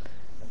go.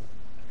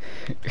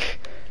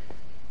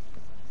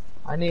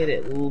 I need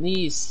at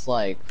least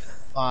like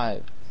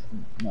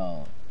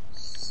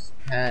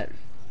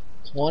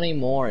 20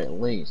 more at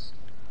least.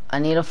 I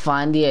need to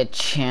find the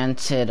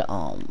enchanted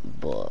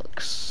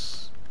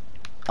books.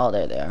 Oh,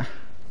 there they are.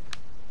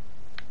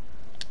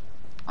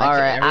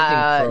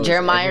 Alright,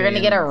 Jeremiah, you're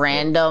gonna get a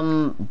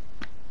random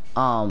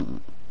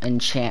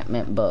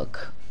enchantment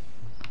book.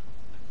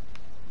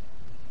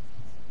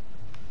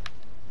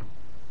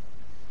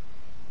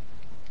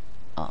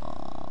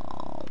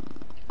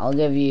 I'll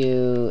give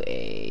you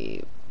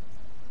a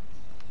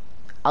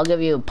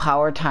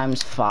power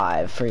times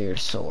 5 for your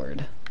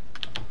sword.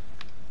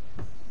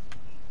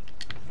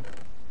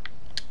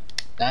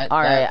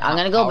 Alright, I'm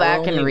gonna go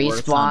back and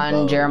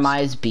respawn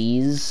Jeremiah's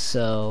bees,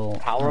 so...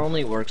 Power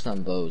only works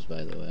on bows,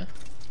 by the way.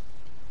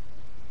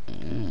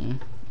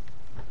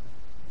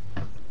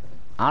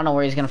 I don't know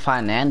where he's gonna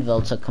find an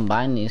anvil to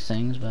combine these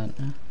things, but...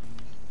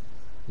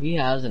 He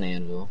has an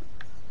anvil.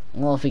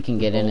 Well, if he can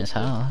get in his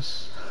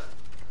house.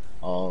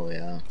 Oh,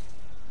 yeah.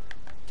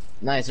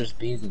 Nice, there's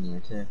bees in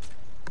there, too.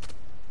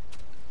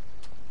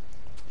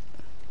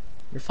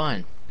 You're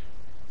fine.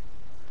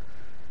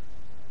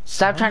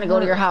 Stop trying to go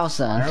to your house,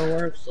 then.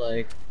 Fireworks,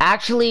 like...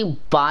 Actually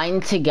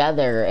bind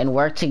together and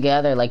work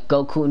together like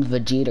Goku and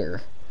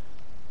Vegeta.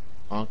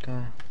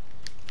 Okay.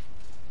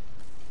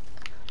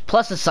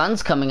 Plus, the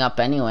sun's coming up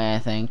anyway, I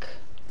think.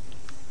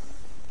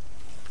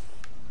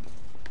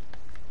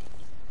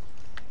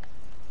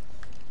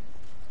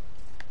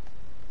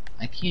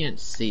 I can't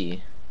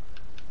see.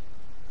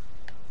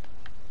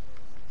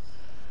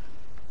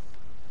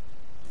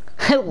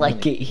 I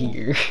like it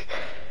here.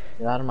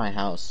 Get out of my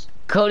house.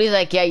 Cody's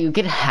like, yeah, you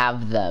can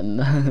have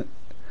them.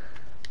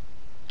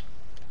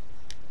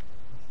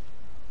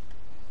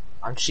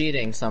 I'm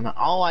cheating somehow.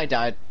 Oh, I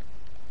died.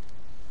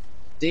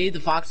 See, the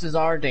foxes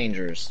are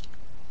dangerous.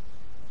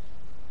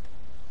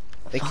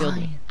 They killed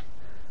me.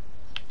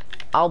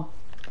 I'll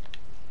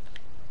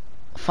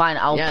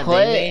yeah, put.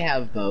 They may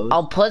have bows.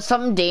 I'll put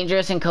something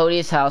dangerous in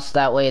Cody's house.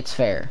 That way, it's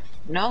fair.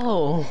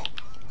 No.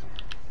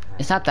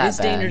 It's not that bad. His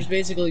danger's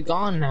basically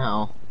gone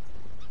now.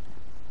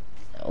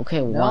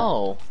 Okay.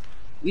 No.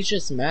 He's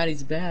just mad.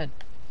 He's bad.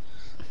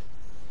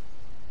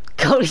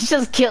 Cody's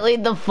just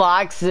killing the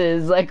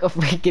foxes like a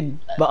freaking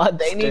monster.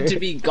 They need to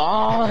be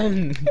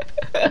gone.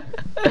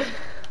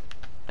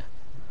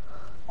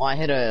 Oh, I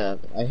hit a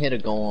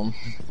golem.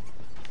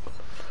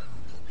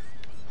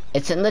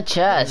 It's in the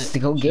chest.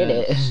 Go get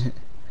it.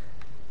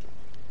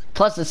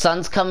 Plus, the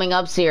sun's coming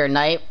up, so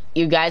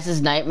you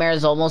guys' nightmare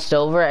is almost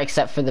over,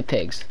 except for the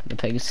pigs. The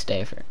pigs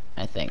stay for,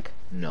 I think.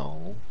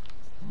 No.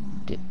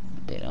 They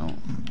don't.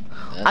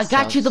 I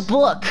got you the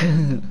book.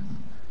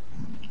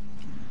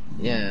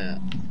 Yeah.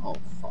 Oh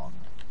fuck.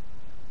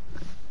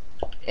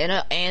 And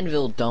an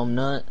anvil, dumb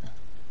nut.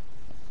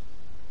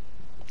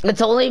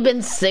 It's only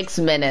been 6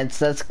 minutes.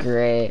 That's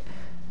great.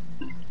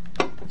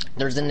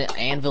 There's an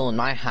anvil in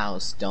my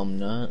house, dumb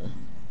nut.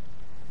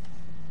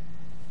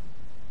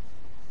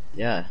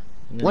 Yeah.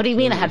 What do you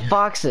mean I had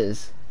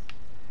foxes?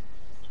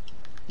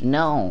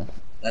 No.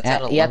 That's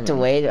at 11. You have to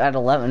wait at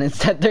 11.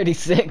 It's at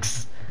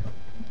 36.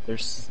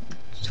 There's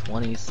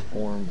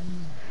 24 more.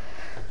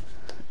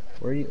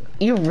 Where are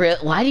you?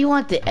 Why do you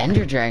want the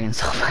Ender Dragon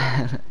so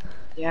bad?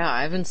 Yeah,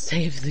 I haven't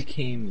saved the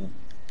game yet.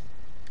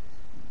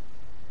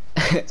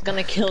 It's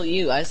gonna kill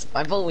you.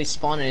 I've always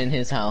spawned it in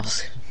his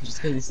house.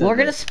 Just 'cause he said We're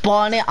gonna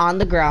spawn it on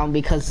the ground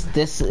because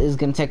this is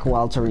gonna take a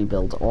while to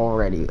rebuild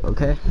already,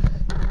 okay?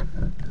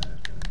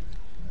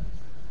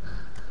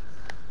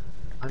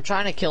 I'm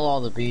trying to kill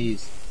all the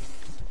bees.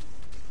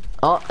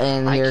 Oh,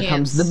 and here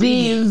comes the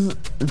bees.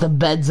 The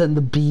beds and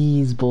the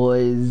bees,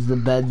 boys. The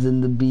beds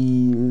and the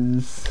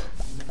bees.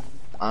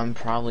 I'm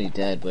probably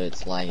dead, but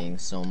it's lagging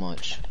so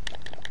much.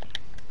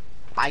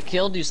 I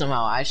killed you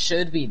somehow. I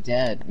should be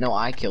dead. No,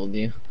 I killed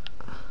you.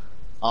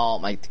 Oh,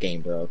 my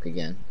game broke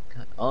again.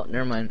 Oh,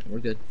 never mind. We're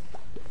good.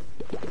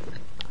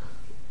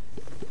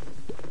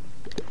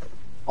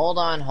 Hold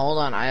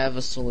on, I have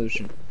a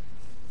solution.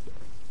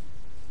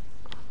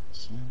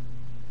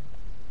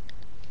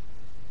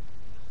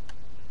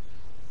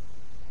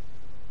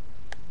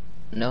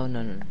 No.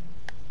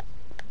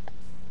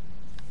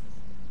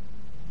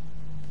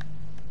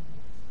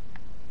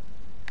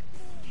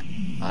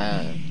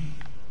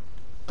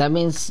 That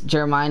means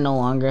Jeremiah no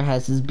longer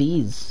has his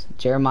bees.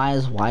 Jeremiah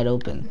is wide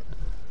open.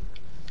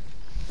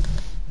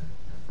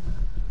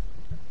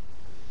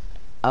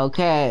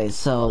 Okay,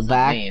 so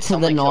back to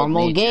the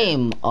normal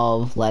game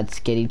of let's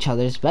get each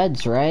other's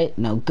beds, right?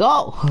 Now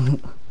go!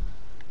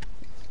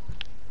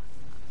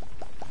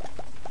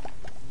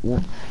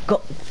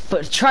 Go,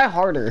 but try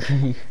harder.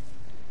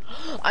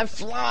 I'm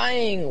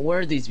flying! Where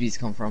did these bees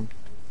come from?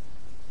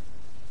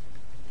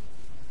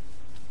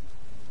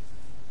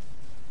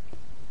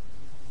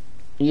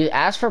 You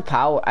asked for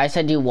power. I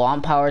said, do you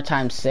want power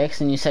times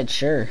 6? And you said,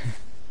 sure.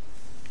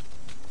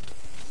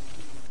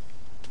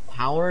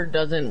 Power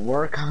doesn't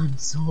work on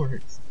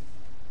swords.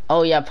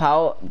 Oh yeah,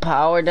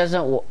 power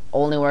doesn't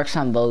only works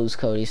on bows,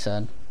 Cody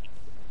said.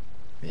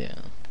 Yeah.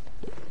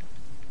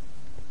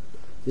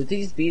 Did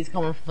these bees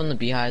come from the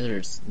beehives or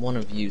is one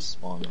of you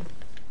spawning?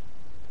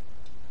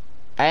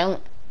 I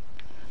don't...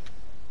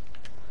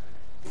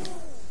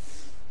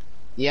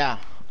 Yeah.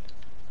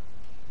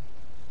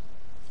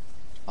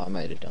 I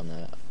might have done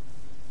that.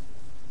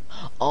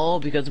 Oh,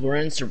 because we're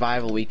in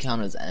survival, we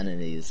count as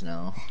enemies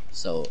now.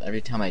 So every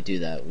time I do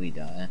that, we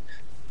die.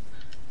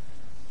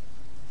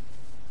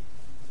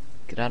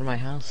 Get out of my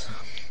house.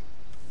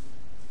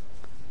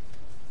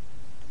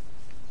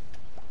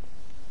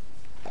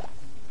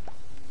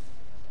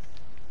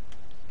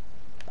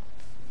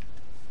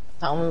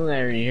 Tell me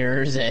where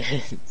yours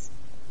is.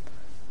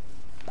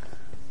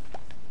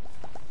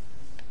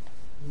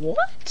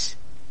 What?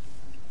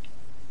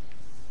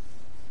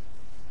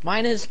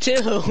 Mine is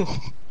too.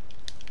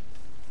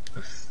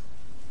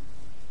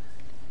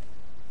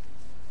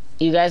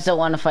 You guys don't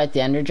want to fight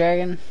the Ender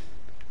Dragon?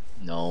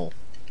 No.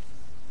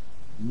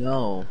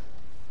 No.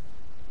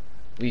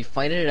 We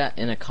fight it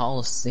in a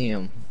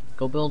coliseum.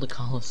 Go build a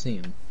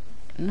coliseum.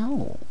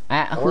 No.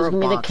 Who's gonna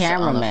be the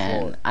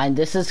cameraman?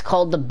 This is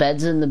called the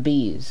Beds and the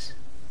Bees.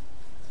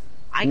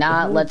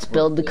 Not let's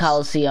build the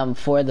coliseum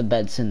for the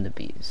Beds and the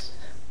Bees.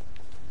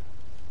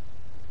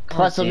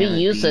 Plus, it'll be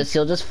useless.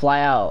 He'll just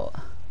fly out.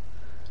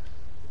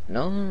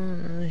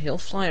 No, he'll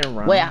fly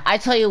around. Wait, I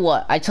tell you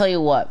what.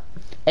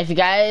 If you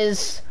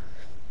guys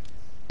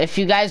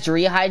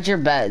rehide your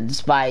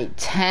beds by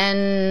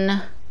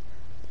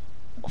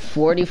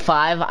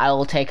 10:45, I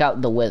will take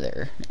out the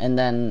Wither, and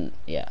then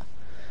yeah.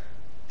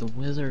 The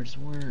wizards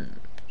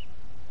weren't.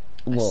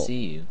 I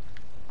see you.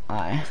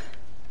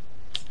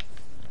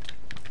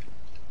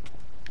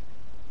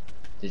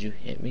 Did you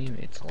hit me?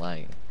 It's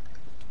lagging.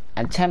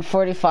 At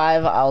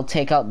 10:45, I'll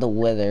take out the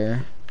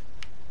Wither.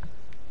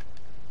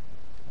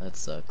 That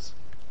sucks.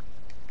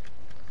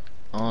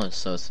 Oh,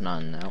 so it's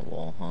not in that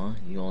wall, huh?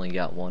 You only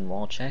got one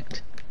wall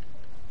checked?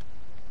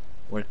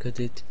 Where could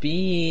it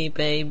be,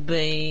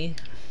 baby?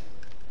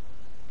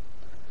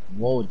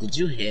 Whoa, did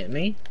you hit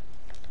me?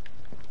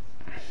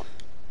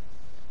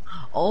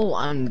 Oh,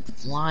 I'm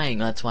flying.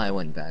 That's why I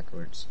went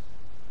backwards.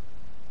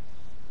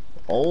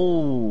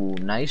 Oh,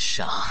 nice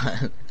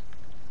shot.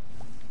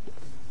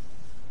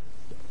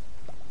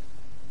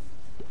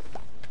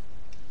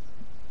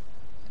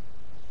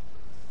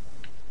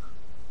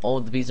 Oh,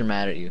 the bees are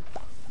mad at you.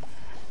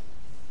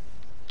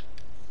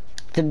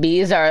 The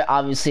bees are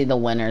obviously the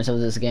winners of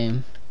this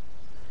game.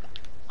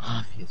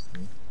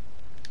 Obviously.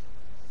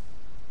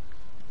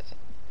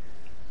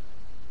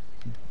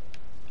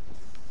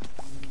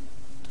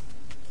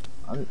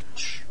 I'm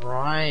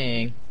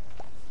trying.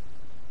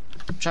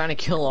 I'm trying to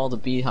kill all the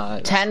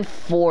beehives.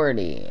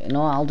 10:40.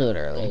 No, I'll do it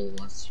early.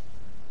 Oh,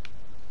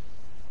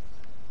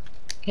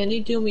 can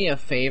you do me a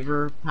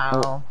favor,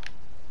 pal?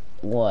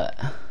 What?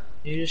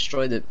 Can you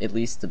destroy at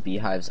least the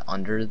beehives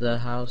under the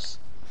house?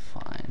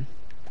 Fine.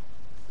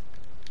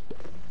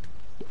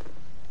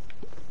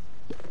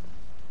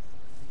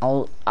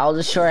 I'll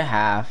destroy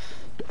half.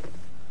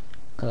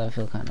 Cause I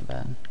feel kind of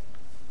bad.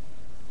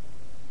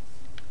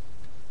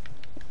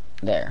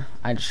 There,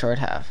 I destroyed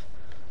half.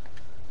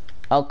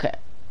 Okay.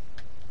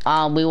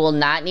 We will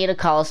not need a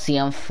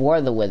coliseum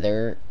for the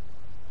Wither.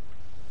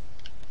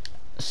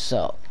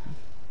 So.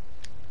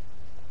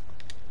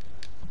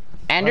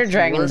 Ender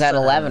Dragon's at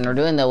 11. We're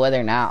doing the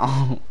Wither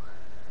now.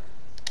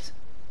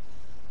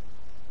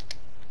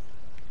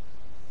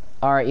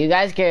 Alright, you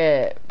guys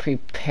get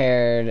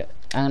prepared.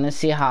 I'm gonna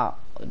see how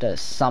to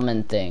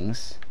summon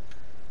things.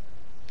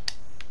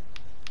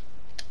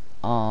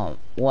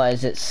 What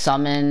is it?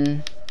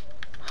 Summon.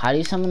 How do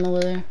you summon the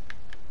Wither?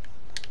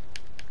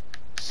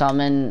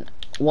 Summon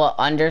what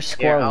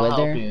underscore I'll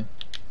Wither? help you.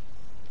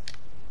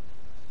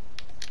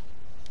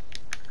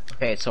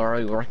 Okay, so are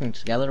we working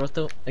together with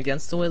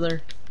against the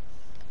Wither?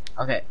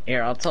 Okay,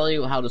 here I'll tell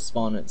you how to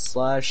spawn it.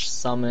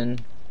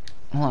 /summon.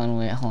 Hold on,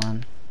 wait, hold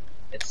on.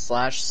 It's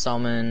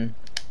 /summon.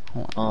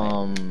 Hold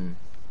on,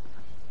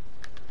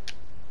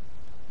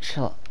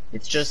 Chill.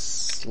 It's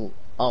just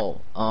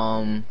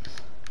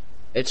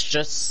It's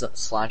just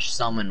slash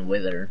summon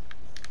wither.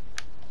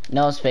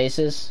 No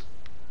spaces.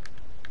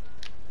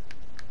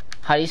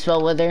 How do you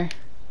spell wither?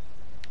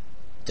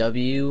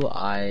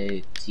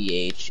 Wither.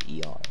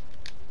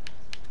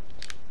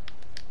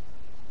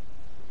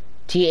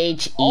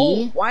 THE?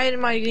 Oh, why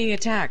am I getting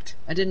attacked?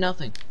 I did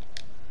nothing.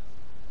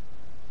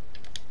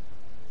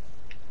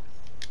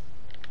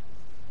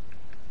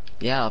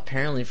 Yeah,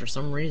 apparently for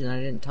some reason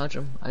I didn't touch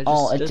him. I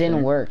just it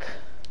didn't work.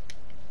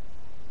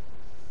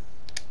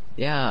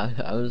 Yeah,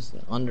 I was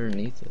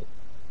underneath it.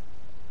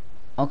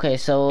 Okay,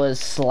 so it was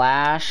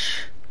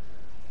slash.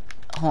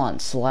 Hold on,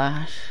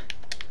 slash.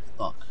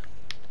 Fuck.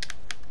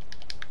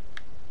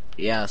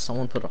 Yeah,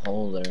 someone put a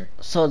hole there.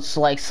 So it's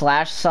like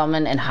slash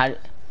summon and how.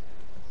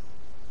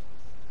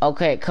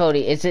 Okay,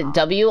 Cody, is it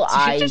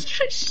W-I...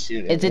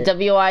 Is it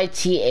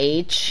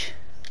W-I-T-H?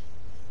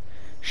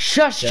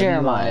 Shush,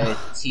 Jeremiah.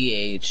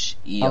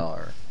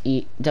 W-I-T-H-E-R.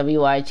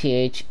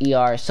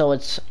 W-I-T-H-E-R. So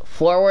it's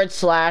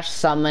 /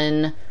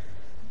 summon...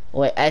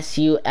 Wait,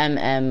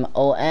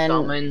 S-U-M-M-O-N...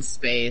 Summon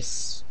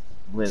space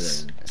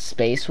wither.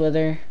 Space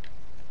wither?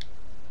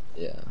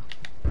 Yeah.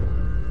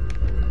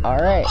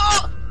 Alright.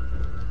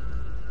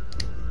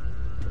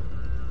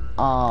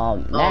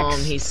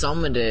 Next. He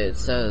summoned it, it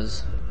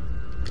says.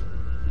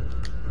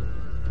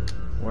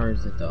 Where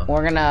is it though?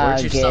 We're gonna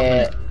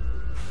get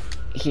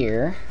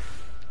here.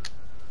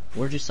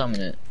 Where'd you summon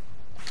it?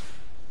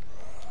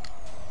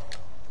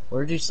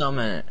 Where'd you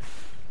summon it?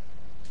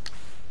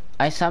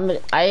 I summoned.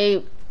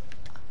 I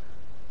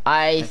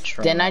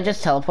didn't I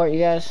just teleport you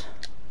guys?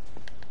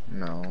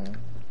 No.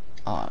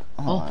 Hold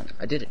on.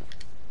 I did it.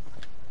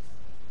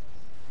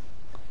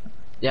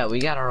 Yeah, we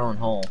got our own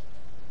hole.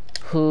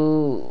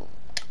 Who?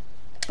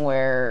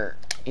 Where?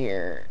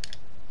 Here?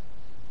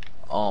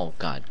 Oh,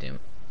 god damn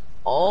it.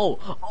 Oh!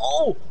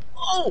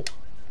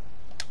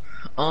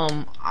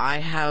 I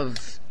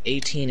have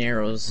 18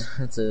 arrows.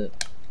 That's it.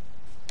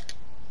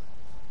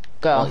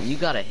 Go. Well, you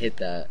gotta hit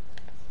that.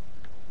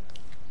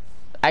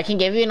 I can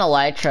give you an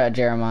elytra,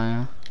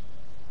 Jeremiah.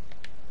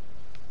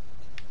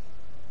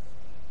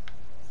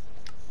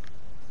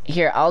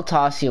 Here, I'll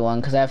toss you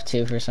one because I have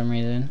 2 for some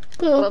reason.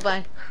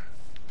 Bye-bye.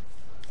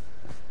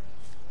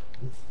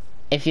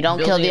 If you don't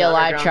kill the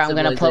elytra, I'm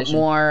gonna put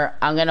more.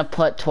 I'm gonna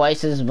put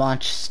twice as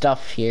much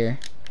stuff here.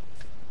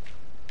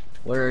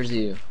 Where is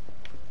you?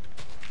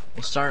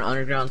 We'll start an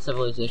underground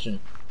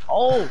civilization.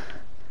 Oh!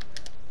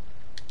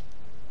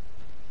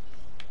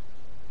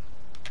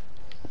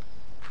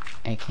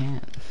 I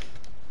can't.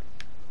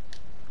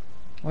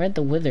 Where'd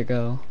the wither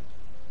go?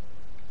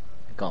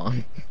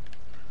 Gone.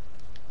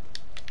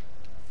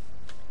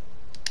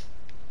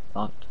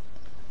 Thought.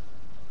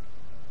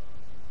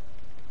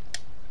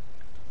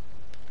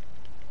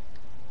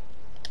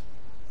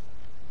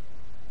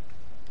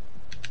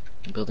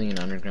 Building an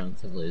underground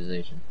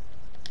civilization.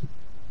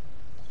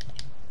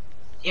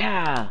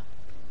 Yeah!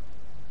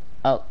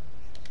 Oh.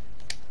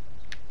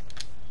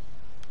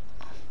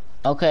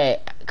 Okay,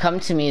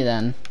 come to me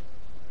then.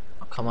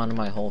 I'll come onto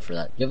my hole for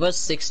that. Give us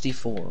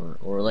 64,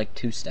 or like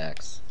 2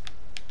 stacks.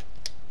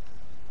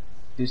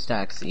 2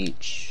 stacks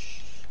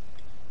each.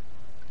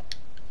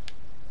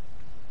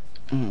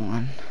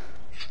 One.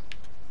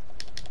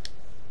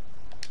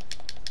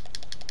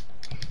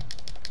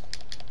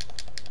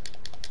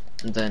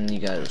 And then you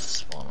gotta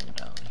spawn them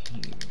down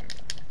here.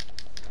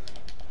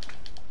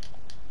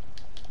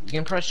 You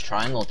can press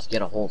triangle to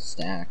get a whole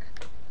stack.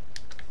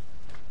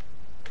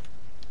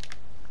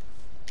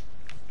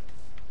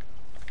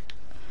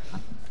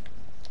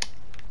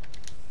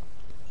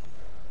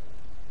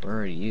 Where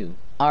are you?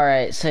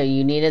 Alright, so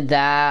you needed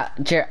that.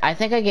 I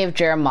think I gave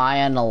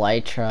Jeremiah an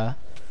elytra.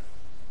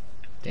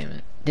 Damn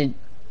it. Did...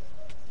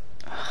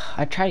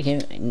 I tried to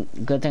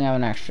give... Good thing I have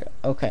an extra.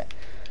 Okay.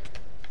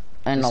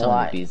 And a lot. Some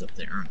of the bees up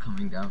there aren't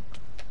coming down.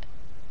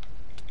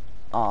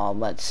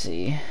 Let's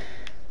see.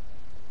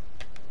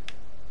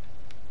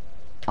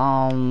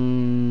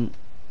 Oh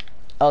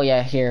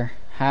yeah, here.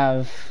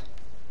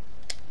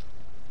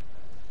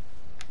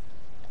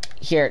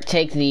 Here,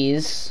 take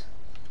these.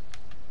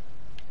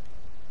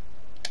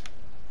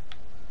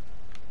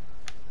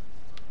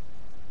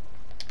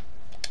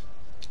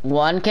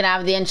 One can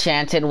have the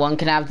enchanted, one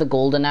can have the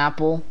golden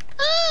apple.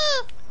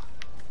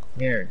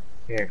 Here.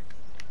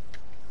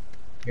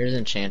 Here's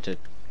enchanted.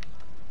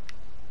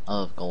 I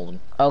love golden.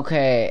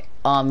 Okay,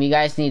 you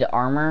guys need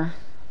armor.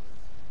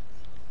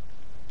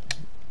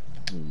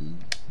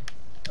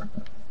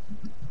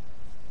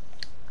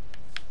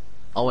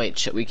 Oh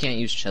wait, we can't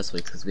use chest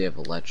plates because we have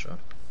Electra.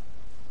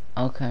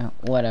 Okay,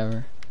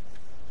 whatever.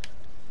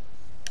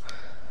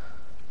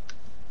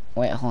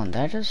 Wait, hold on,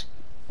 that just...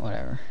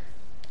 Whatever.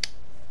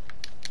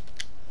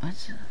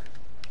 What?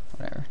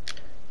 Whatever.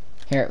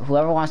 Here,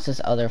 whoever wants this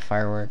other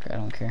firework, I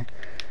don't care.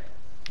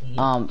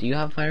 Do you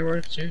have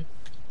fireworks, too?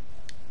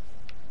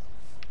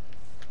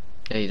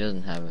 Yeah, he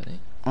doesn't have any.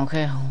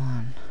 Okay, hold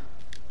on.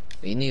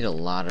 We need a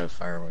lot of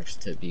fireworks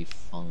to be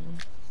fun.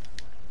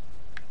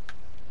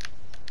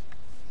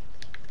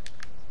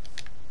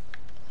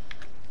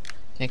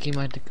 Can't keep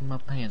my dick in my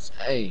pants.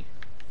 Hey.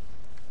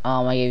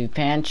 I gave you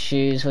pants,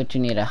 shoes. What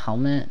you need? A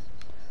helmet?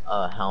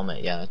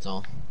 Helmet. Yeah, that's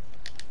all.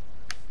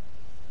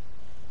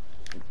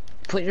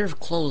 Put your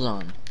clothes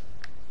on.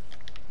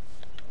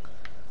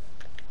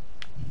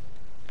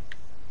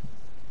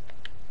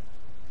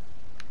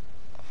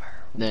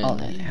 Then. Oh,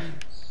 there.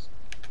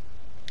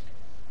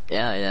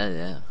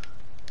 Yeah.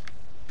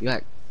 You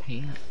got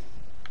pants.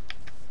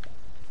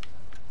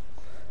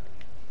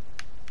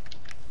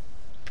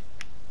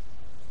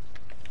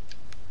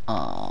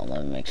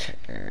 Let me make sure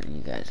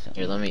you guys don't.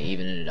 Here, let me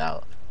even it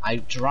out. I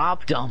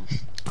dropped them.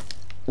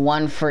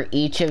 One for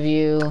each of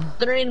you.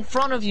 They're in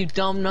front of you,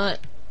 dumb nut.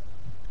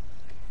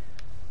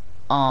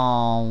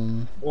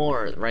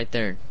 Or right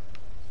there.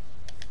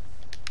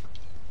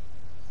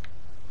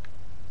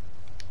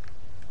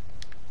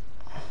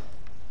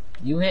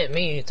 You hit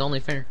me, it's only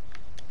fair.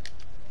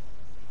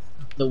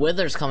 The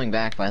wither's coming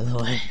back, by the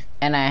way.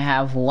 And I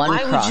have one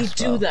crossbow. Why would you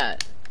do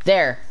that?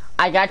 There.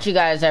 I got you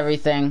guys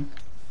everything.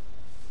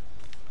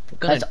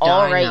 That's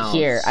all right now,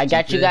 here. Stupid. I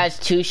got you guys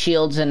 2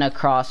 shields and a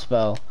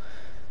crossbow.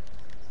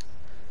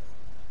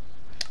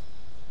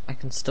 I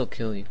can still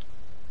kill you.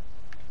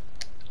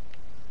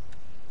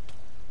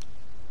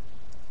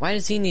 Why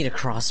does he need a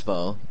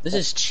crossbow? This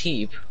is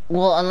cheap.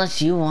 Well,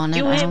 unless you want it,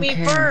 you I hit don't me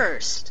care.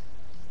 first.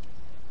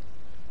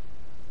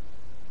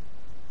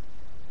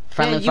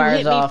 Friendly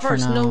fire's off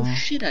first. for now. No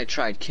shit, I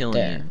tried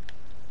killing you.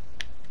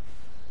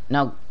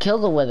 Now kill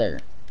the wither.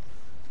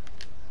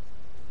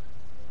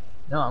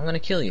 No, I'm gonna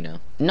kill you now.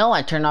 No,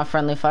 I turned off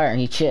friendly fire.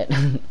 He shit.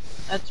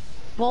 That's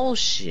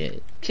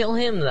bullshit. Kill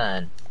him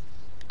then.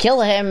 Kill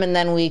him, and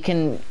then you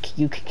can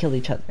kill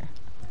each other.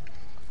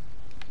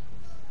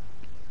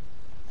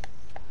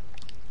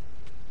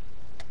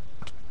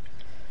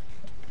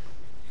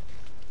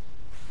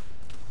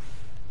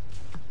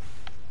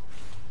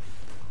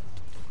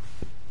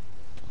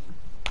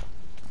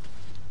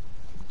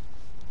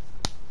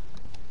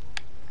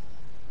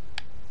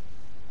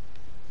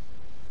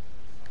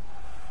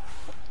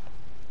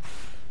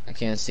 I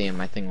can't see him,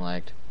 my thing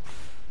lagged.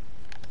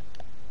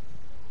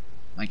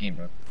 My game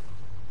broke.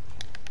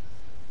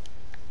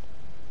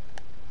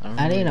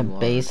 That ain't a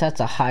base, that's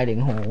a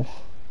hiding hole.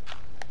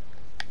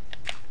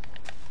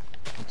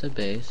 It's a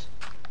base.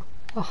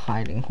 A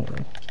hiding hole.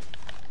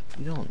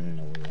 You don't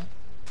know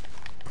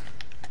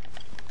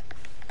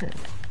that.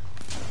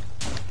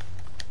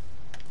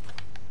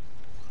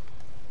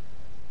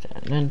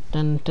 Dun,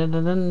 dun, dun,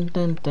 dun,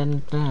 dun,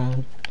 dun,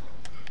 dun.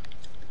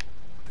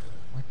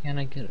 Why can't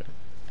I get it?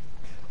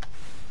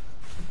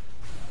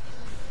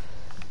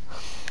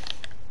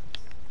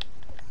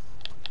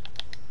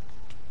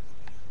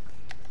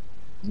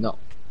 No.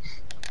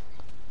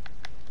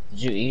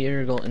 Did you eat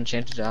your gold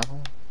enchanted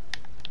apple?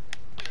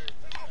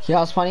 Yeah,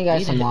 I was finding you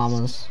guys some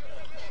llamas.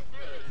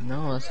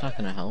 No, that's not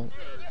gonna help.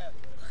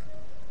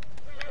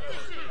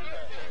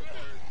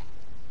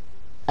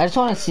 I just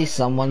want to see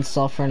someone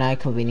suffer, and I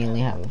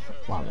conveniently have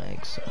llama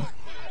eggs, so.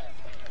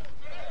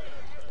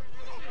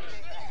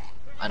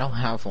 I don't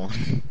have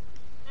one.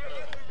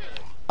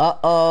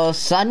 Uh-oh,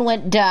 sun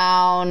went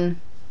down.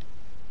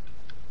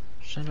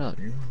 Shut up,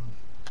 you're...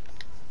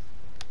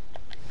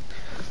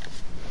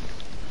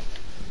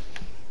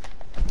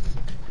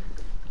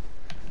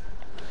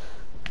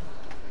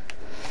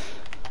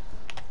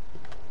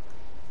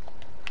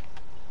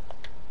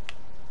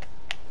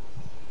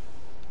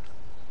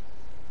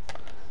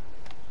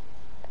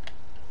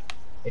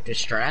 It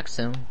distracts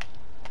him.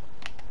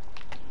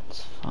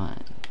 It's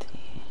fine.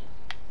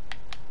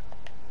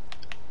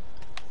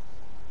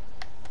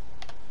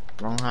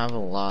 I don't have a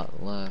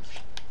lot left.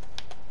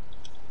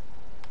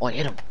 Oh, I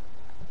hit him.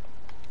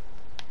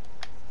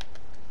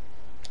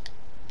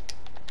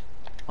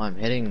 Oh, I'm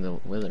hitting the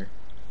wither.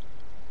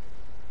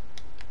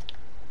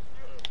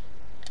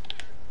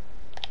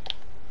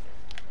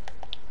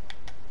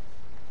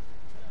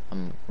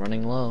 I'm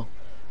running low.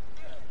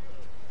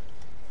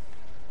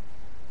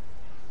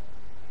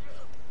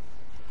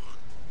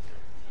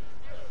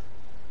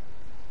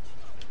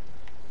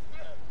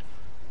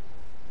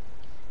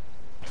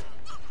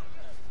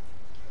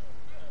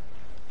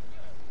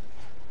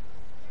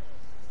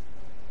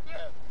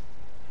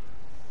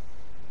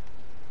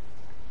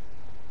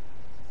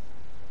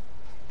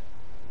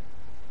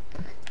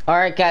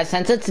 Alright guys,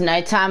 since it's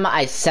nighttime,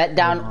 I set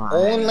down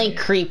only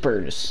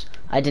creepers.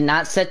 I did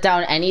not set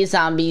down any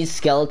zombies,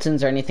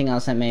 skeletons, or anything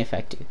else that may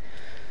affect you.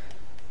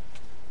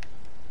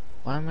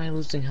 Why am I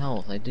losing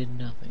health? I did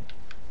nothing.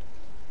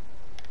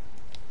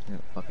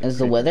 Is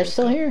the weather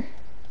still here?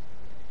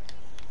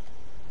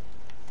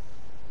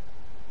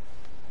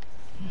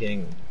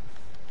 Getting...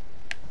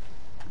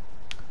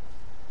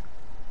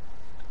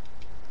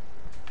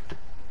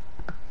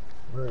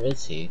 Where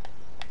is he?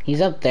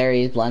 He's up there,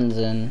 he blends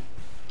in.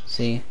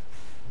 See?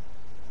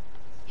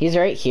 He's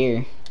right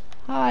here.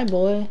 Hi,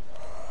 boy.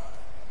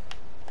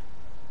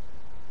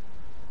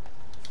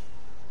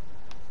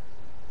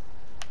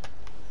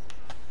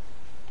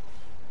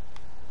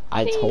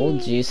 I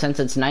told you, since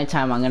it's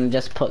nighttime, I'm gonna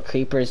just put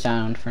creepers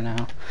down for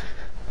now.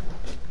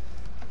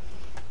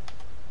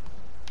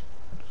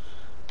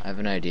 I have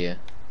an idea.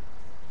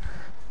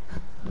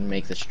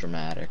 Make this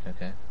dramatic,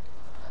 okay?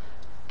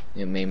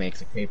 It may make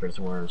the creepers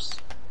worse.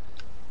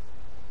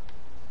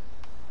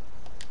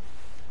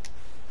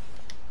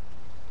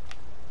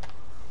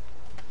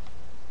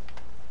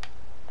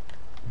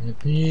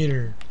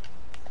 Peter.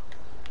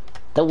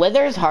 The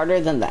Wither is harder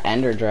than the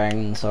Ender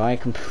Dragon, so I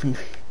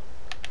completely...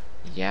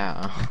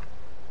 Yeah.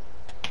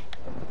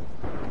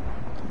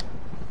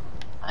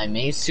 I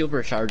may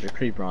supercharge a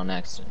creeper on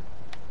accident.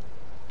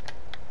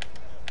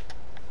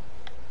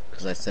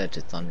 Because I said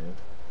to thunder.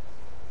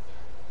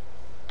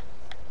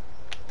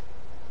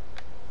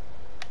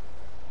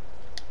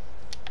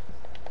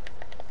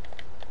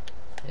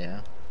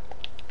 Yeah.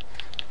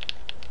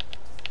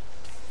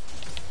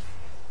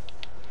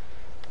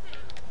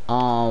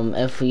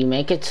 If we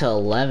make it to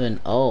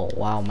 11... Oh,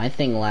 wow, my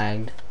thing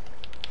lagged.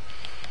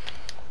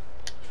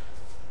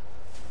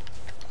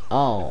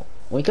 Oh,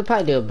 we could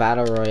probably do a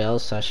Battle Royale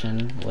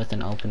session with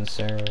an open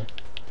server.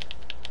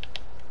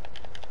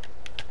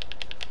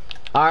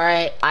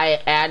 Alright,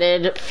 I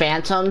added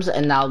phantoms,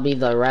 and that'll be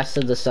the rest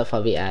of the stuff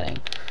I'll be adding.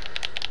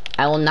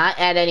 I will not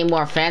add any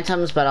more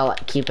phantoms, but I'll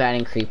keep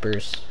adding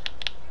creepers.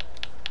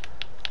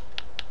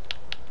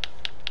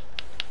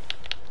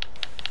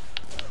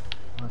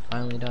 I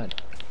finally died.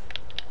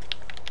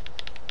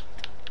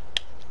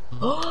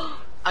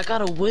 I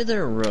got a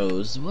wither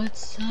rose.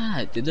 What's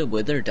that? Did the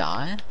wither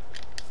die?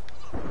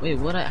 Wait,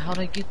 how'd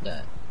I get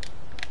that?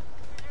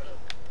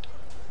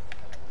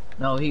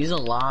 No, he's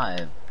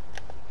alive.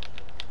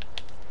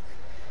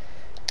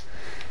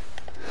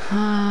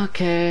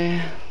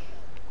 Okay.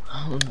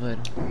 Oh,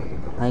 but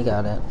I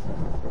got it.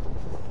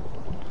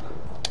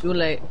 too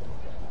late.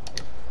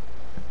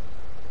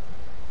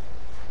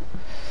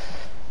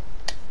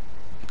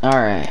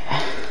 Alright.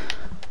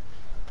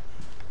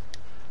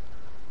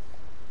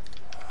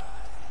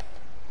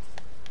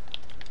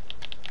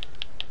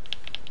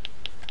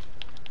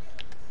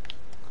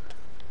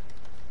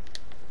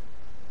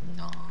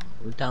 No,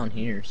 we're down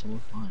here, so we're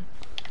fine.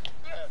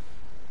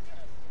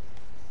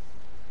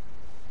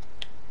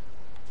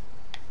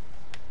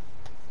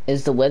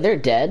 Is the Wither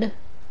dead?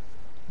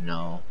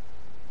 No.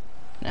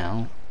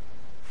 No.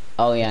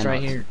 Oh yeah, It's no,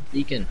 right here,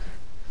 Deacon.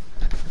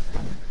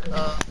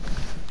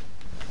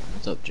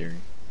 What's up, Jerry?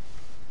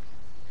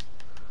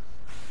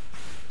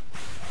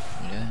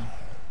 Yeah.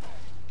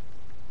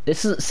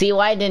 This is, see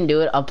why I didn't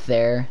do it up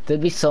there?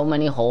 There'd be so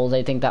many holes,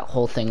 I think that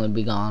whole thing would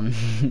be gone.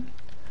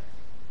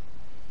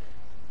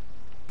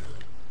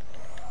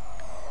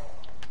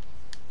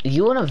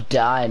 You would have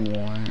died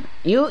more.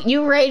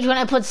 You rage when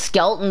I put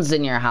skeletons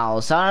in your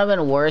house. That would have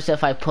been worse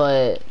if I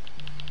put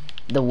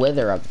the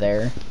Wither up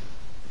there.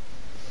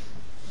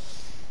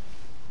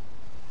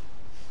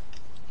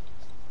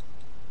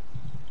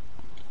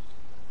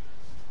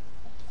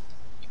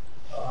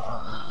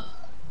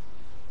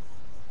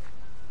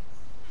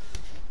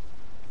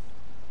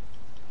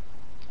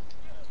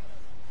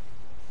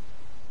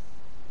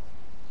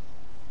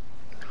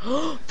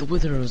 The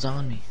wither was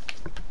on me.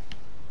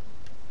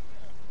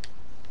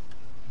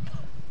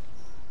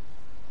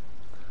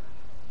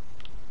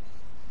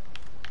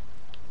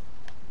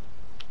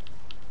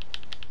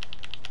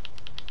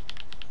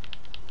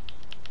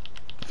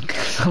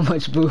 So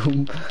much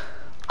boom.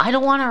 I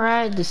don't want to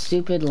ride the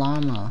stupid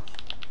llama.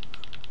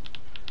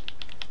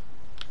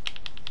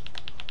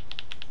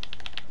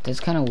 That's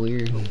kind of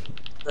weird.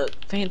 The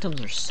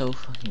phantoms are so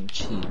fucking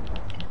cheap. Get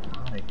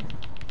out of here.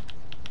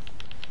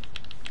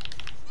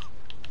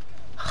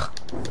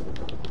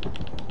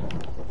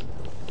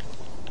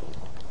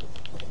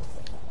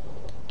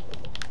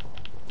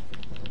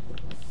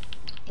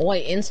 Oh,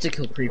 I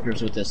insta-kill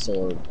creepers with this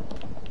sword.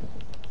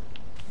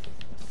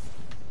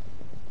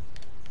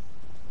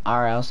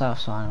 Alright, I'll stop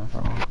spawning for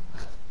all.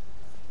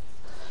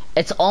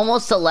 It's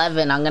almost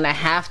 11. I'm gonna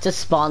have to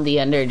spawn the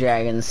Ender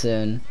Dragon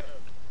soon.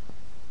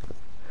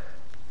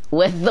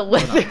 With the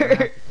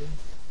Wither.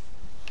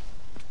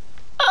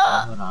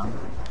 Hold on.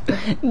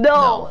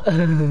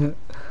 No.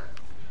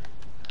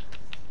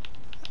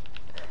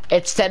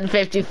 It's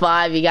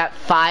 10:55. You got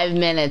 5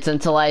 minutes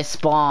until I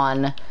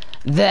spawn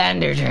the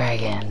Ender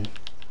Dragon.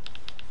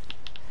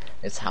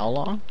 It's how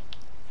long?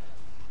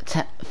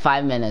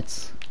 5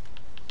 minutes.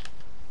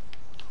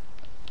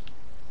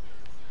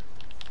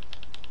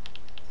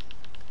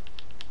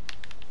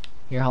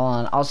 Here, hold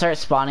on. I'll start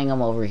spawning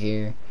them over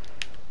here.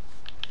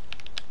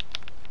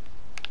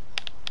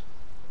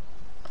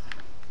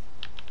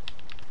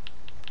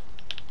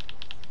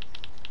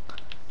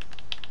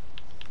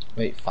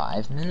 Wait,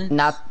 5 minutes?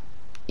 Not,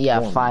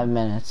 yeah, 4 5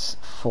 minutes.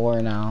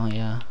 4 now,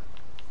 yeah.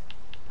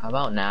 How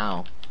about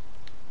now?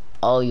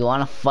 Oh, you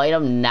want to fight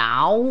them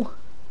now?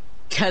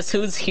 Guess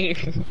who's here?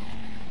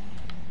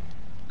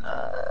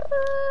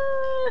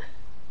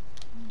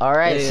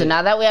 Alright, so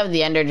now that we have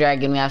the Ender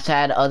Dragon, we have to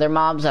add other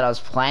mobs that I was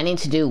planning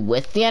to do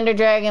with the Ender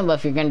Dragon, but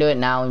if you're gonna do it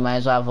now, we might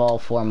as well have all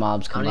 4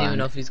 mobs I combined. don't even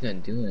know if he's gonna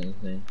do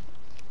anything.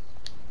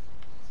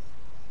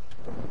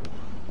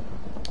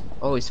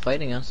 Oh, he's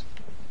fighting us.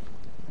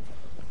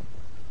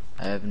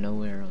 I have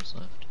no arrows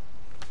left.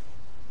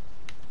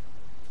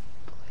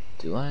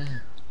 Do I?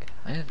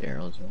 I have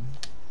arrows,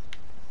 right?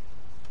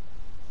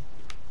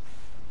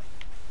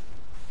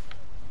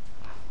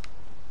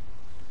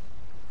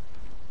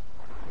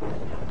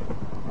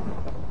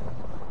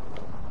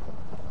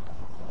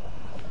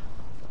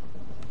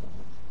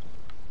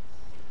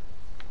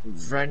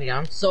 Freddy,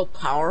 I'm so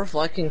powerful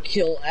I can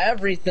kill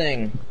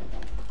everything.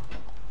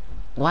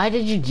 Why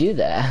did you do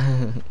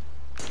that?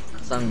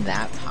 Cause I'm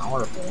that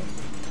powerful.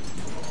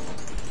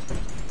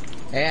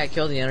 Hey, I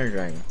killed the Ender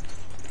Dragon.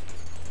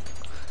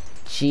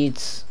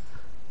 Cheats.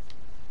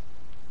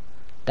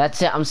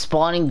 That's it. I'm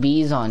spawning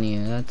bees on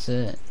you. That's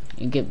it.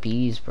 You get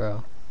bees,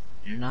 bro.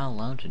 You're not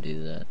allowed to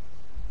do that.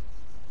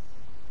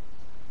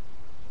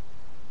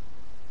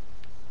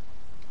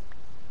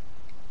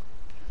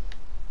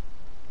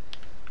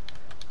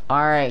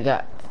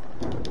 Alright,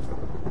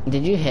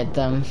 did you hit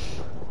them?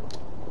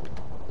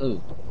 Ooh.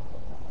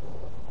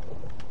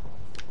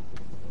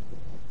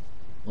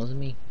 Wasn't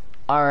me.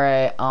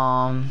 Alright,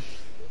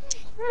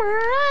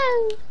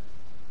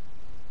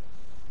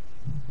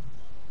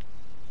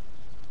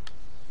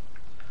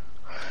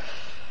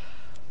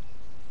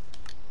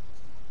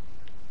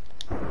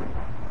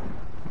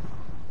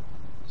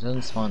 It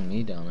doesn't spawn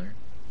me down there.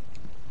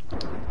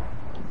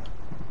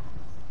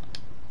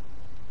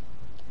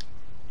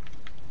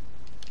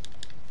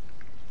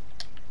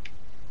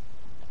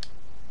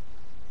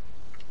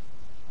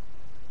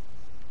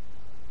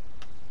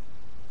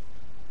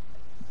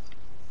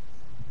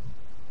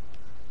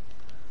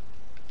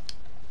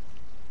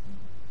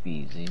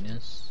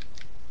 Beeziness.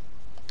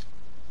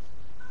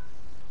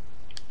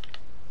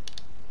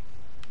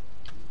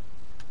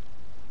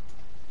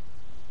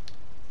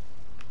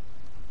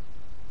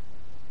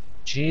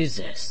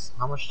 Jesus.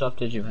 How much stuff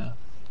did you have?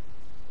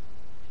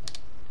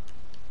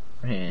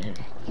 Man.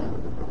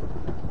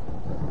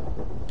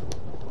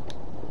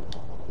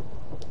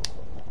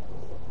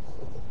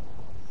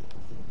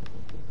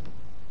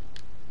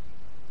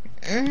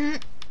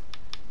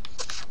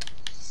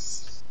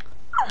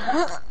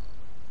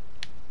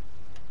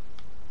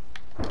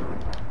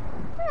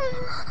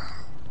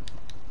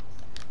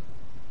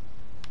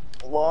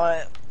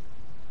 What?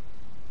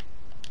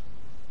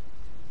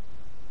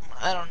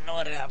 I don't know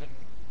what happened.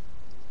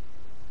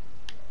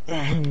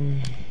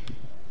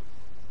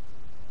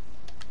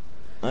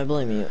 I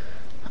blame you.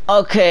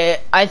 okay,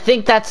 I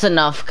think that's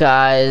enough,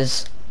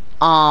 guys.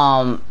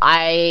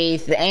 I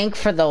thank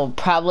for the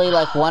probably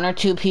like 1 or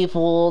 2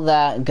 people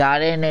that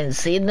got in and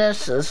seen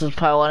this. This was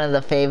probably one of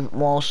the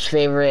most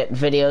favorite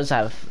videos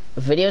I've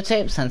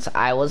videotaped since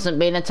I wasn't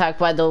being attacked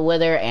by the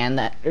Wither and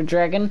that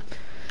dragon.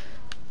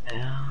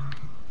 Yeah.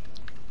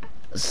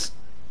 So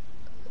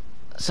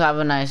have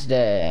a nice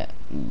day,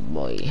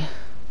 boy.